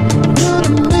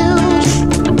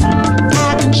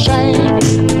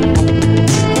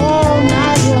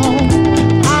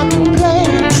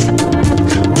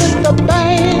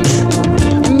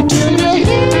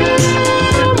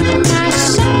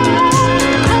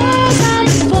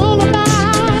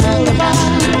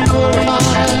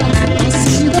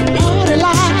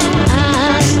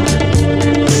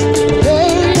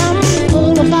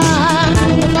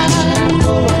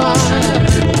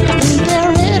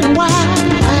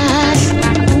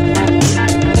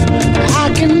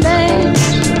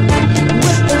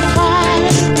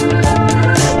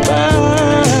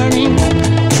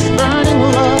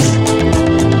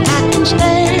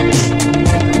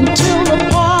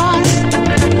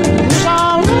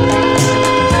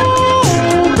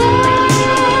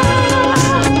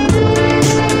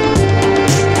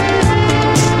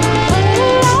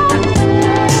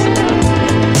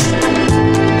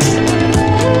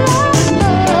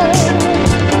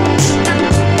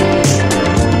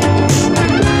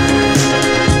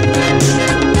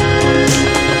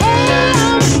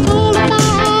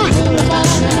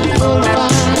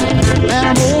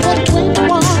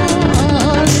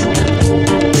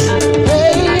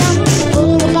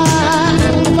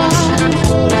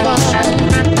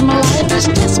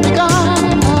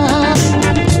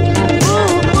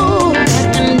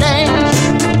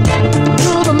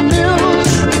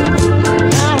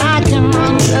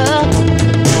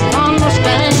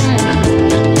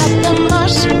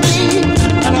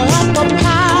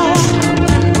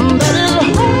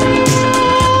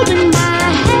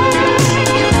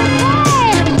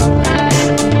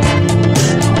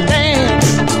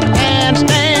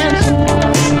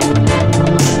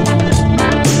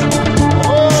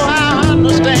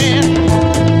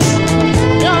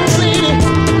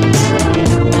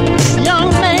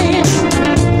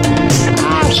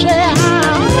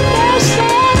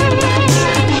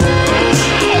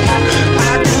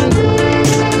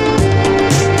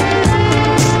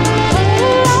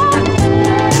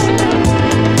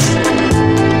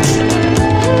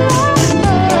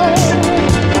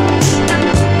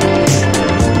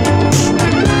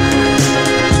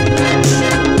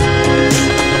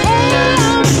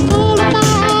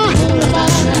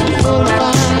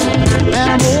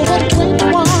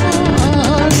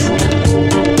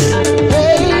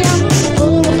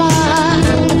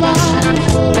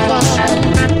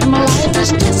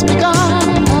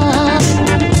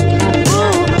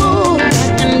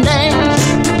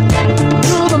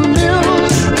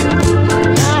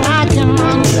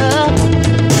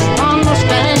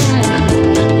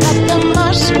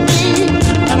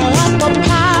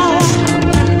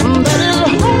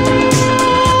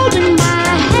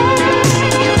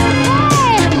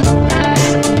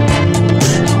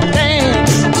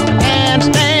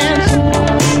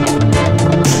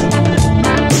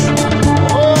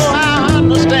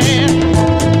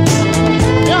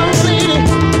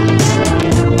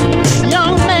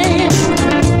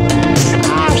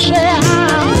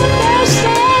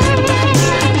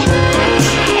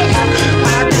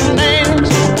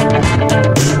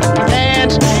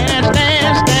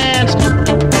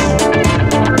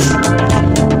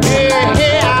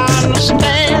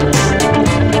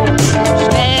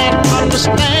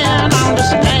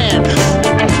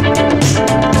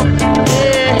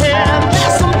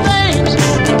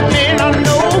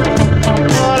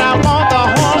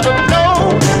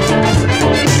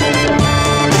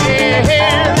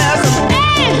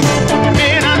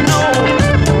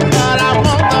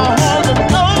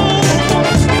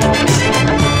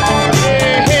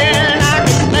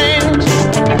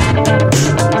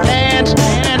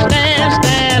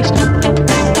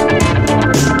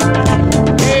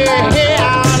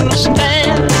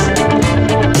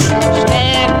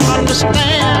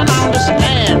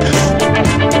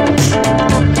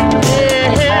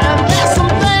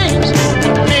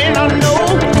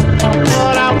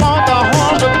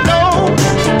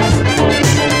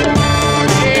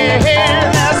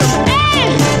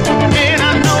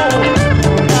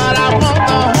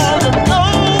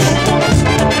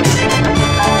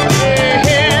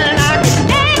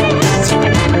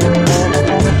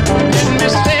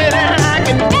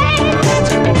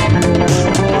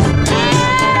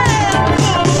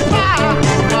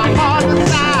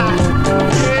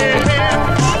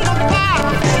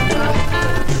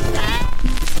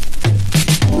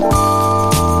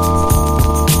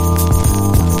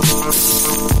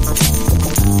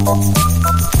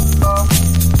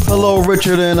 Hello,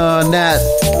 Richard and Nat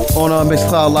on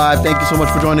Mixcloud Live. Thank you so much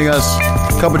for joining us.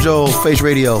 Cup of J.O.E, Face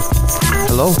Radio.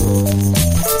 Hello.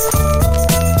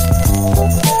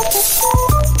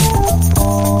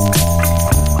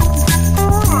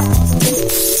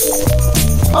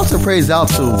 Also praise out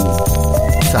to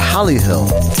Holly Hill.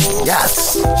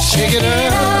 Yes. Shake it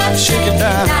up, shake it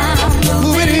down,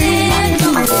 move it in,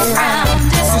 move it around.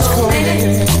 This is cool.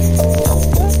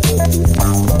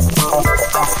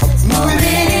 Move it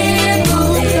in,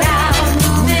 move it out,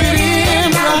 move it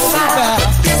in, round about.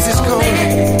 This is cool.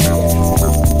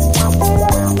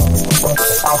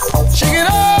 Shake it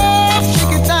up,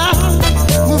 shake it down,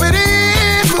 move it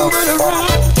in, move it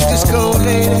around. This is cool,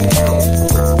 lady.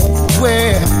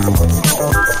 Where?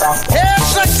 Yeah,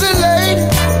 sexy lady.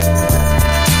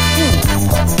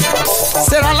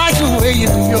 Said I like the way you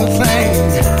do your thing.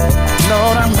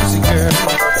 Lord, I'm missing girl.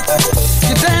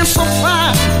 You dance so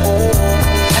fine,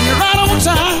 and you're right on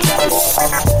time.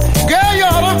 Girl, you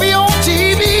ought to be on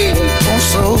TV, on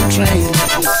Soul Train.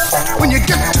 When you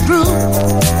get the groove,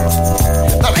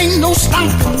 there ain't no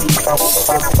stopping.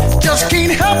 Just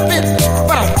can't help it,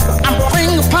 but I'm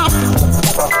finger popping.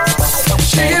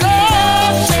 Shake it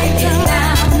up, shake it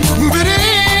down, move it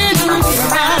in, move it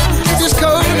around. Just go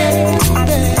there.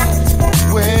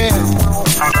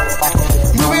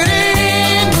 Move it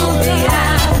in, move it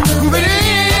out, move it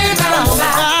in, round,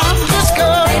 round. Just go.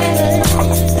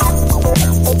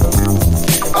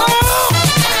 Oh,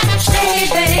 shake it,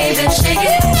 baby, shake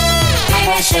it,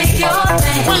 baby, shake your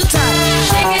thing. One time,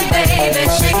 shake it, baby,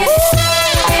 shake it,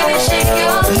 baby, shake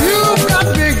your thing. You got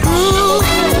big groove.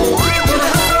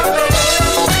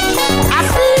 I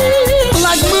feel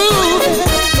like moving.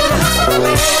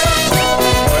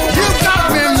 You got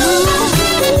me moving.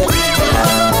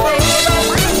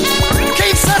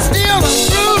 Can't sit still and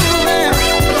moving.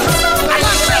 I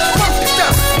like that funky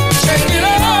stuff. Shake it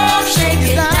up, shake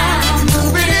it down,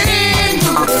 move it in,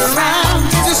 move it around.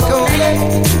 Just go let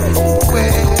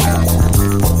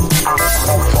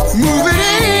move it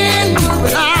in, move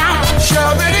it out,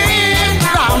 shove it in,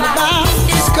 round and round.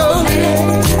 Just go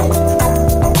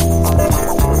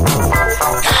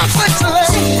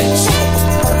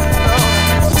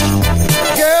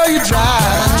girl, you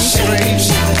drive me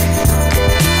crazy.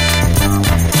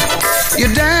 You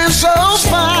dance so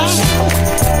fine,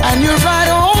 and you're right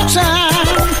on time.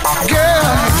 Girl,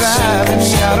 you're driving me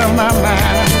out of my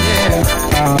mind. Yeah.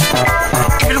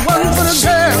 If it wasn't for the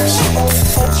girls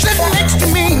sitting next to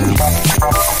me,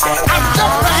 I'd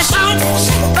jump right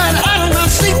out of my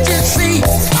seat to see.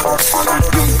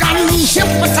 You got me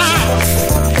hypnotized,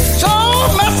 so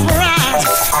mesmerized.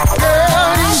 Girl,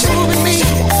 you're moving me.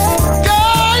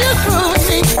 Girl, you're grooving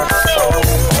me.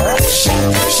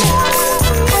 Shake, shake.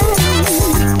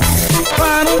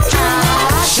 Why don't you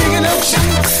shake it up,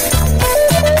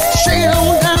 shake it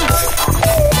on down.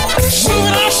 Move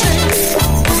it out, shake it.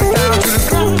 Move it down to the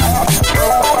ground.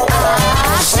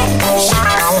 Shake,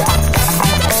 shake.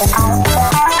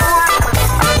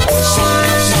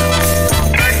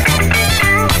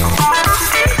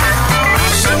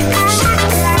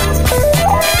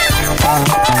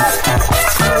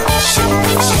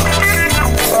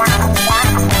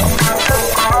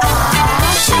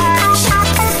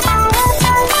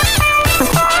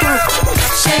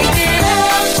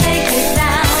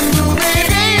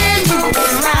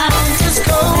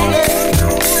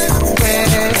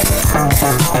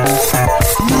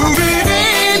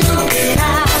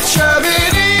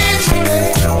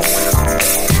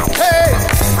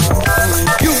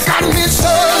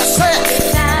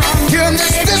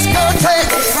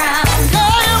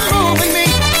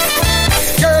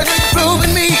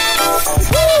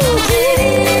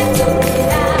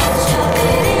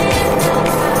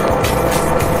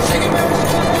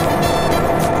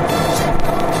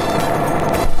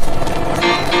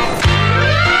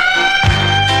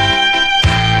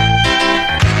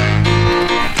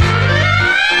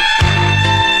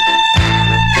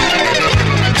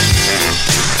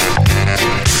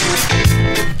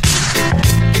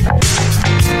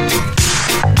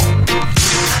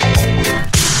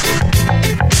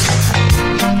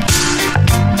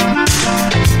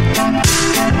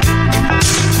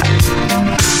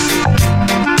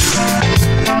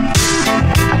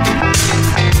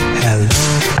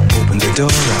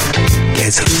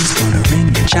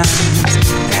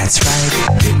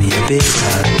 big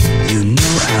hug. You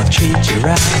know I'll treat you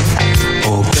right.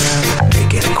 Oh girl,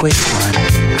 make it a quick one.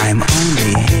 I'm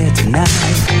only here tonight.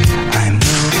 I'm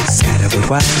no set of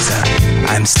advisor.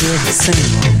 I'm still the same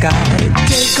old guy.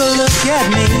 Take a look at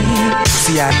me.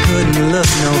 See, I couldn't look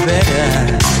no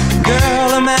better.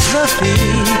 Girl, I'm at her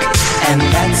feet. and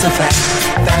that's a fact,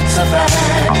 that's a fact.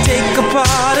 Take a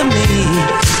part of me,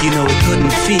 you know it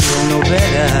couldn't feel no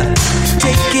better.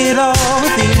 Take it all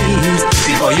with ease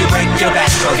before you break your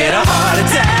back or get a heart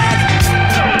attack.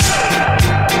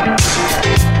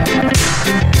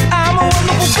 I'm a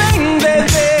wonderful thing,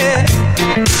 baby.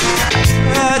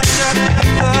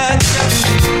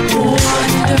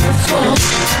 Wonderful.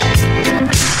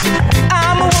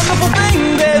 I'm a wonderful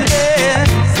thing, baby.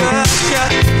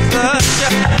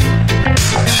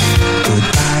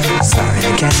 Goodbye, sorry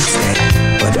I can't stay,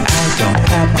 but I don't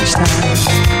have much time.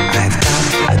 I've got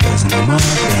a dozen or more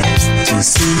things to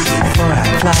see before I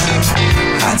fly.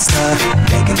 Hot stuff,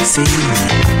 begging to see me.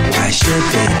 Why should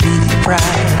they be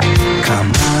deprived?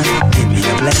 Come on, give me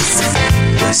a blessing.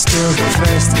 You're still the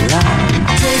first in line.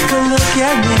 Take a look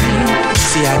at me.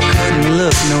 See, I couldn't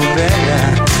look no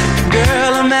better.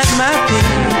 Girl, I'm at my peak,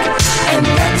 and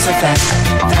that's a fact,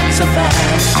 that's a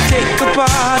fact. Take a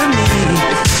part of me,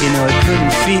 you know it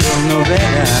couldn't feel no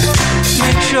better.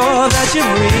 Make sure that you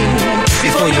breathe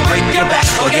before you break your back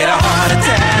or get a heart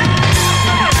attack.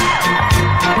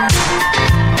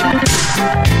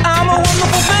 I'm a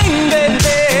wonderful thing,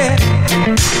 baby.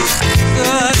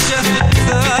 Such a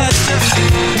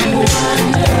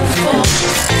wonderful.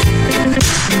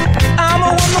 I'm a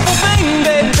wonderful thing,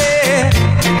 baby.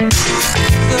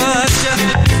 Such a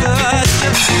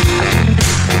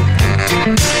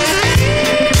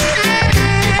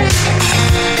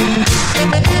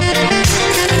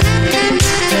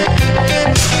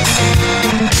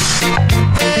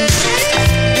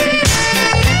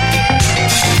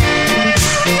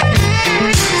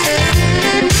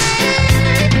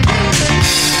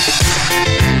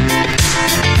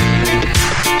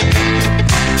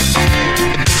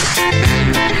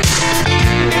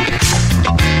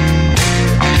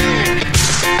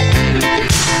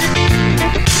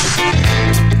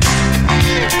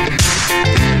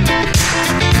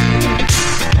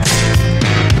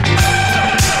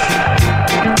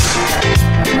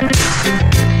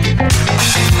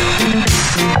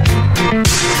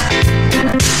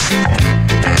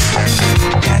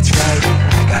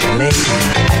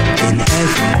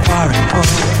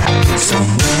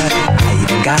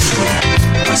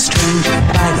a stranger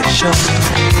by the shore.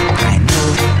 I know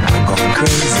I'm going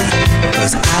crazy,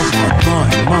 cause I want more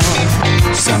and more.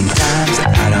 Sometimes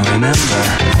I don't remember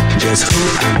just who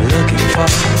I'm looking for.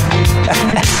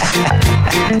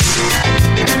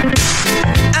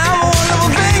 I'm a wonderful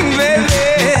thing,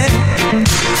 baby.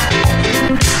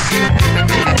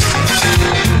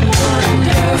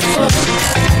 Wonderful.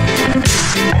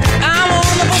 I'm a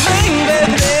wonderful thing,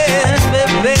 baby,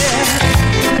 baby.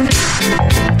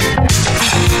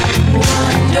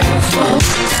 Wonderful.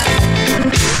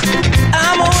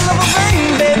 I'm a wonderful thing,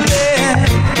 baby.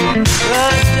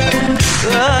 Such a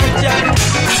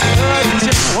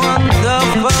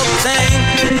wonderful thing.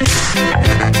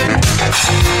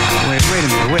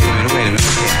 Wait a minute.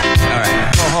 Okay. All right.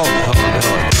 Hold on.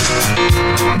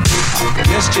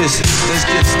 Let's just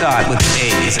start with the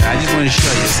A's. I just want to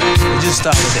show you something. We'll just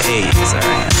start with the A's. All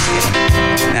right.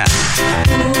 Now,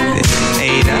 this is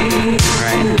Ada,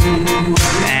 right?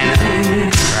 Anna,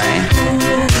 right?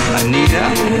 Anita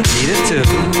too.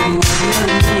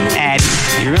 Addie,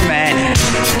 you remember Addie?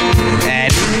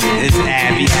 Addie is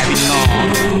Abby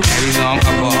Long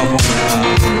up on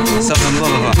Southern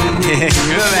Boulevard. Yeah, you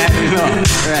remember Abby Long,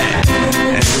 right?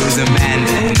 And it was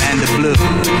Amanda Blue.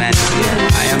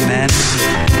 I am Amanda Blue.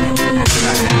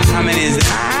 How many is it?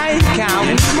 I count.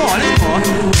 There's more. There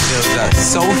was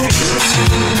Sophie.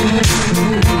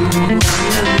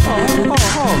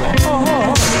 Hold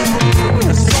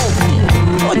on. Sophie.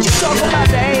 What you talking about,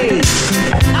 babe?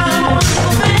 I'm a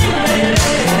baby.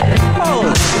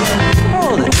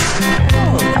 Hold it.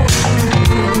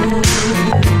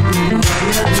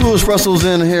 Two espressos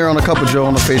in here on a Cup of J.O.E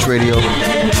on the Face Radio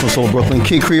from Soul Brooklyn.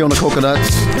 Key Cree on the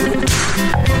coconuts.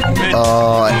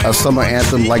 A summer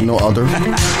anthem like no other,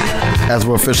 as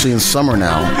we're officially in summer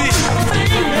now.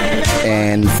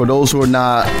 And for those who are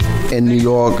not in New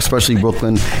York, especially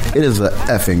Brooklyn, it is a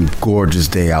effing gorgeous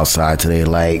day outside today.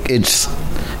 Like, it's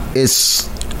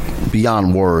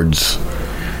beyond words.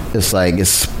 It's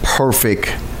perfect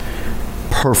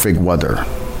weather.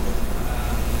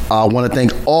 I want to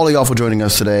thank all of y'all for joining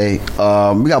us today.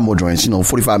 We got more joints,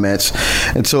 45 minutes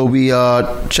until we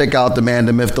check out the man,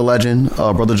 the myth, the legend,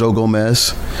 Brother Joe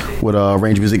Gomez with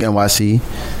Range Music NYC,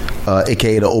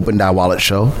 aka the Open Die Wallet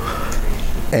Show.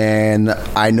 And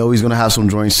I know he's gonna have some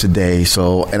joints today.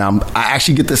 I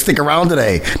actually get to stick around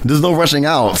today. There's no rushing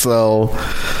out, so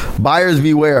buyers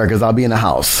beware, because I'll be in the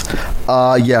house.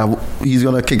 He's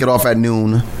gonna kick it off at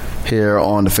noon here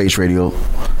on the Face Radio.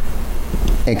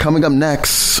 And coming up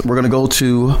next, we're going to go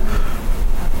to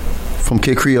from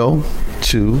Kid Creole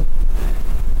to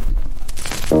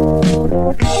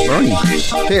Bernie.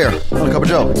 Here on the Cup of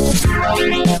Joe.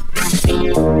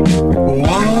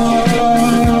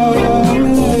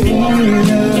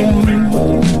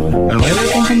 And when I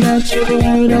think about you, the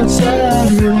world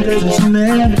outside really doesn't seem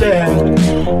that bad.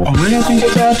 And when I think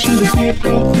about you, the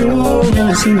people through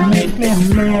really seem to make me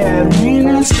mad. When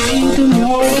I see the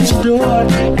noise door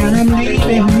and I'm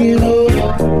leaving you,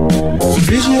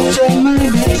 visions of my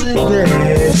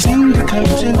yesterday seem to come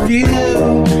to view.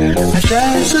 I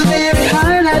try so very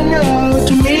hard, I know,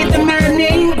 to meet the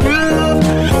maddening groove,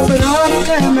 but all the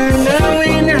time I know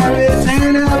when I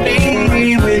return I'll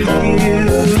be with you.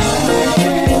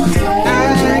 I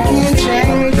can't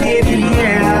change it,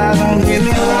 yeah, don't get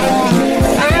me wrong.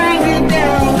 I get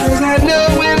down 'cause I know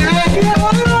when I get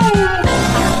home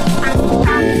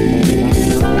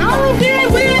I'll be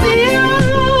with you.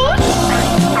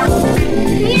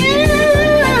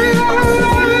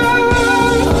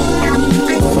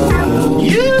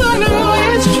 You know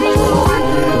it's true.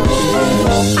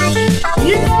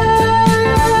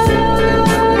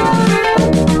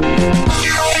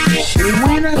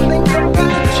 When I think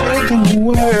about changing the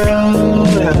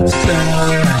world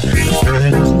outside, it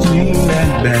doesn't seem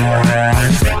that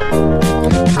bad.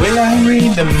 When I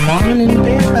read the morning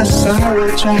paper, sorrow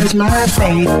tries my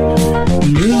fate.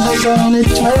 Music's on at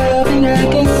 12 and I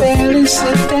can barely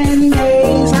sit and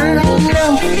gaze. I don't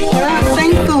know, but I'm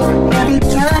thankful every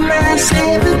time I say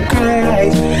the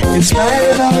grace. In spite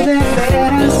of all that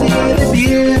bad, I see the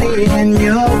beauty in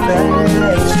your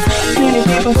face. Many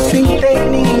people think they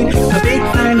need a big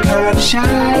fine car to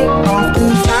shine,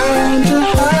 oftentimes a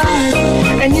hide,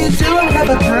 and you don't have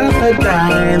a time for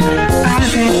dime.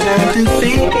 I've had time to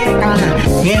think it on.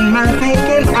 In my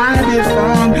thinking, I'll be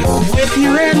fine. With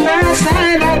you at my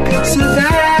side, I could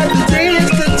survive the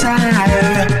test of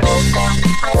time.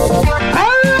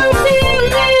 I'll be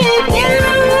with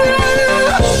you.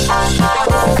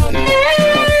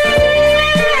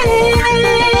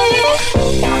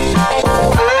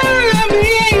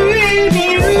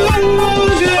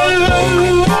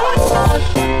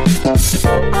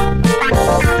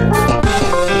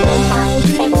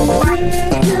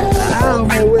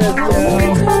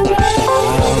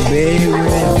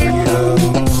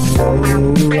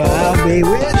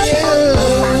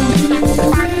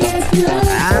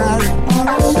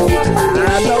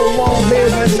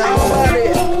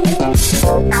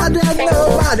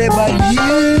 Nobody but you.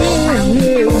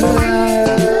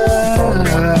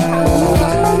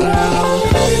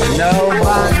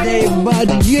 Nobody but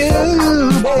you,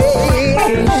 baby.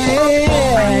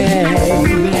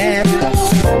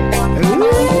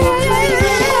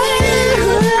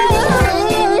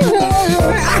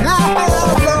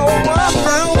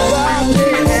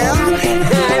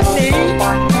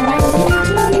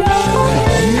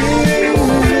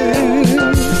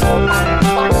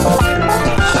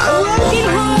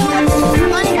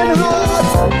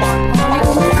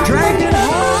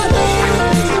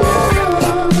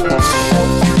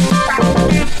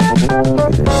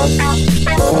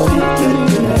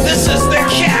 This is the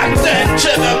captain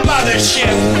to the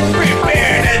mothership.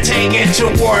 Prepare to take it to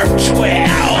warp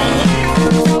 12.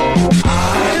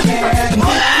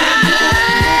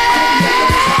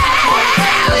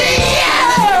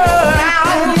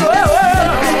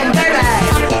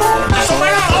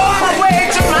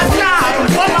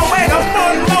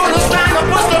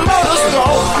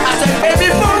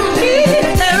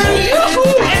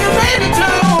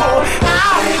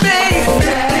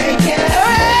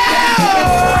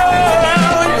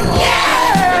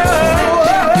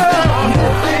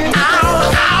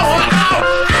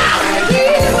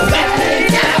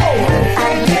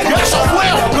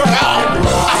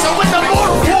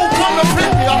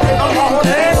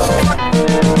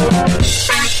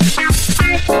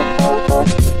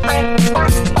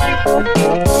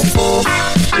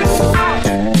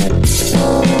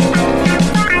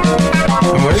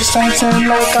 Starting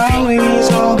like always,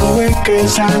 all the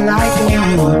workers are like you.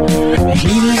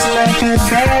 He was like a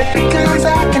dad because I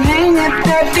can hang at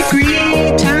that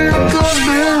degree. Time goes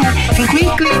by and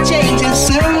quickly changes,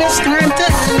 soon it's time to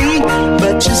leave.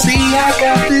 But you see, I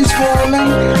got this woman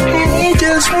and he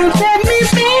just won't let me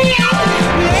be.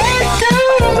 It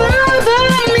don't bother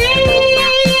me.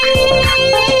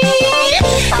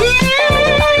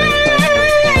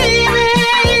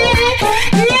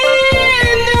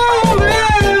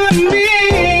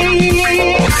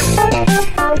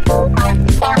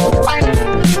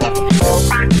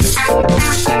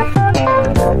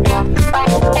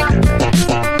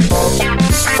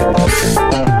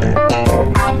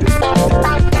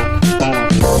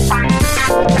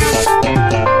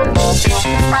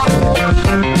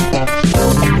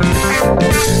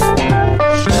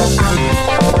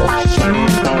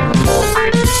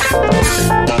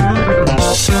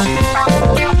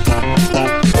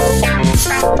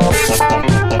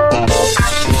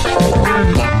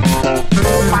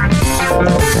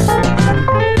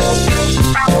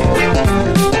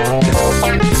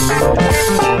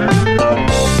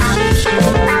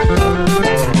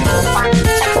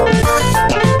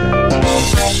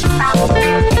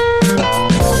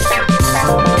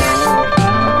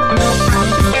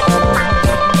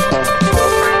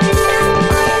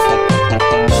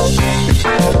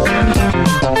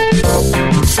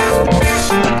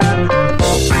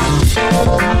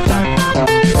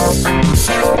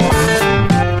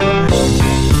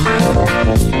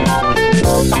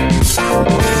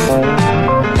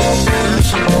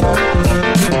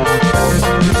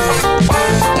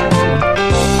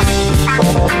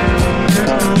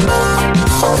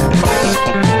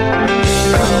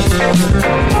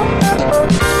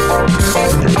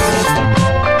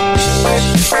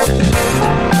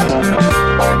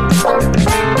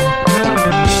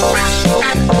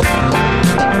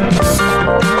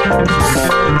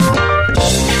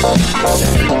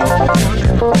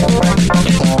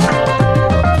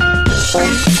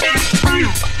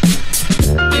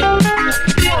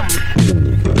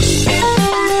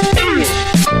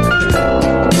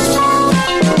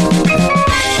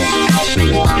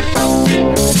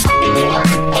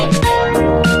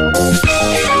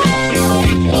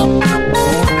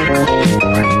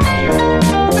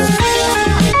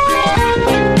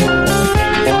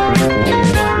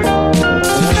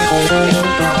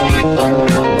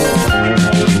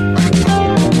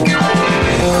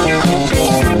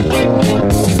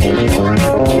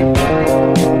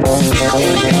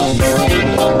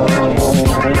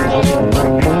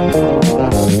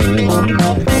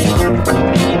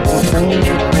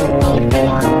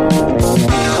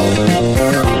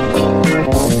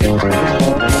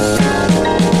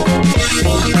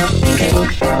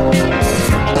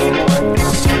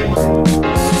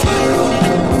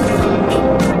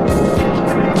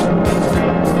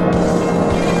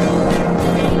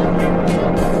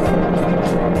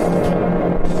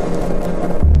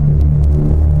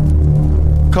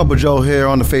 Cup of J.O.E here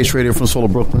on the Face Radio from Soul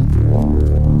of Brooklyn.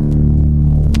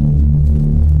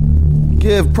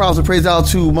 Give props and praise out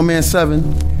to my man Seven.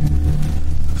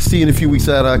 See you in a few weeks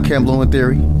at Camp Blow in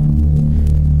Theory.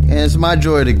 And it's my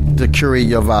joy to curate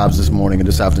your vibes this morning and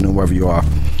this afternoon, wherever you are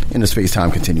in the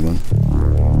space-time continuum.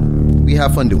 We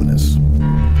have fun doing this.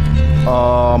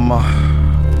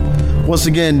 Once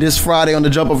again, this Friday on the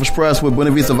Jump Up Express with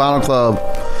Buena Vista Vinyl Club,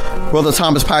 Brother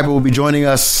Thomas Piper will be joining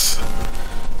us.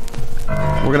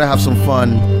 We're going to have some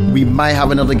fun. We might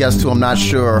have another guest too, I'm not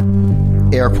sure.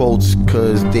 Air quotes,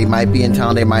 because they might be in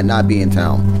town, they might not be in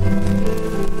town.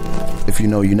 If you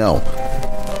know, you know.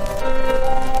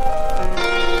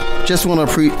 Just want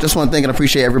to thank and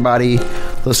appreciate everybody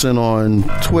listening on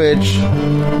Twitch,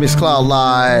 Mixcloud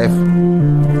Live,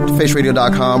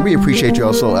 faceradio.com. We appreciate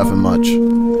y'all so effing much.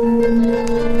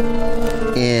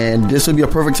 And this will be a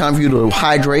perfect time for you to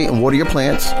hydrate and water your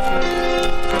plants.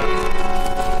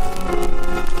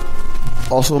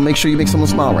 Also, make sure you make someone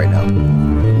smile right now.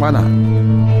 Why not?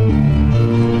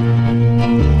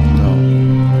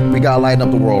 We gotta lighten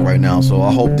up the world right now, so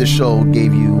I hope this show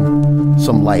gave you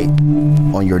some light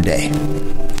on your day.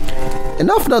 And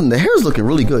not for nothing, the hair's looking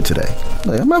really good today.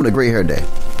 I'm having a great hair day,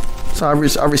 so I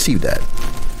received that.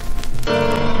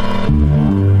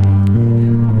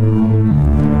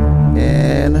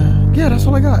 And yeah, that's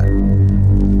all I got.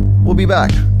 We'll be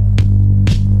back.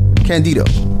 Candido.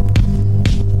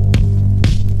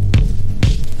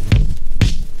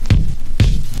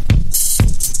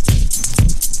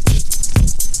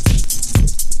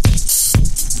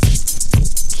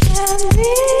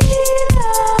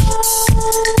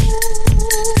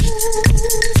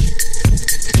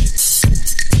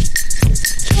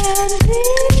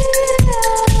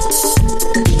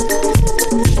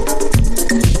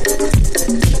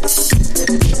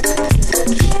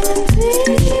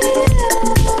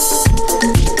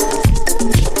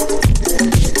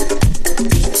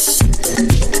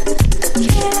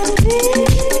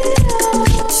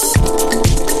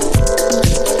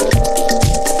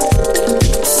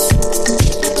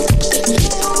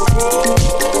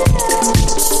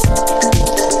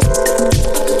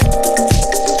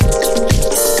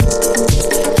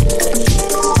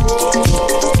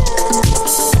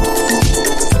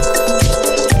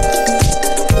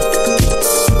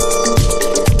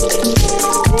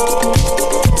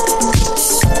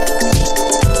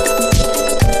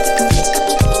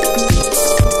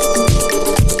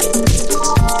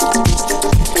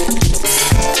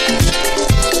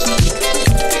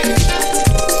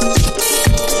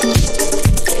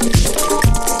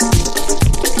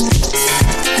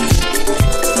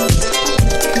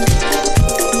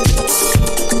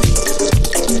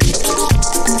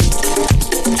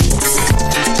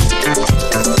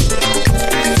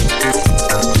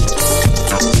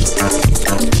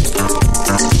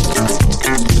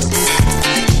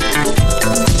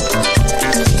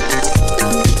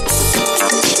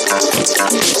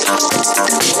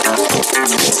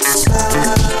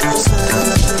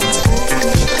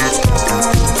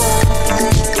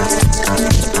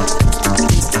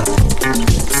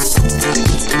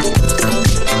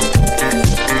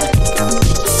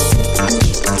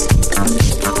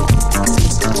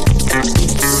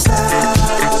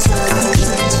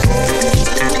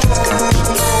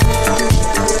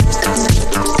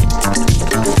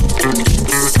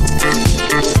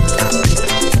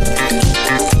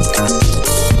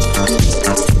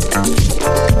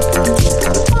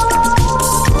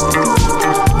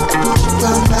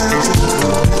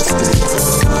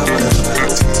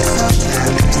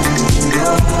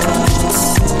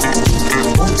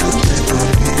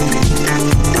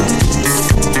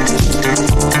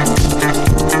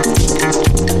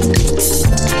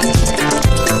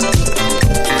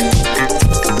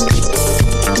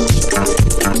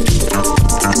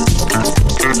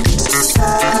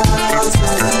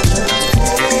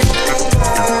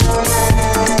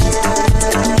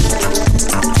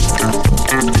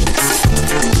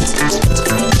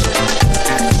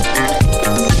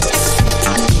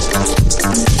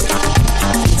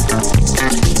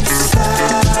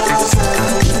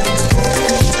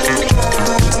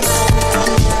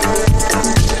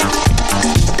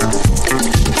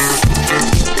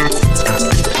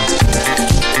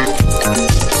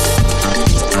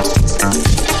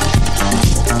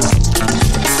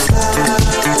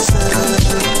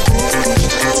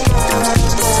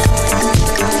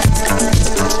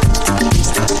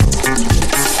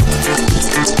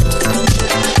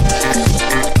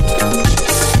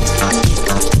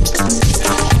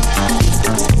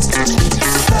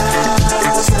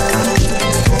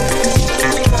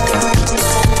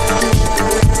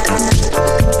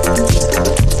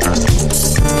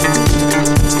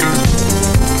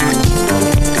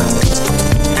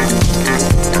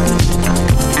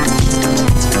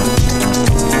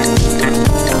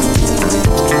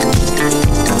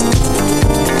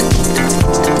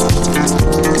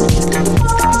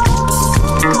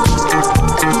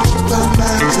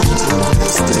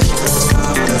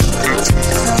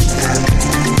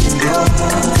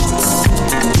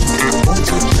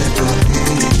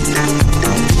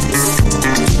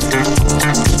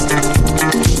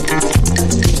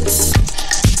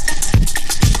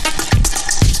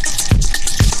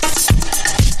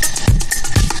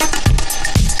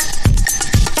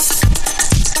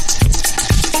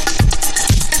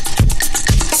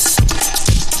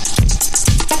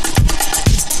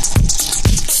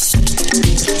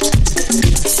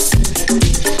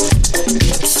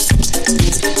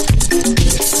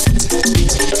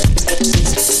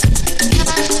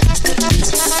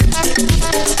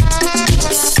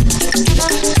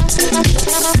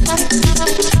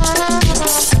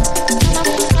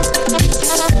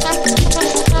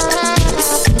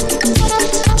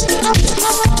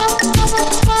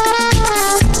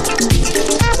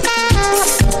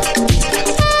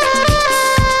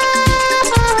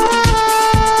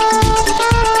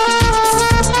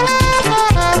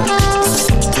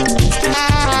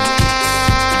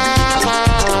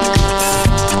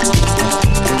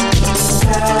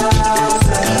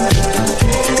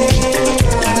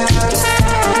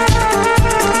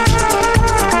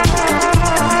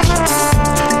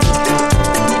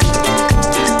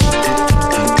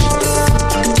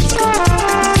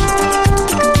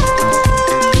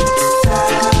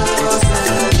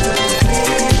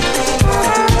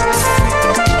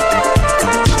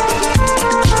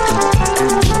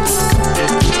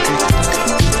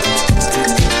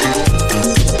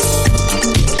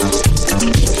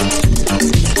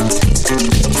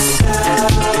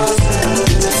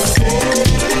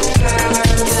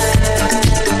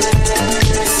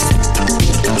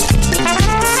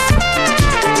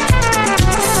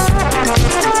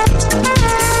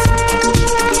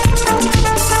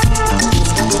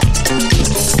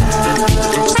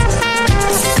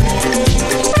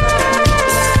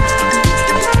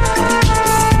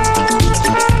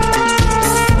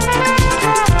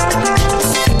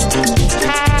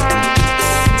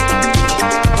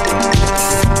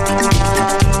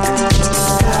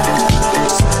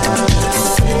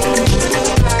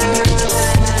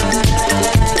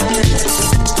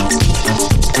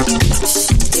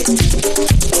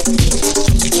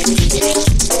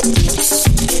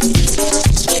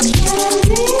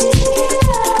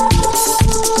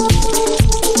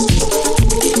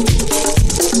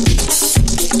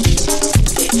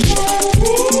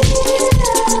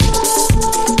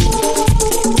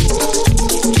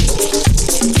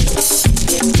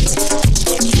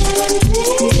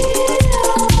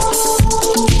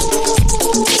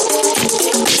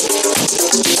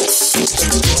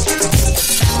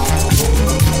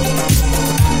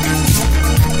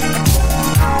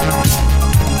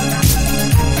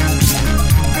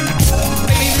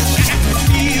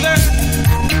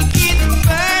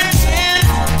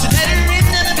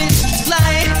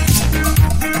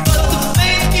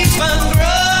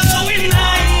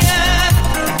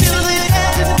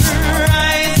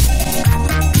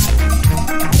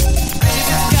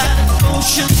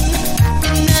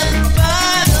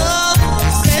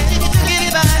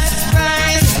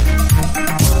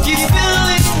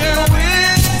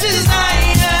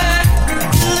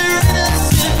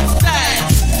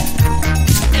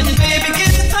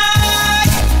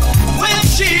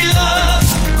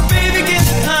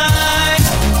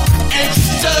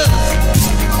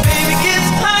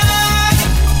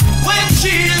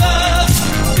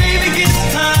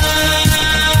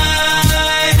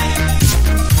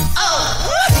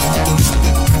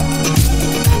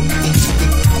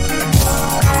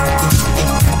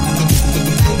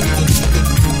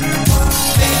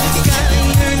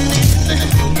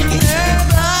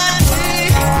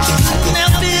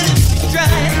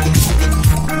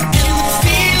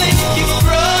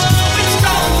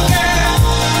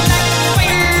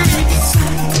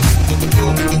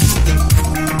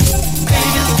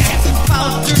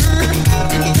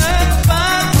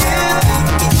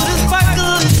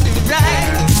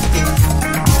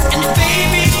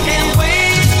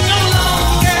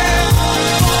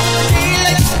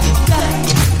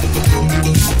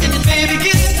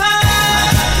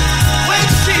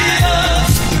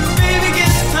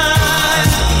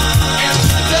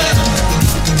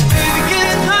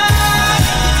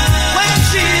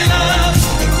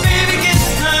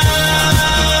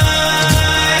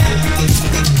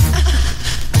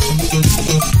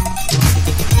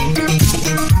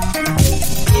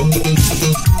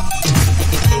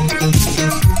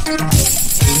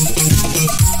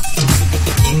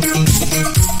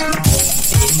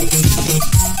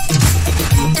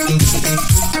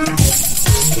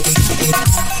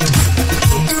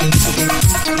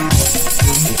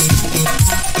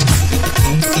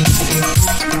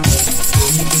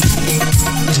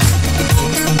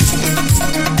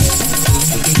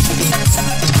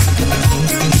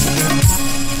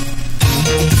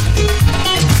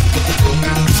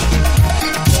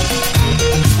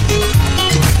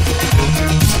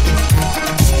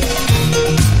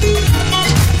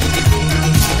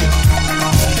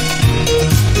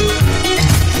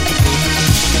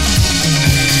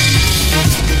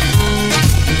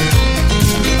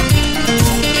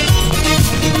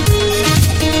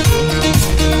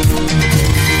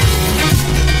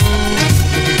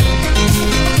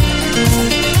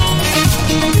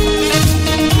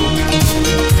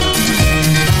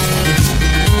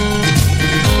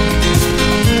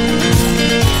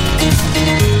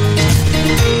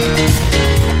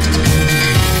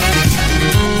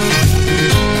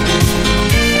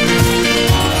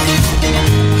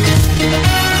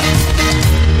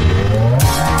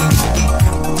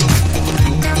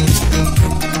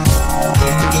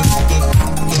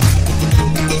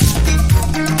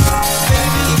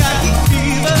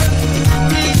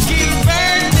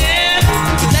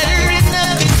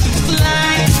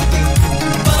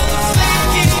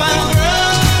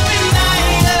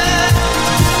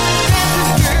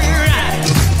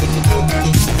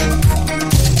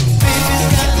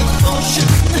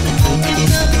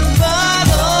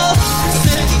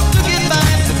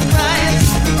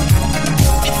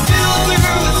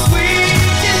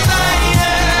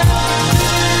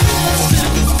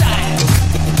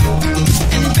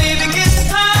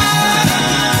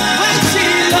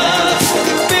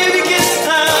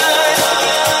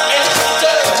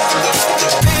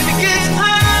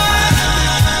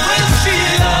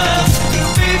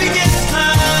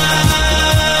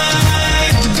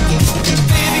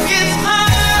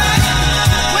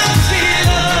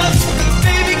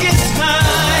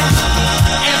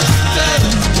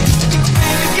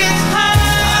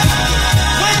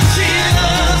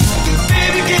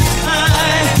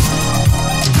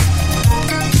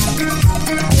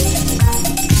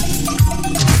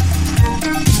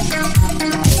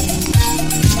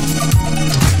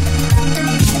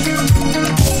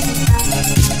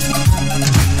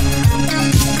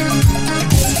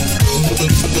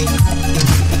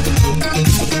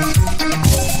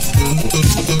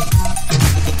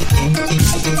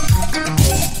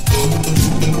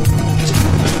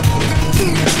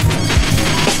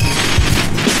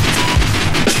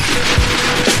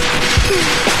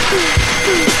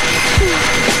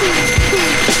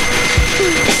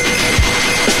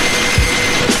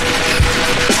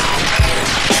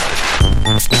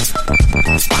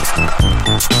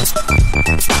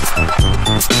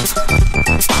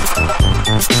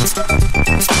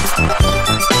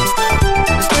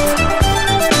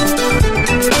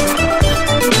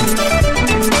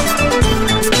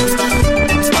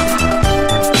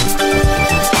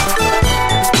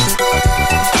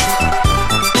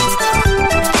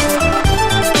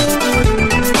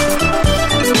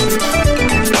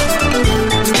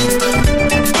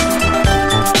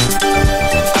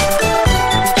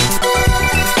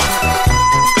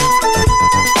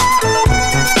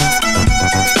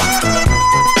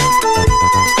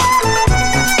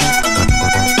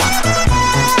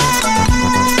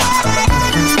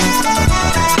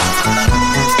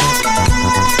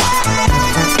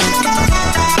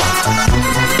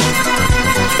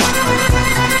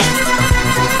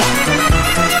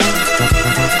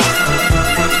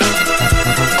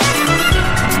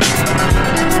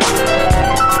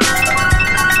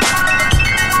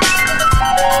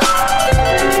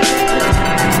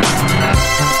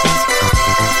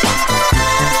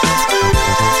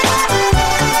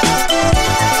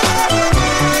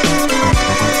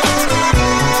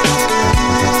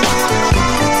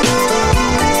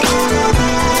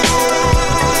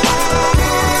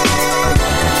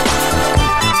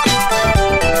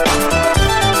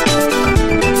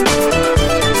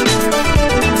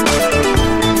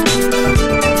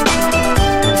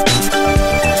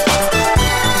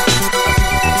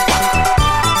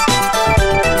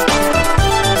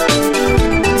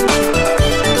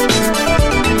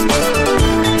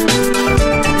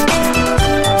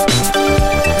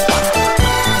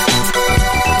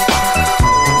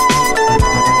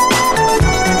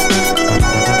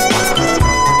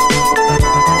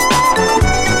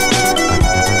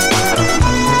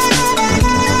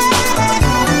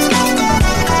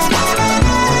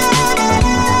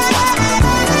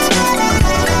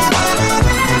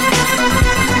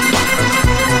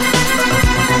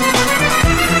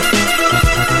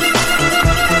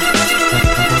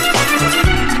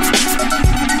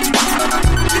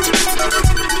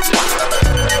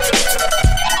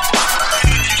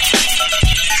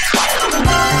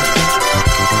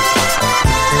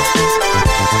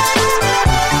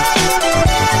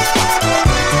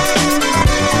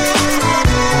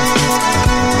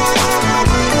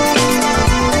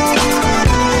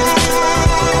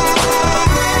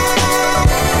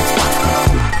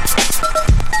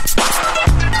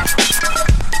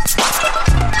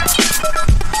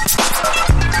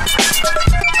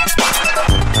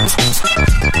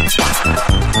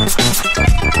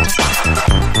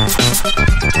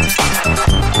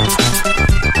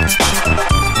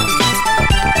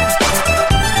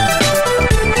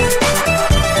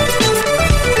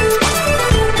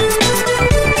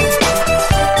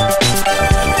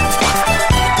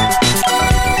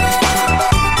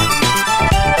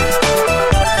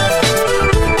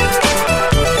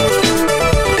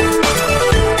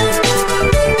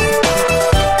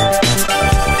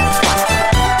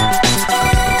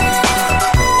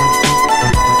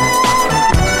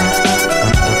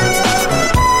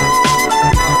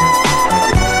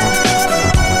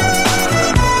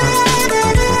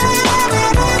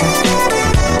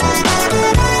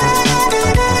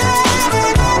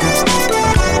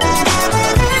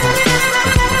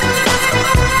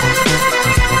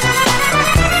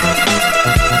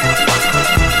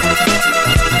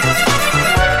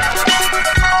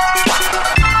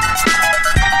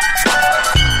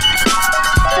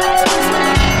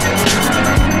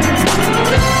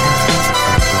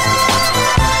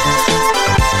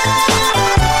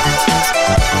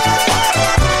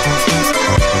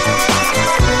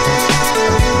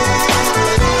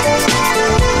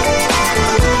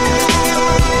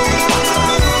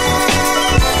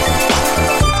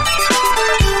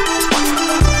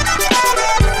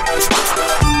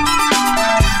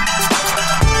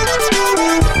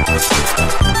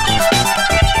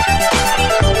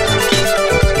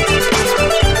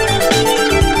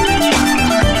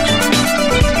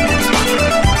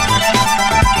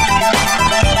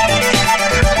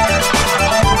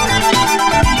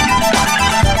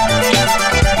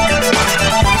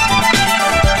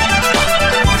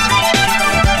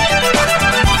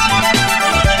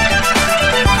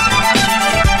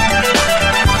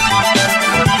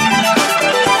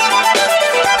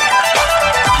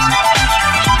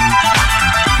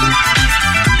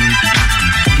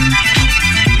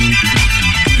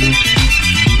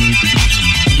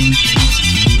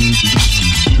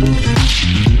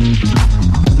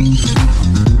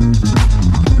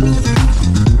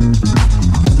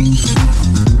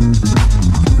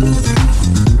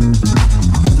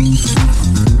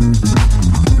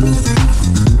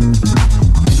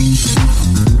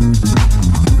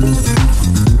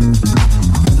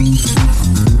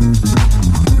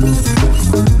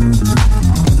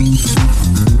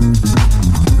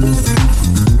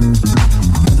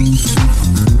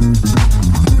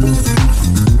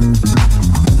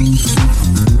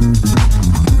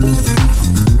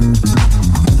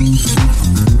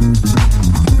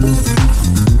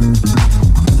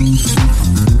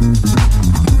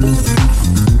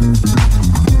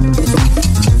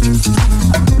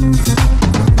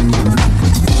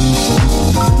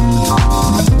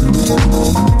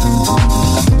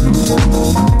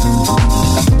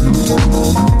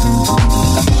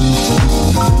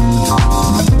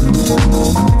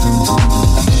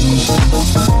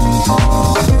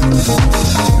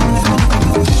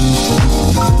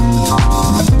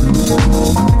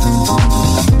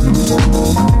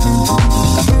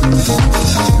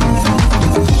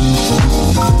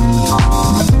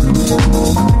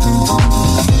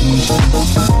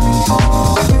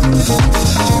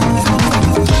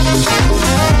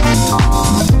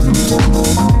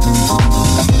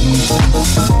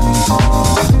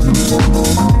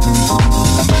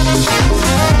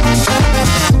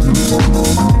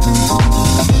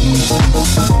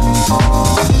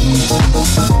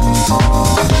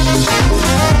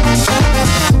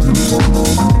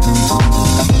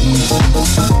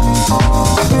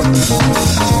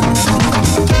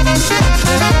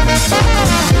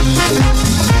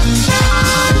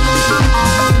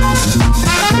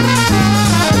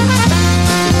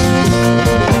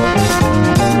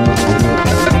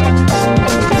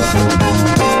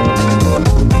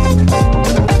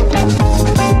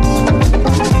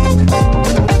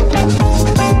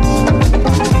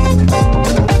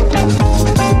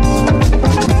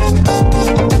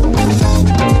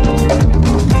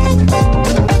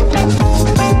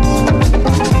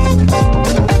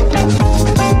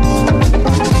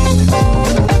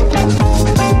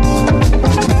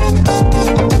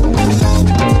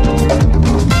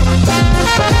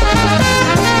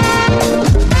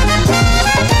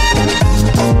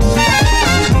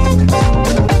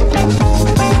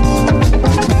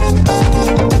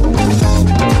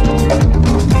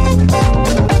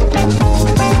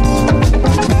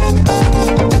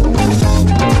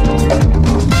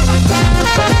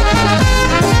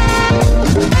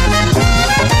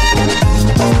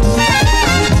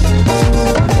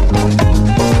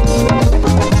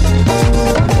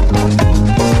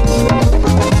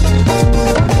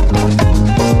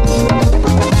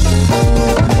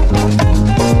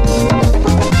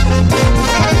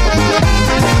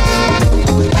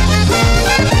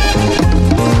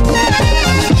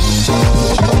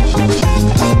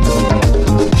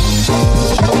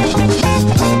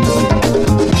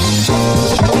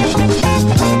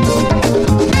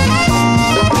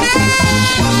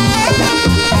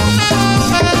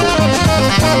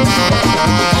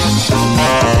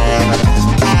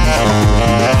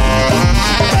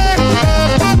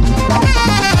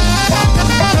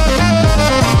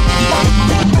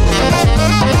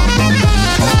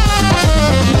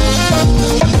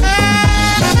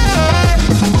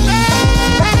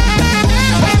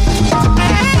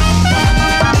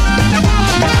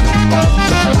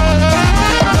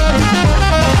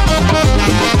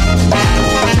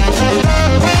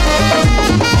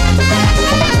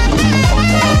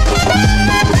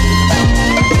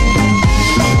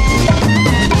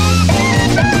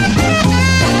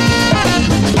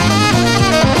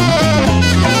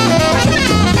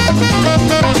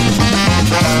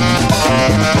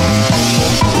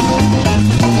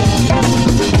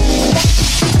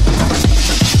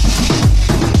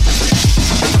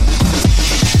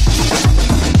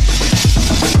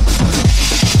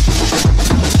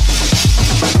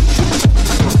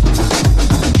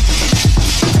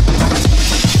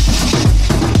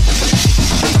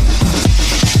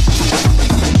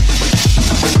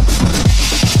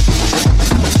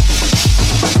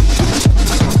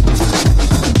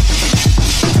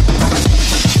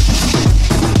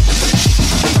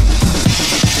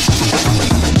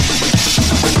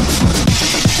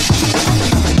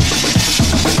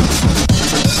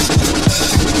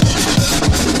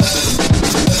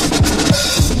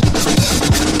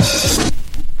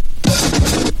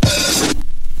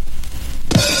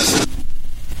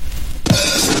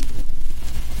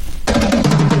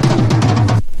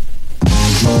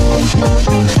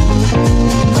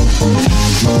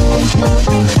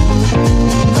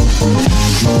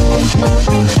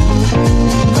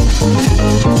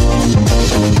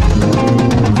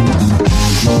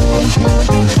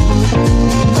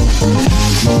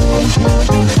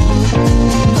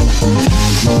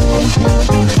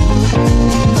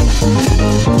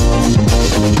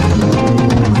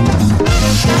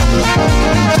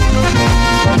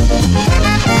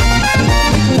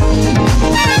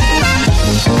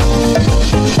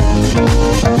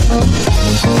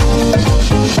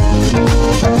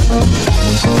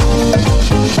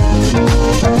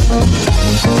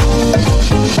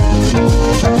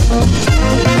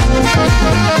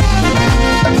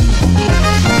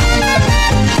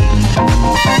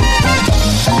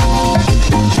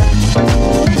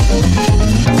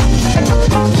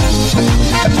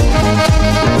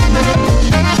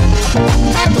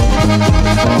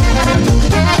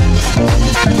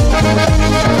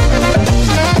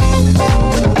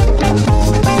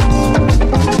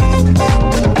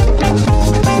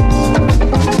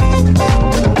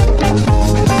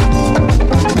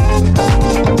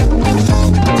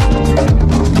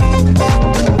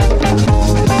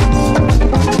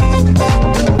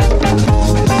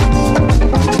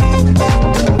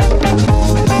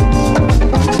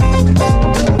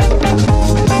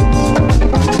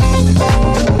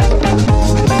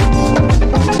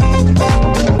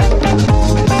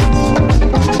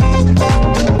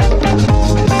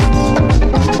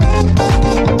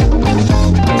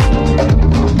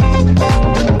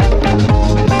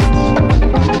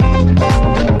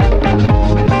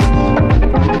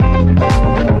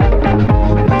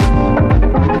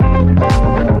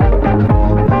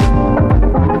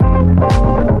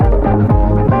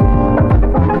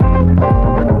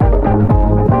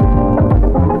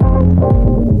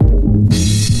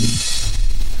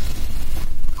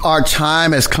 Our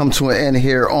time has come to an end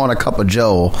here on A Cup of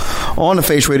Joe on the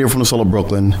Face Radio from the soul of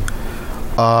Brooklyn.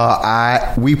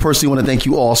 We personally want to thank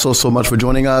you all so much for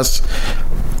joining us.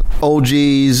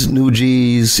 OGs, new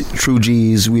Gs, true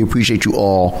Gs, we appreciate you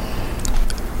all.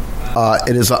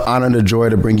 It is an honor and a joy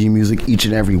to bring you music each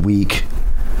and every week,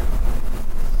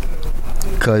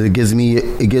 because it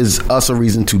gives us a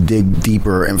reason to dig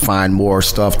deeper and find more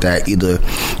stuff that either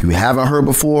you haven't heard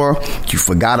before, you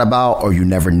forgot about, or you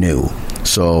never knew.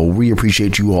 So we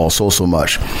appreciate you all so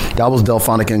much. That was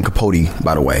Delphonic and Capote,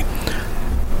 by the way.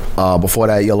 Before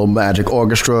that, Yellow Magic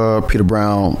Orchestra, Peter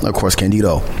Brown, of course,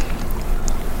 Candido.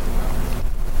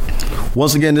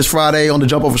 Once again, this Friday on the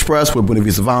Jump Off Express with Buena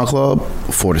Vista Vinyl Club,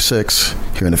 4 to 6,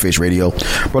 here in the Face Radio.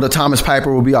 Brother Thomas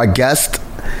Piper will be our guest.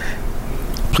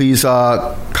 Please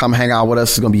come hang out with us.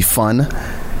 It's going to be fun.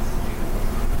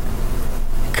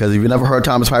 Because if you never heard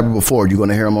Thomas Piper before, you're going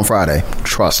to hear him on Friday.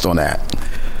 Trust on that.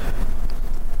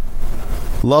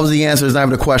 Love's the answer, is not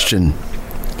even a question.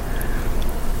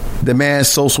 Demand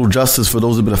social justice for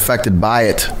those who have been affected by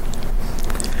it.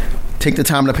 Take the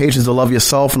time and the patience to love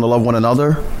yourself and to love one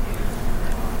another.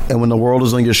 And when the world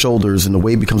is on your shoulders and the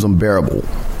weight becomes unbearable,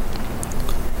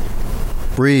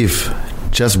 breathe.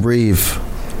 Just breathe.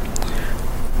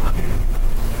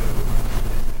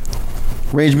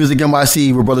 Range Music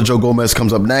NYC, where Brother Joe Gomez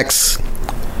comes up next.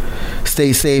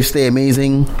 Stay safe, stay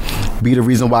amazing. Be the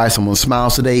reason why someone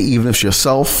smiles today, even if it's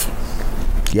yourself.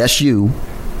 Yes, you.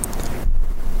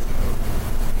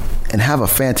 And have a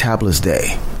fantabulous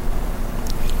day.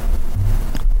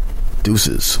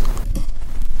 Deuces.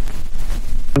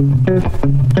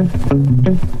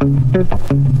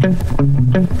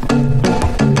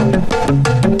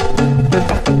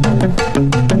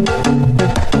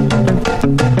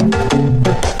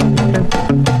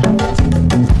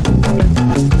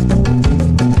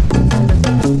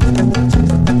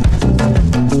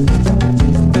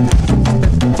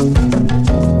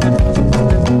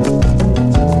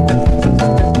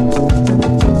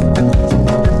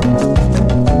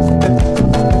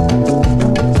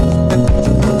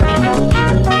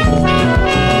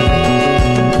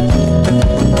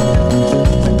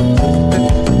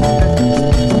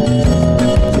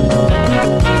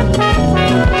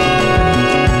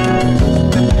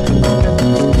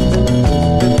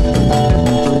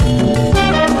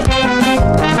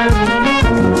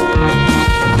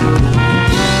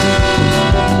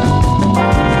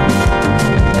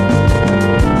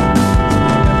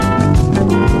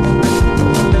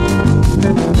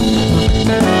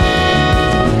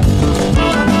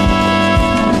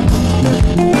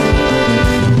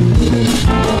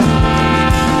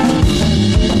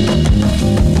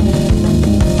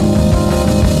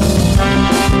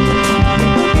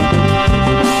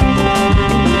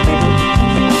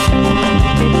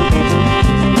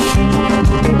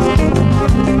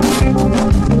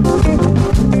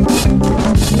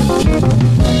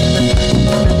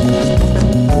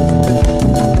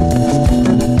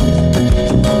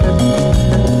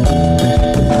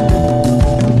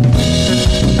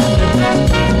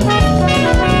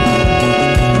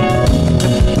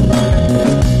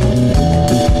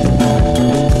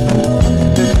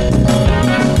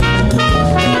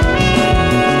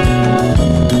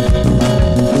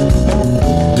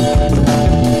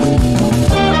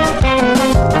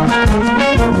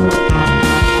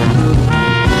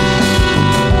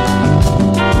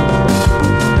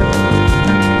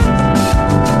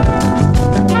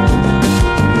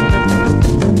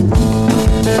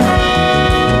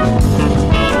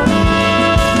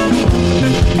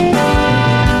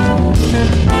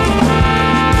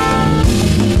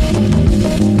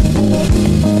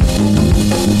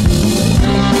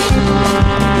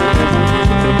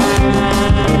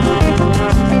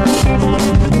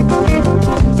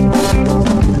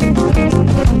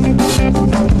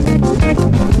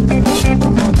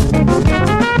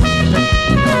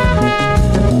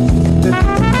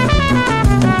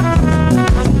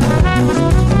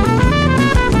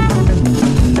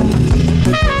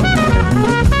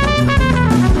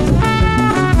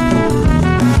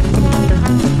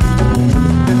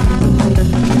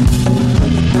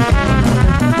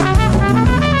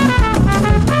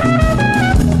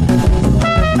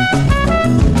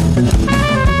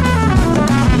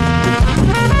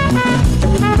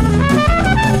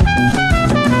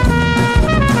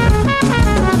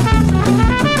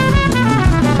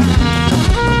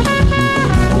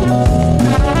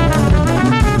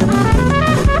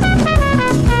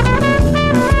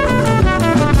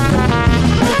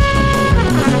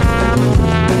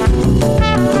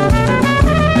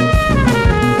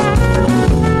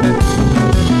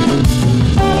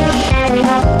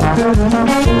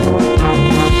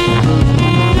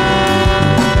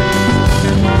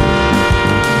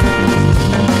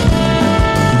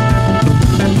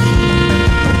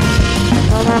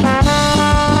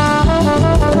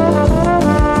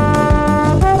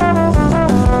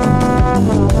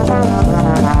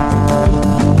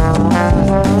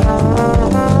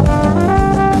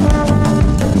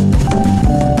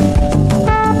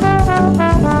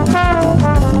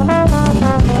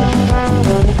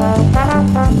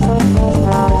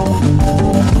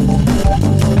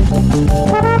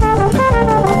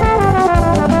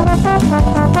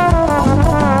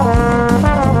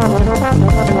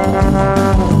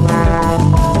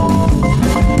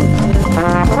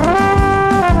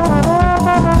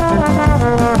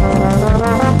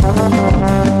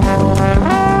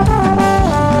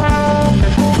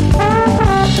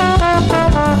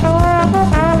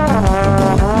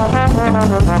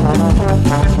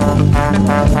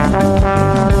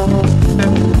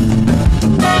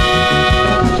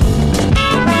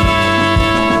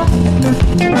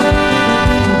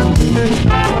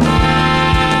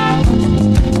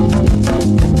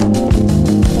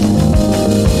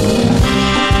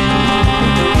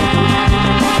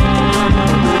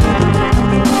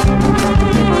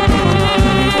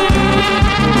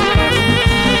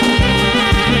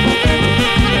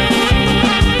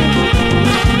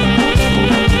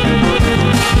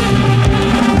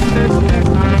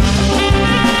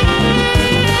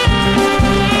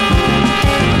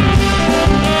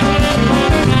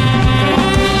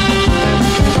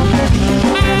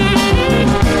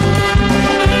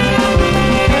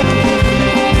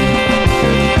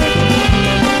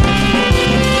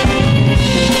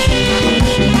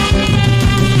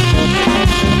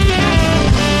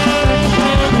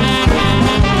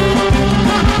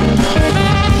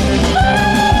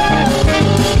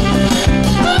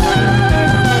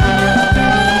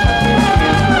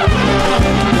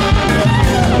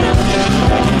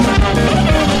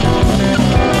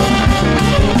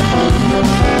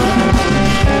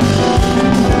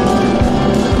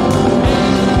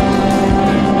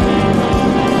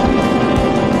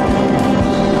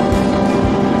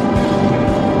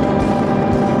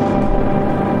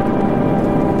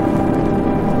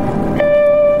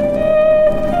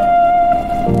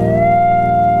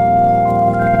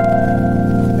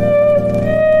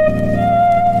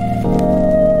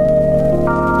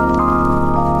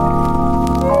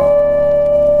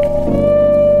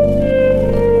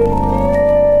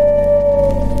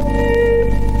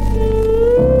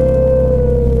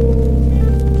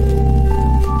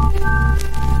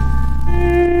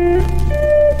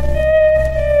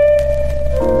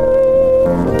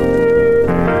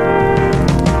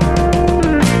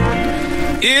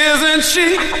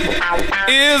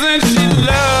 Isn't she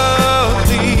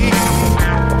lovely?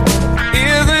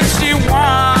 Isn't she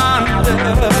wonderful?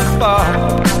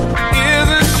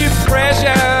 Isn't she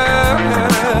precious?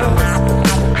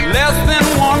 Less than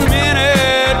 1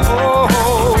 minute old.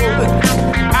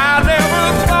 I never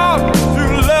thought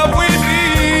through love we'd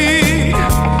be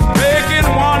making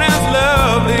one as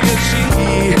lovely as she.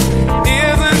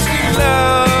 Isn't she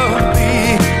lovely?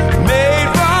 Made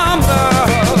from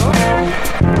love.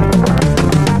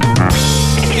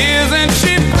 Isn't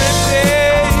she pretty?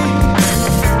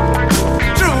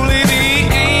 Truly the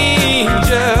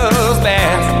angel's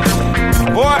best.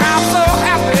 Boy, I'm so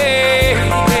happy.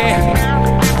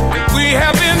 We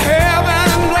have been heaven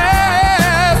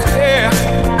blessed. Yeah,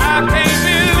 I can't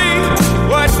believe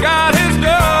what God has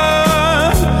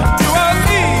done to us.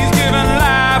 He's given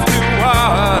life to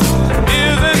us.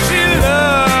 Isn't she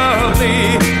lovely?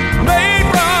 Made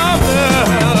from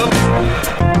love.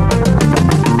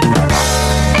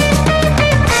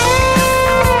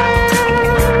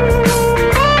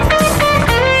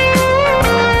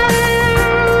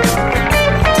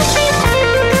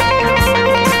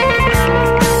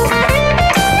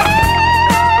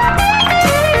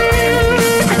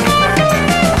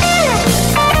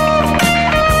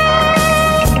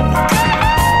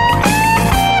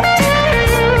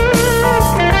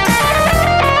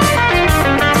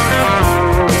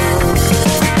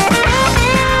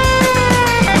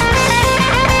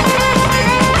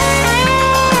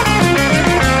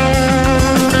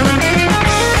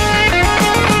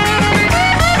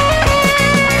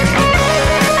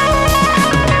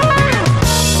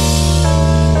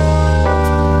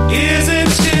 Isn't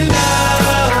she lovely?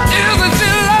 Isn't she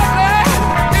lovely?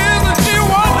 Isn't she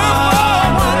wonderful?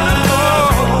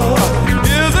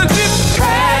 Isn't she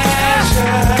precious?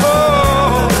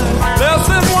 Oh, less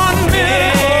than 1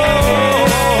 minute.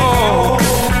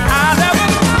 I never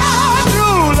thought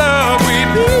true love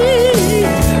we'd be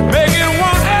making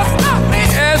one as lovely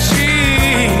as she.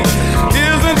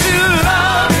 Isn't she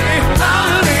lovely?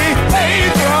 Lovely,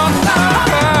 made from love.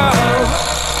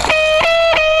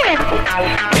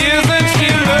 Isn't she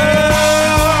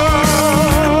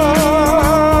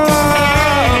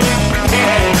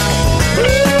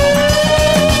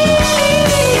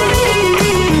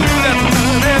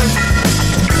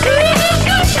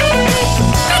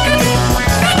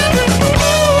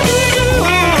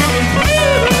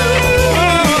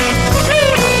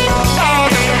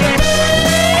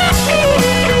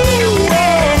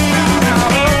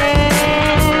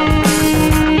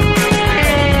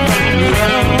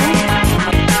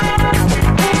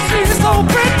She's so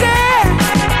pretty.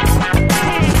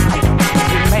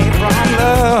 She's made from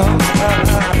love.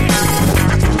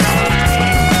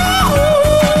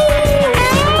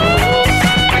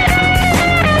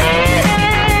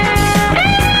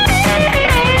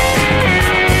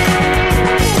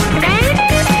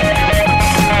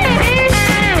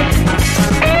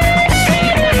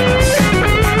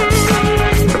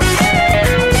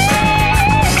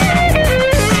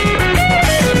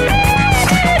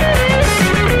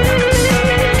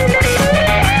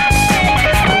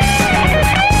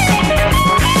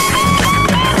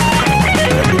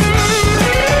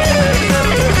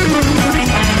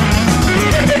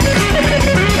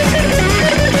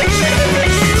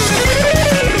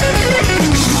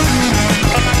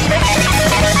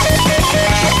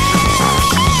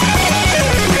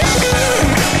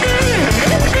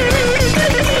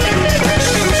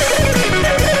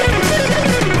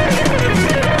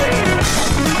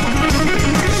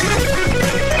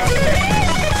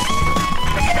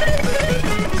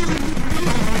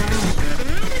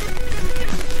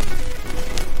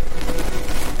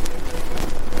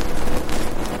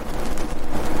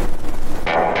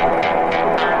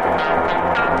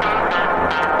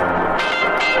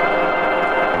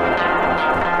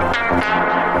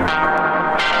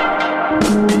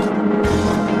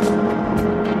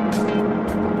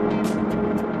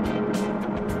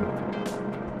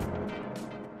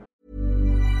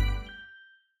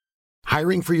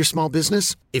 Hiring for your small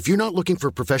business? If you're not looking for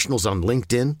professionals on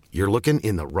LinkedIn, you're looking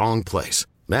in the wrong place.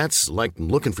 That's like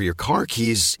looking for your car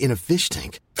keys in a fish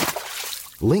tank.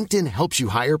 LinkedIn helps you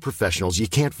hire professionals you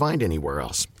can't find anywhere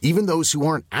else, even those who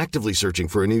aren't actively searching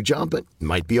for a new job but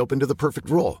might be open to the perfect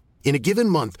role. In a given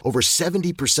month, over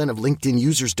 70% of LinkedIn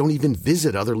users don't even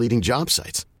visit other leading job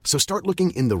sites. So start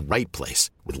looking in the right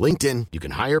place. With LinkedIn, you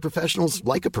can hire professionals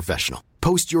like a professional.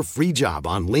 Post your free job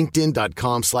on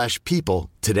linkedin.com/people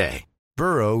today.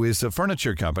 Burrow is a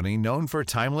furniture company known for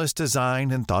timeless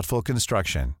design and thoughtful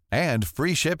construction and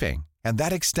free shipping, and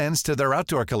that extends to their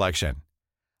outdoor collection.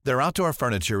 Their outdoor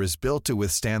furniture is built to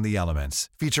withstand the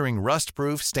elements, featuring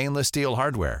rust-proof stainless steel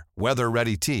hardware,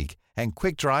 weather-ready teak, and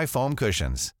quick-dry foam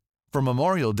cushions. For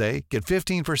Memorial Day, get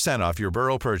 15% off your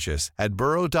Burrow purchase at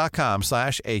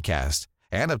burrow.com/ACAST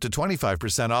and up to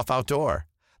 25% off outdoor.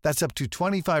 That's up to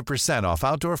 25% off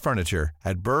outdoor furniture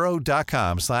at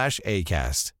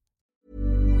burrow.com/ACAST.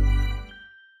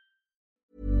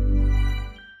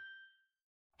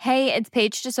 Hey, it's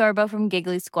Paige DeSorbo from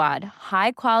Giggly Squad.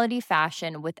 High quality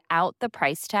fashion without the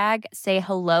price tag. Say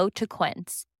hello to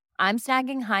Quince. I'm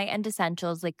snagging high-end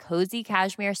essentials like cozy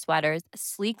cashmere sweaters,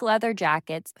 sleek leather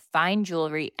jackets, fine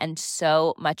jewelry, and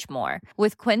so much more.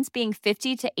 With Quince being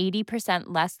 50 to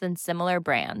 80% less than similar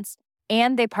brands.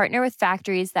 And they partner with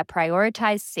factories that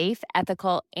prioritize safe,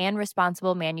 ethical, and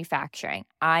responsible manufacturing.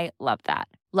 I love that.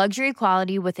 Luxury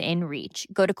quality within reach.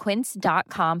 Go to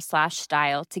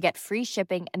quince.com/style to get free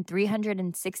shipping and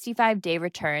 365-day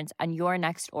returns on your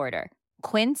next order.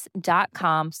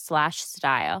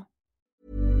 Quince.com/style.